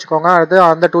ஞாபகம் வச்சுக்கோங்க. அடுத்து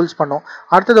அந்த டூல்ஸ் பண்ணோம்.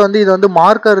 அடுத்தது வந்து இது வந்து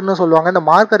மார்க்கர்னு சொல்லுவாங்க. இந்த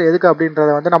மார்க்கர் எதுக்கு அப்படின்றத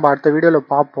வந்து நம்ம அடுத்த வீடியோவில்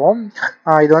பார்ப்போம்.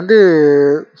 இது வந்து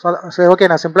சரி, ஓகே,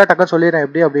 நான் சிம்பிளாக டக்குன்னு சொல்லிடுறேன்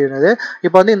எப்படி அப்படின்றது.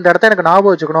 இப்போ வந்து இந்த இடத்த எனக்கு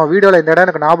ஞாபகம் வச்சுக்கணும். வீடியோவில் இந்த இடம்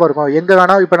எனக்கு ஞாபகம் இருக்கும். எங்கே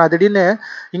வேணால் இப்போ நான் திடீர்னு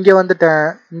இங்கே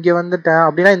வந்துட்டேன்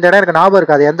அப்படின்னா இந்த இடம் எனக்கு ஞாபகம்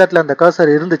இருக்காது எந்த இடத்துல இந்த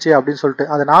கர்சர் இருந்துச்சு அப்படின்னு சொல்லிட்டு.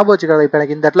 அதை ஞாபகம் வச்சுக்கிறது. இப்போ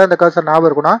எனக்கு இந்த இடத்துல இந்த கர்சர் ஞாபகம்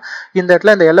இருக்குன்னா இந்த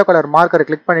இடத்துல இந்த எல்லோ கலர் மார்க்கரை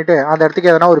கிளிக் பண்ணிவிட்டு அந்த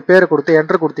இடத்துக்கு எதனா ஒரு பேர் கொடுத்து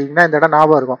என்ட்ரு கொடுத்தீங்கன்னா இந்த இடம்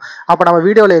ஞாபகம் இருக்கும். அப்போ நம்ம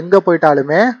வீடியோவில் எங்கே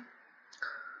போயிட்டாலுமே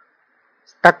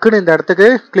டக்குன்னு இந்த இடத்துக்கு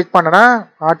கிளிக் பண்ணனா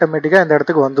ஆட்டோமேட்டிக்காக இந்த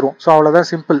இடத்துக்கு வந்துடும். ஸோ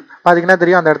அவ்வளோதான், சிம்பிள். பார்த்தீங்கன்னா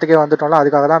தெரியும் அந்த இடத்துக்கே வந்துட்டோம்ல,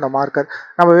 அதுக்காக தான் அந்த மார்க்கர்.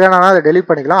 நம்ம வேணாம்னா அதை டெலீட்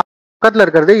பண்ணிக்கலாம். பக்கத்தில்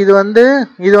இருக்கிறது இது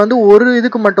வந்து ஒரு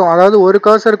இதுக்கு மட்டும், அதாவது ஒரு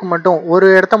கர்சருக்கு மட்டும் ஒரு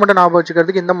இடத்த மட்டும் ஞாபகம்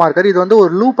வச்சுக்கிறதுக்கு இந்த மார்க்கர். இது வந்து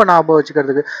ஒரு லூப்பை ஞாபகம்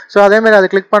வச்சுக்கிறதுக்கு. ஸோ அதேமாதிரி அதை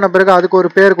கிளிக் பண்ண பிறகு அதுக்கு ஒரு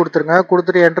பேர் கொடுத்துருங்க.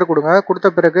 கொடுத்துட்டு என்ட்ரு கொடுங்க. கொடுத்த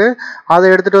பிறகு அதை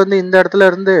எடுத்துகிட்டு வந்து இந்த இடத்துல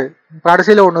இருந்து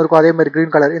கடைசியில் ஒன்று இருக்கும் அதேமாதிரி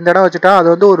க்ரீன் கலர், இந்த இடம் வச்சுட்டா அது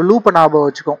வந்து ஒரு லூப்பை ஞாபகம்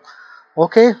வச்சுக்கும்.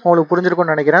 ஓகே, உங்களுக்கு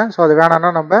புரிஞ்சிருக்கும்னு நினைக்கிறேன். ஸோ அது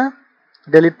வேணாம்னா நம்ம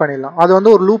டெலிட் பண்ணிடலாம். அது வந்து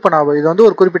ஒரு லூப்பை ஞாபகம், இது வந்து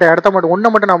ஒரு குறிப்பிட்ட இடத்த மட்டும் ஒன்றை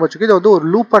மட்டும் ஞாபகம் வச்சுக்கோ, இது வந்து ஒரு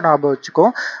லூப்பை ஞாபகம்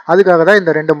வச்சுக்கும். அதுக்காக தான்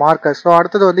இந்த 2 மார்க்கர். ஸோ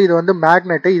அடுத்தது வந்து இது வந்து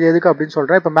மேக்னெட். இது எதுக்கு அப்படின்னு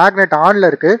சொல்கிறேன். இப்போ மேக்னெட் ஆனில்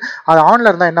இருக்குது, அது ஆனில்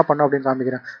இருந்தால் என்ன பண்ணும் அப்படின்னு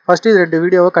காமிக்கிறேன். ஃபஸ்ட்டு இது 2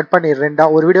 வீடியோவை கட் பண்ணி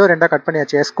ஒரு வீடியோ 2 கட்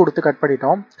பண்ணியாச்சு, எஸ் கொடுத்து கட்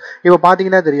பண்ணிட்டோம். இப்போ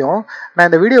பார்த்தீங்கன்னா தெரியும், நான்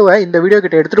இந்த வீடியோ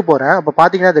கிட்ட எடுத்துகிட்டு போகிறேன். அப்போ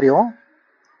பார்த்தீங்கன்னா தெரியும்,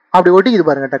 அப்படி ஒட்டிக்குது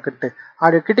பாருங்க, டக்குட்டு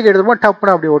அப்படி கிட்டக்கு எடுத்துப்போம்,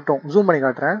 டப்புன்னு அப்படி ஒட்டும். ஜூம் பண்ணி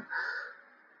காட்டுறேன்.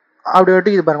 அப்படி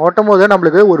ஒட்டிக்குது பாருங்க. ஒட்டும் போது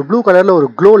நம்மளுக்கு ஒரு ப்ளூ கலரில் ஒரு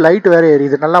க்ளோ லைட் வேறு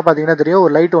எரியுது. நல்லா பார்த்தீங்கன்னா தெரியும்,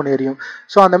 ஒரு லைட் ஒன்று எரியும்.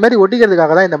 ஸோ அந்த மாதிரி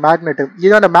ஒட்டிக்கிறதுக்காக தான் இந்த மேக்னெட்.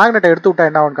 இது அந்த மேக்னெட்டை எடுத்து விட்டா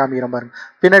என்ன ஆகும்னு காமிக்கிறேன் பாருங்க.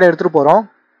 பின்னாடி எடுத்துகிட்டு போகிறோம்,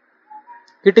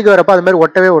 கிட்டிக்கு வரப்போ அது மாதிரி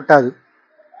ஒட்டவே ஒட்டாது.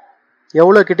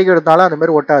 எவ்வளோ கிட்டிக்கு எடுத்தாலும் அந்த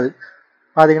மாதிரி ஒட்டாது.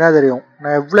 பார்த்தீங்கன்னா தெரியும்,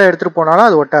 நான் எவ்வளோ எடுத்துகிட்டு போனாலும்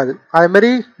அது ஒட்டாது. அதுமாரி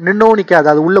நின்னும் நிற்காது,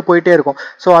 அது உள்ளே போயிட்டே இருக்கும்.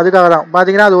 ஸோ அதுக்காக தான்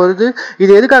பார்த்தீங்கன்னா அது வருது.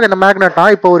 இது எதுக்காக இந்த மேக்னெட்னா,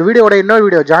 இப்போ ஒரு வீடியோட இன்னொரு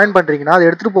வீடியோ ஜாயின் பண்ணுறீங்கன்னா அது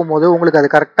எடுத்துகிட்டு போகும்போது உங்களுக்கு அது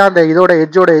கரெக்டாக அந்த இதோட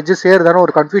எஜ்ஜு சேருதானே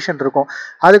ஒரு கன்ஃபியூஷன் இருக்கும்.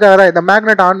 அதுக்காக தான் இந்த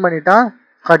மேக்னெட் ஆன் பண்ணிட்டா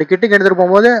அப்படி கிட்டிக்கு எடுத்துகிட்டு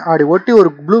போகும்போது அப்படி ஒட்டி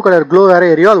ஒரு ப்ளூ கலர் க்ளோ வேறு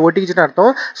எரியும், அது ஒட்டிக்கிச்சுன்னு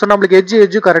அர்த்தம். ஸோ நம்மளுக்கு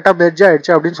எஜ்ஜு கரெக்டாக மெர்ஜ்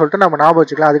ஆகிடுச்சு அப்படின்னு சொல்லிட்டு நம்ம ஞாபகம்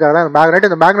வச்சுக்கலாம். அதுக்காக தான்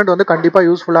இந்த மேக்னெட் வந்து கண்டிப்பாக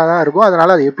யூஸ்ஃபுல்லாக தான் இருக்கும்.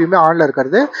 அதனால் அது எப்பயுமே ஆனில்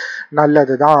இருக்கிறது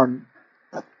நல்லது தான்.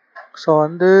 ஸோ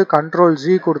வந்து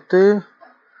Ctrl+Z கொடுத்து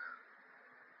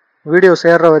வீடியோ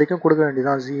சேர்ற வரைக்கும் கொடுக்க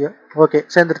வேண்டியதான் ஜியை. ஓகே,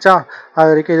 சேர்ந்துருச்சா? அது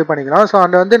வரைக்கும் இது பண்ணிக்கலாம். ஸோ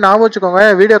அந்த வந்து ஞாபகம் வச்சுக்கோங்க,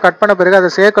 வீடியோ கட் பண்ண பிறகு அதை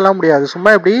சேர்க்கலாம் முடியாது.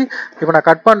 சும்மா இப்படி இப்போ நான்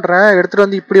கட் பண்ணுறேன், எடுத்துகிட்டு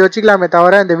வந்து இப்படி வச்சுக்கலாமே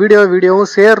தவிர இந்த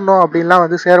வீடியோவும் சேரணும் அப்படின்லாம்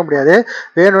வந்து சேர முடியாது.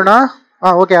 வேணும்னா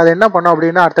ஓகே, அது என்ன பண்ணோம்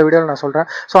அப்படின்னா அடுத்த வீடியோவில் நான் சொல்கிறேன்.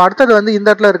 ஸோ அடுத்தது வந்து இந்த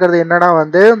இடத்துல இருக்கிறது என்னன்னா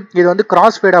வந்து இது வந்து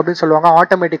கிராஸ் ஃபேட் அப்படின்னு சொல்லுவாங்க,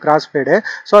 ஆட்டோமேட்டிக் கிராஸ் ஃபேடு.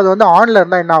 ஸோ அது வந்து ஆனில்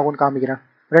இருந்தால் என்ன ஆகும்னு காமிக்கிறேன்.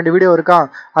 2 வீடியோ இருக்கா,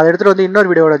 அதை எடுத்துகிட்டு வந்து இன்னொரு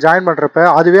வீடியோட ஜாயின் பண்ணுறப்ப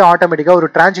அதுவே ஆட்டோமேட்டிக்காக ஒரு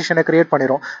டிரான்சிஷனை கிரியேட்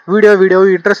பண்ணிடும். வீடியோ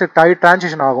இன்டர்செக்ட் ஆகி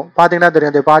டிரான்சிஷன் ஆகும். பார்த்தீங்கன்னா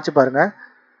தெரியும், அதை பார்த்து பாருங்கள்.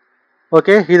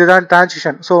 ஓகே, இதுதான்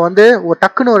டிரான்சிஷன். ஸோ வந்து ஒரு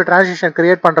டக்குன்னு ஒரு டிரான்சிஷன்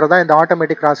கிரியேட் பண்ணுறது தான் இந்த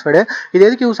ஆட்டோமேட்டிக் கிராஸ்ஃபேடு. இது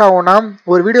எதுக்கு யூஸ் ஆகும்னா,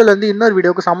 ஒரு வீடியோலேருந்து இன்னொரு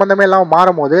வீடியோக்கு சம்மந்தமே இல்லாமல்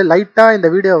மாறும் போது லைட்டாக இந்த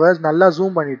வீடியோவை நல்லா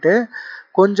ஜூம் பண்ணிவிட்டு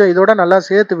கொஞ்சம் இதோட நல்லா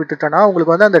சேர்த்து விட்டுட்டோன்னா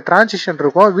உங்களுக்கு வந்து அந்த டிரான்சிஷன்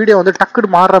இருக்கும். வீடியோ வந்து டக்குன்னு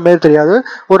மாறுற மாதிரி தெரியாது,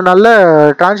 ஒரு நல்ல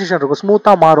டிரான்சிஷன் இருக்கும்,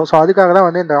 ஸ்மூத்தாக மாறும். ஸோ அதுக்காக தான்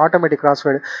வந்து இந்த ஆட்டோமேட்டிக்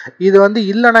கிராஸ்ஃபேடு. இது வந்து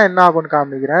இல்லைன்னா என்ன ஆகும்னு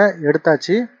காமிக்கிறேன்.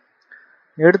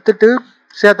 எடுத்துட்டு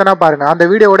சேர்த்தனா பாருங்க, அந்த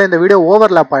வீடியோவோட இந்த வீடியோ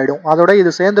ஓவர்லேப் ஆகிடும். அதோட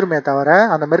இது சேர்ந்துருமே தவிர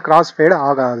அந்த மாதிரி கிராஸ்ஃபேடு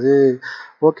ஆகாது.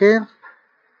 ஓகே,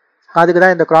 அதுக்கு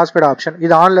தான் இந்த கிராஸ்ஃபேட் ஆப்ஷன்.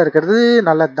 இது ஆனில் இருக்கிறது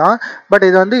நல்லது தான், பட்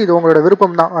இது உங்களோட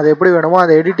விருப்பம் தான். அது எப்படி வேணுமோ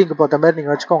அந்த எடிட்டிங்க்கு பொறுத்த மாதிரி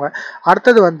நீங்கள் வச்சுக்கோங்க.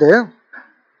 அடுத்தது வந்து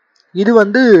இது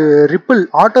வந்து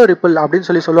ஆட்டோ ரிப்பிள் அப்படின்னு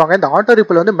சொல்லுவாங்க. இந்த ஆட்டோ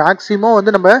ரிப்பிள் வந்து மேக்ஸிமம்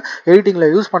வந்து நம்ம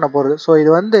எடிட்டிங்கில் யூஸ் பண்ண போகிறது. ஸோ இது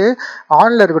வந்து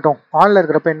ஆனில் இருக்கட்டும். ஆனில்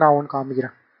இருக்கிறப்ப என்ன ஆகும்னு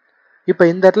காமிக்கிறேன். இப்போ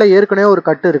இந்த இடத்துல ஏற்கனவே ஒரு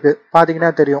கட்டு இருக்குது, பார்த்தீங்கன்னா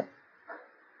தெரியும்,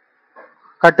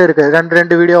 கட்டு இருக்குது.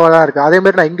 ரெண்டு வீடியோவாக தான் இருக்குது.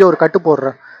 அதேமாதிரி நான் இங்கே ஒரு கட்டு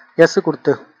போடுறேன், எஸ்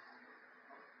கொடுத்து.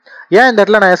 ஏன் இந்த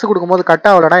இடத்துல நான் எஸ் கொடுக்கும்போது கட்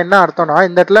ஆகலைன்னா என்ன அர்த்தம்னா,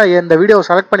 இந்த இடத்துல இந்த வீடியோவை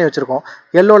செலக்ட் பண்ணி வச்சிருக்கோம்,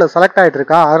 எல்லோவில் செலக்ட் ஆகிட்டு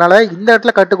இருக்கா. அதனால இந்த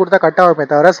இடத்துல கட்டு கொடுத்தா கட் ஆகுமே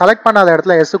தவிர செலக்ட் பண்ணாத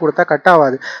இடத்துல எஸ் கொடுத்தா கட்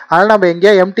ஆகாது. அதனால் நம்ம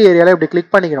எங்கேயா எம்டி ஏரியாவில் இப்படி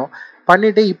கிளிக்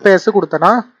பண்ணிட்டு இப்போ எஸ்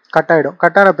கொடுத்தோன்னா கட் ஆகிடும்.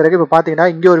 கட் ஆன பிறகு இப்போ பார்த்தீங்கன்னா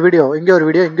இங்கே ஒரு வீடியோ.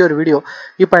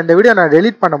 இப்போ இந்த வீடியோ நான்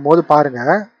டெலிட் பண்ணும்போது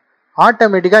பாருங்கள்,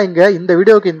 ஆட்டோமேட்டிக்காக இங்கே இந்த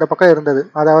வீடியோவுக்கு இந்த பக்கம் இருந்தது,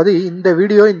 அதாவது இந்த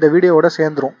வீடியோவோட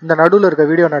சேர்ந்துரும். இந்த நடுவில் இருக்க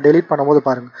வீடியோ நான் டெலிட் பண்ணும்போது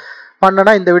பாருங்கள்,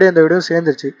 பண்ணனா இந்த வீடியோ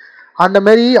சேர்ந்துருச்சு. அந்த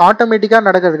மாதிரி ஆட்டோமேட்டிக்காக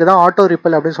நடக்கிறதுக்கு தான் ஆட்டோ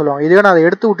ரிப்பிள் அப்படின்னு சொல்லுவாங்க. இதுவே நான் அதை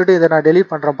எடுத்து விட்டுட்டு இதை நான் டெலிட்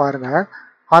பண்ணுறேன் பாருங்கள்,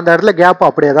 அந்த இடத்துல கேப்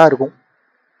அப்படியே தான் இருக்கும்.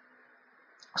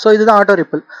 ஸோ இதுதான் ஆட்டோ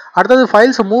ரிப்பிள். அடுத்தது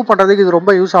ஃபைல்ஸை மூவ் பண்ணுறதுக்கு இது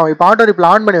ரொம்ப யூஸ் ஆகும். இப்போ ஆட்டோ ரிப்பிள்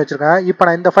ஆன் பண்ணி வச்சுருக்கேன். இப்போ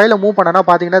நான் இந்த ஃபைலை மூவ் பண்ணேன்னா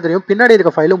பார்த்தீங்கன்னா தெரியும், பின்னாடி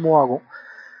இருக்க ஃபைலும் மூவ் ஆகும்.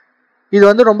 இது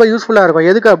வந்து ரொம்ப யூஸ்ஃபுல்லாக இருக்கும்.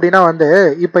 எதுக்கு அப்படின்னா வந்து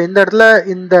இப்போ இந்த இடத்துல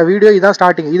இந்த வீடியோ இதான்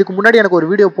ஸ்டார்டிங். இதுக்கு முன்னாடி எனக்கு ஒரு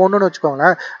வீடியோ போடணும்னு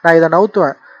வச்சுக்கோங்களேன், நான் இதை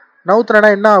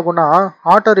நவுத்துறேன்னா என்ன ஆகும்னா,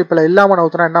 ஆட்டோ ரிப்பிள் இல்லாமல்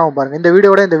நவுத்துனா என்ன ஆகும் பாருங்கள்,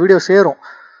 இந்த வீடியோ சேரும்.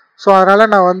 ஸோ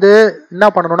அதனால் நான் வந்து என்ன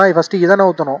பண்ணணும்னா, ஃபஸ்ட்டு இதை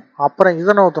நவுற்றணும், அப்புறம்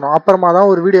இதை நவுற்றணும், அப்புறமா தான்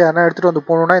ஒரு வீடியோ என்ன எடுத்துகிட்டு வந்து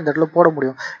போகணுன்னா இந்த இடத்துல போட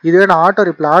முடியும். இதுவே நான் ஆட்டோ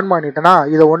ரிப்பிள் ஆன் பண்ணிட்டேன்னா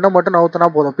இதை ஒன்றை மட்டும் நவுற்றினா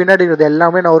போதும், பின்னாடி இருக்கிறது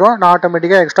எல்லாமே நவரும். நான்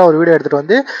ஆட்டோமேட்டிக்காக எக்ஸ்ட்ரா ஒரு வீடியோ எடுத்துகிட்டு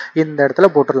வந்து இந்த இடத்துல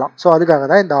போட்டுடலாம். ஸோ அதுக்காக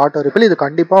தான் இந்த ஆட்டோ ரிப்பிள். இது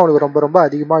கண்டிப்பாக உங்களுக்கு ரொம்ப ரொம்ப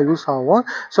அதிகமாக யூஸ் ஆகும்.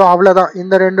 ஸோ அவ்வளோதான்,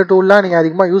 இந்த 2 டூல்லாம் நீங்கள்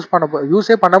அதிகமாக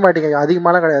யூஸே பண்ண மாட்டீங்க,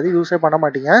 அதிகமாகலாம் கிடையாது, யூஸே பண்ண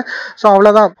மாட்டீங்க. ஸோ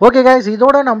அவ்வளோதான். ஓகே கைஸ்,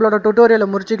 இதோட நம்மளோட டுட்டோரியலை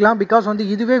முடிச்சிக்கலாம். பிகாஸ் வந்து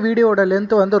இதுவே வீடியோட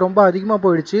லென்த் வந்து ரொம்ப அதிகமாக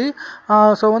போயிடுச்சு.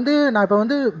 ஸோ வந்து நான் இப்போ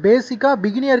வந்து பேசிக்காக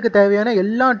பிகினியருக்கு தேவையான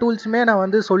எல்லா டூல்ஸுமே நான்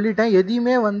வந்து சொல்லிட்டேன்.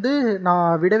 எதையுமே வந்து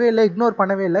நான் விடவே இல்லை, இக்னோர்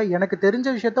பண்ணவே இல்லை. எனக்கு தெரிஞ்ச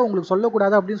விஷயத்த உங்களுக்கு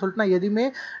சொல்லக்கூடாது அப்படின்னு சொல்லிட்டு நான் எதுவுமே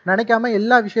நினைக்காம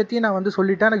எல்லா விஷயத்தையும் நான் வந்து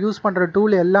சொல்லிட்டேன், நான் யூஸ் பண்ணுற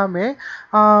டூல் எல்லாமே.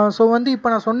 ஸோ வந்து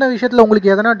இப்போ நான் சொன்ன விஷயத்தில்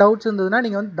உங்களுக்கு எதனா டவுட்ஸ் இருந்ததுன்னா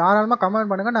நீங்கள் வந்து தாராளமாக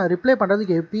கமெண்ட் பண்ணுங்கள், நான் ரிப்ளை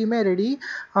பண்ணுறதுக்கு எப்பயுமே ரெடி.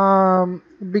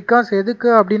 பிகாஸ் எதுக்கு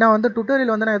அப்படின்னா வந்து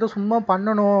டுட்டோரியல் வந்து நான் ஏதோ சும்மா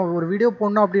பண்ணணும், ஒரு வீடியோ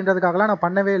போடணும் அப்படின்றதுக்காகலாம் நான்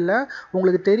பண்ணவே இல்லை.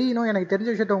 உங்களுக்கு தெரியணும், எனக்கு தெரிஞ்ச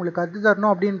விஷயத்த உங்களுக்கு கற்று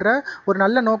தரணும் அப்படின்ற ஒரு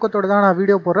நல்ல நோக்கத்தோட தான் நான்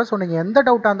வீடியோ போடுறேன். ஸோ நீங்கள் எந்த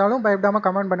டவுட்டாக இருந்தாலும் பயப்படாமல்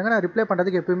கமெண்ட் பண்ணுங்கள். நான் ரிப்ளை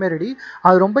பண்ணுறதுக்கு எப்பயுமே ரெடி.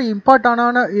 அது ரொம்ப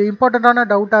இம்பார்ட்டண்ட்டான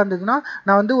டவுட்டாக இருந்ததுன்னா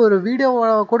நான் வந்து ஒரு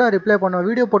வீடியோவை கூட ரிப்ளை பண்ணுவேன்.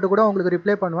 வீடியோ போட்டு கூட உங்களுக்கு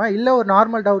ரிப்ளை பண்ணுவேன். இல்லை ஒரு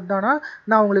நார்மல் டவுட் தானா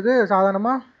நான் உங்களுக்கு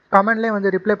சாதாரணமாக கமெண்ட்லேயே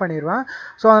வந்து ரிப்ளை பண்ணிடுவேன்.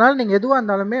 ஸோ அதனால் நீங்கள் எதுவாக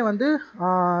இருந்தாலுமே வந்து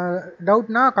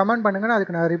டவுட்னா கமெண்ட் பண்ணுங்கள்.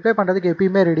 அதுக்கு நான் ரிப்ளை பண்ணுறதுக்கு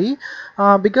எப்பயுமே ரெடி.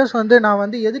 பிகாஸ் வந்து நான்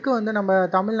வந்து எதுக்கு வந்து நம்ம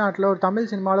தமிழ்நாட்டில் ஒரு தமிழ்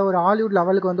சினிமாவில் ஒரு ஹாலிவுட்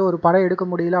லெவலுக்கு வந்து ஒரு படம் எடுக்க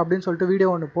முடியல அப்படின்னு சொல்லிட்டு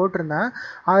வீடியோ ஒன்று போட்டிருந்தேன்.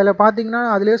 அதில் பார்த்தீங்கன்னா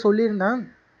அதிலே சொல்லியிருந்தேன்,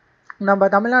 நம்ம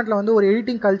தமிழ்நாட்டில் வந்து ஒரு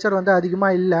எடிட்டிங் கல்ச்சர் வந்து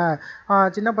அதிகமாக இல்லை.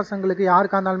 சின்ன பசங்களுக்கு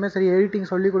யாருக்காக இருந்தாலுமே சரி எடிட்டிங்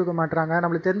சொல்லிக் கொடுக்க மாட்றாங்க.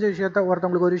 நம்மளுக்கு தெரிஞ்ச விஷயத்த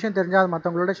ஒருத்தவங்களுக்கு ஒரு விஷயம் தெரிஞ்சால் அது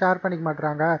மற்றவங்களோட ஷேர் பண்ணிக்க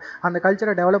மாட்றாங்க. அந்த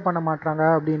கல்ச்சரை டெவலப் பண்ண மாட்றாங்க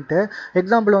அப்படின்ட்டு.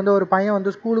 எக்ஸாம்பிள் வந்து ஒரு பையன்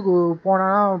வந்து ஸ்கூலுக்கு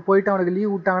போயிட்டு அவனுக்கு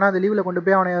லீவ் விட்டாங்கன்னா அந்த லீவில் கொண்டு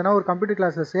போய் அவனை எதனா ஒரு கம்ப்யூட்டர்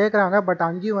கிளாஸில் சேர்க்குறாங்க. பட்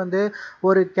அங்கேயும் வந்து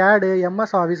ஒரு கேடு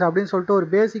எம்எஸ் ஆஃபீஸ் அப்படின்னு சொல்லிட்டு ஒரு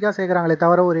பேசிக்காக சேர்க்குறாங்களே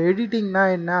தவிர ஒரு எடிட்டிங்னா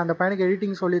என்ன, அந்த பையனுக்கு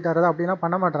எடிட்டிங் சொல்லி தரது அப்படின்லாம்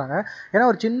பண்ண மாட்றாங்க. ஏன்னா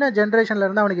ஒரு சின்ன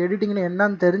ஜென்ரேஷன்லேருந்து அவனுக்கு எடிட்டிங்னு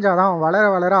என்னன்னு தெரிஞ்சால் தான் அவன்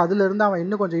வளர அதில் அவன்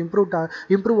இன்னும் கொஞ்சம்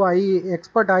இம்ப்ரூவ் ஆகி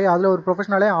எக்ஸ்பர்ட் ஆகி அதில் ஒரு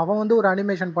ப்ரொஃபஷனலே அவன் வந்து ஒரு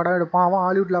அனிமேஷன் படம் எடுப்பான். அவன்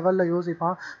ஹாலிவுட் லெவலில்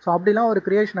யோசிப்பான். ஸோ அப்படிலாம் ஒரு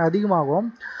கிரியேஷன் அதிகமாகும்.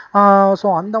 ஸோ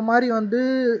அந்த மாதிரி வந்து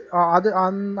அது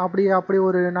அப்படி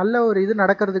ஒரு நல்ல ஒரு இது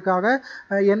நடக்கிறதுக்காக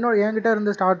என்கிட்ட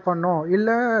இருந்து ஸ்டார்ட் பண்ணோம்.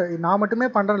 இல்லை நான் மட்டுமே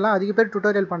பண்ணுறேன்ல, அதிக பேர்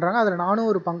டுட்டோரியல் பண்ணுறாங்க, அதில் நானும்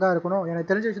ஒரு பங்காக இருக்கணும், எனக்கு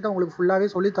தெரிஞ்ச விஷயத்தை உங்களுக்கு ஃபுல்லாகவே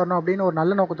சொல்லி தரணும் அப்படின்னு ஒரு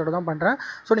நல்ல நோக்கத்தோடு தான் பண்ணுறேன்.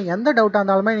 ஸோ நீங்கள் எந்த டவுட்டாக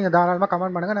இருந்தாலுமே நீங்கள் தாராளமாக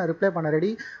கமெண்ட் பண்ணுங்கள், நான் ரிப்ளை பண்ண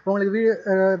ரெடி. உங்களுக்கு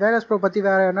வேகஸ் ப்ரோ பற்றி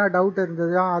வேறு என்ன டவுட்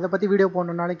இருந்தது அதை பற்றி வீடியோ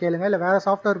போடணுன்னாலும் கேளுங்க. இல்லை வேறு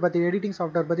சாஃப்ட்வேர் பற்றி எடிட்டிங்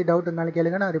சாஃப்ட்வேர் பற்றி டவுட் இருந்தாலும்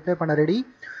கேளுங்க, நான் ரிப்ளை பண்ண ரெடி.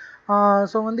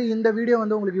 ஸோ வந்து இந்த வீடியோ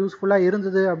வந்து உங்களுக்கு யூஸ்ஃபுல்லாக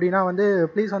இருந்தது அப்படின்னா வந்து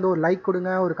ப்ளீஸ் வந்து ஒரு லைக் கொடுங்க,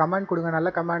 ஒரு கமெண்ட் கொடுங்க, நல்ல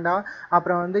கமெண்டாக.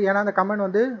 அப்புறம் வந்து ஏன்னா அந்த கமெண்ட்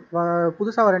வந்து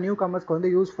புதுசாக வர நியூ கமர்ஸ்க்கு வந்து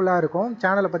யூஸ்ஃபுல்லாக இருக்கும்.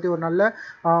 சேனலை பற்றி ஒரு நல்ல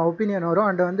ஒப்பீனியன் வரும்.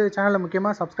 அண்ட் வந்து சேனலை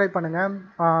முக்கியமாக சப்ஸ்கிரைப் பண்ணுங்கள்,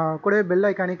 கூடவே பெல்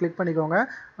ஐக்கானே கிளிக் பண்ணிக்கோங்க.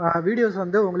 வீடியோஸ்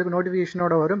வந்து உங்களுக்கு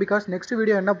நோட்டிஃபிகேஷனோட வரும். பிகாஸ் நெக்ஸ்ட்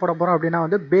வீடியோ என்ன போட போகிறோம் அப்படின்னா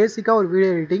வந்து பேசிக்காக ஒரு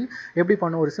வீடியோ எடிட்டிங் எப்படி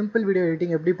பண்ணும், ஒரு சிம்பிள் வீடியோ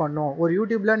எடிட்டிங் எப்படி பண்ணும், ஒரு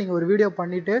யூடியூப்பில் நீங்கள் ஒரு வீடியோ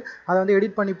பண்ணிவிட்டு அதை வந்து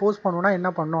எடிட் பண்ணி போஸ்ட் பண்ணணும்னா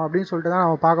என்ன பண்ணணும் அப்படின்னு சொல்லிட்டு தான்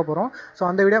நம்ம பார்க்க போகிறோம். ஸோ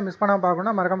அந்த வீடியோ மிஸ் பண்ணாமல்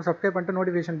பார்க்கணும்னா மறக்காம சப்ஸ்கிரைப் பண்ணிட்டு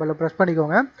நோட்டிஃபிகேஷன் பெல்லை ப்ரெஸ்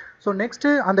பண்ணிக்கோங்க. ஸோ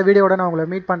நெக்ஸ்ட்டு அந்த வீடியோட நான் உங்களை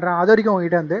மீட் பண்ணுறேன். அது வரைக்கும்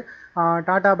உங்ககிட்ட வந்து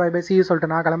டாட்டா பை பை சி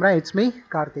சொல்லிட்டு நான் கிளம்புறேன். It's me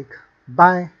Karthik.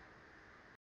 பாய்.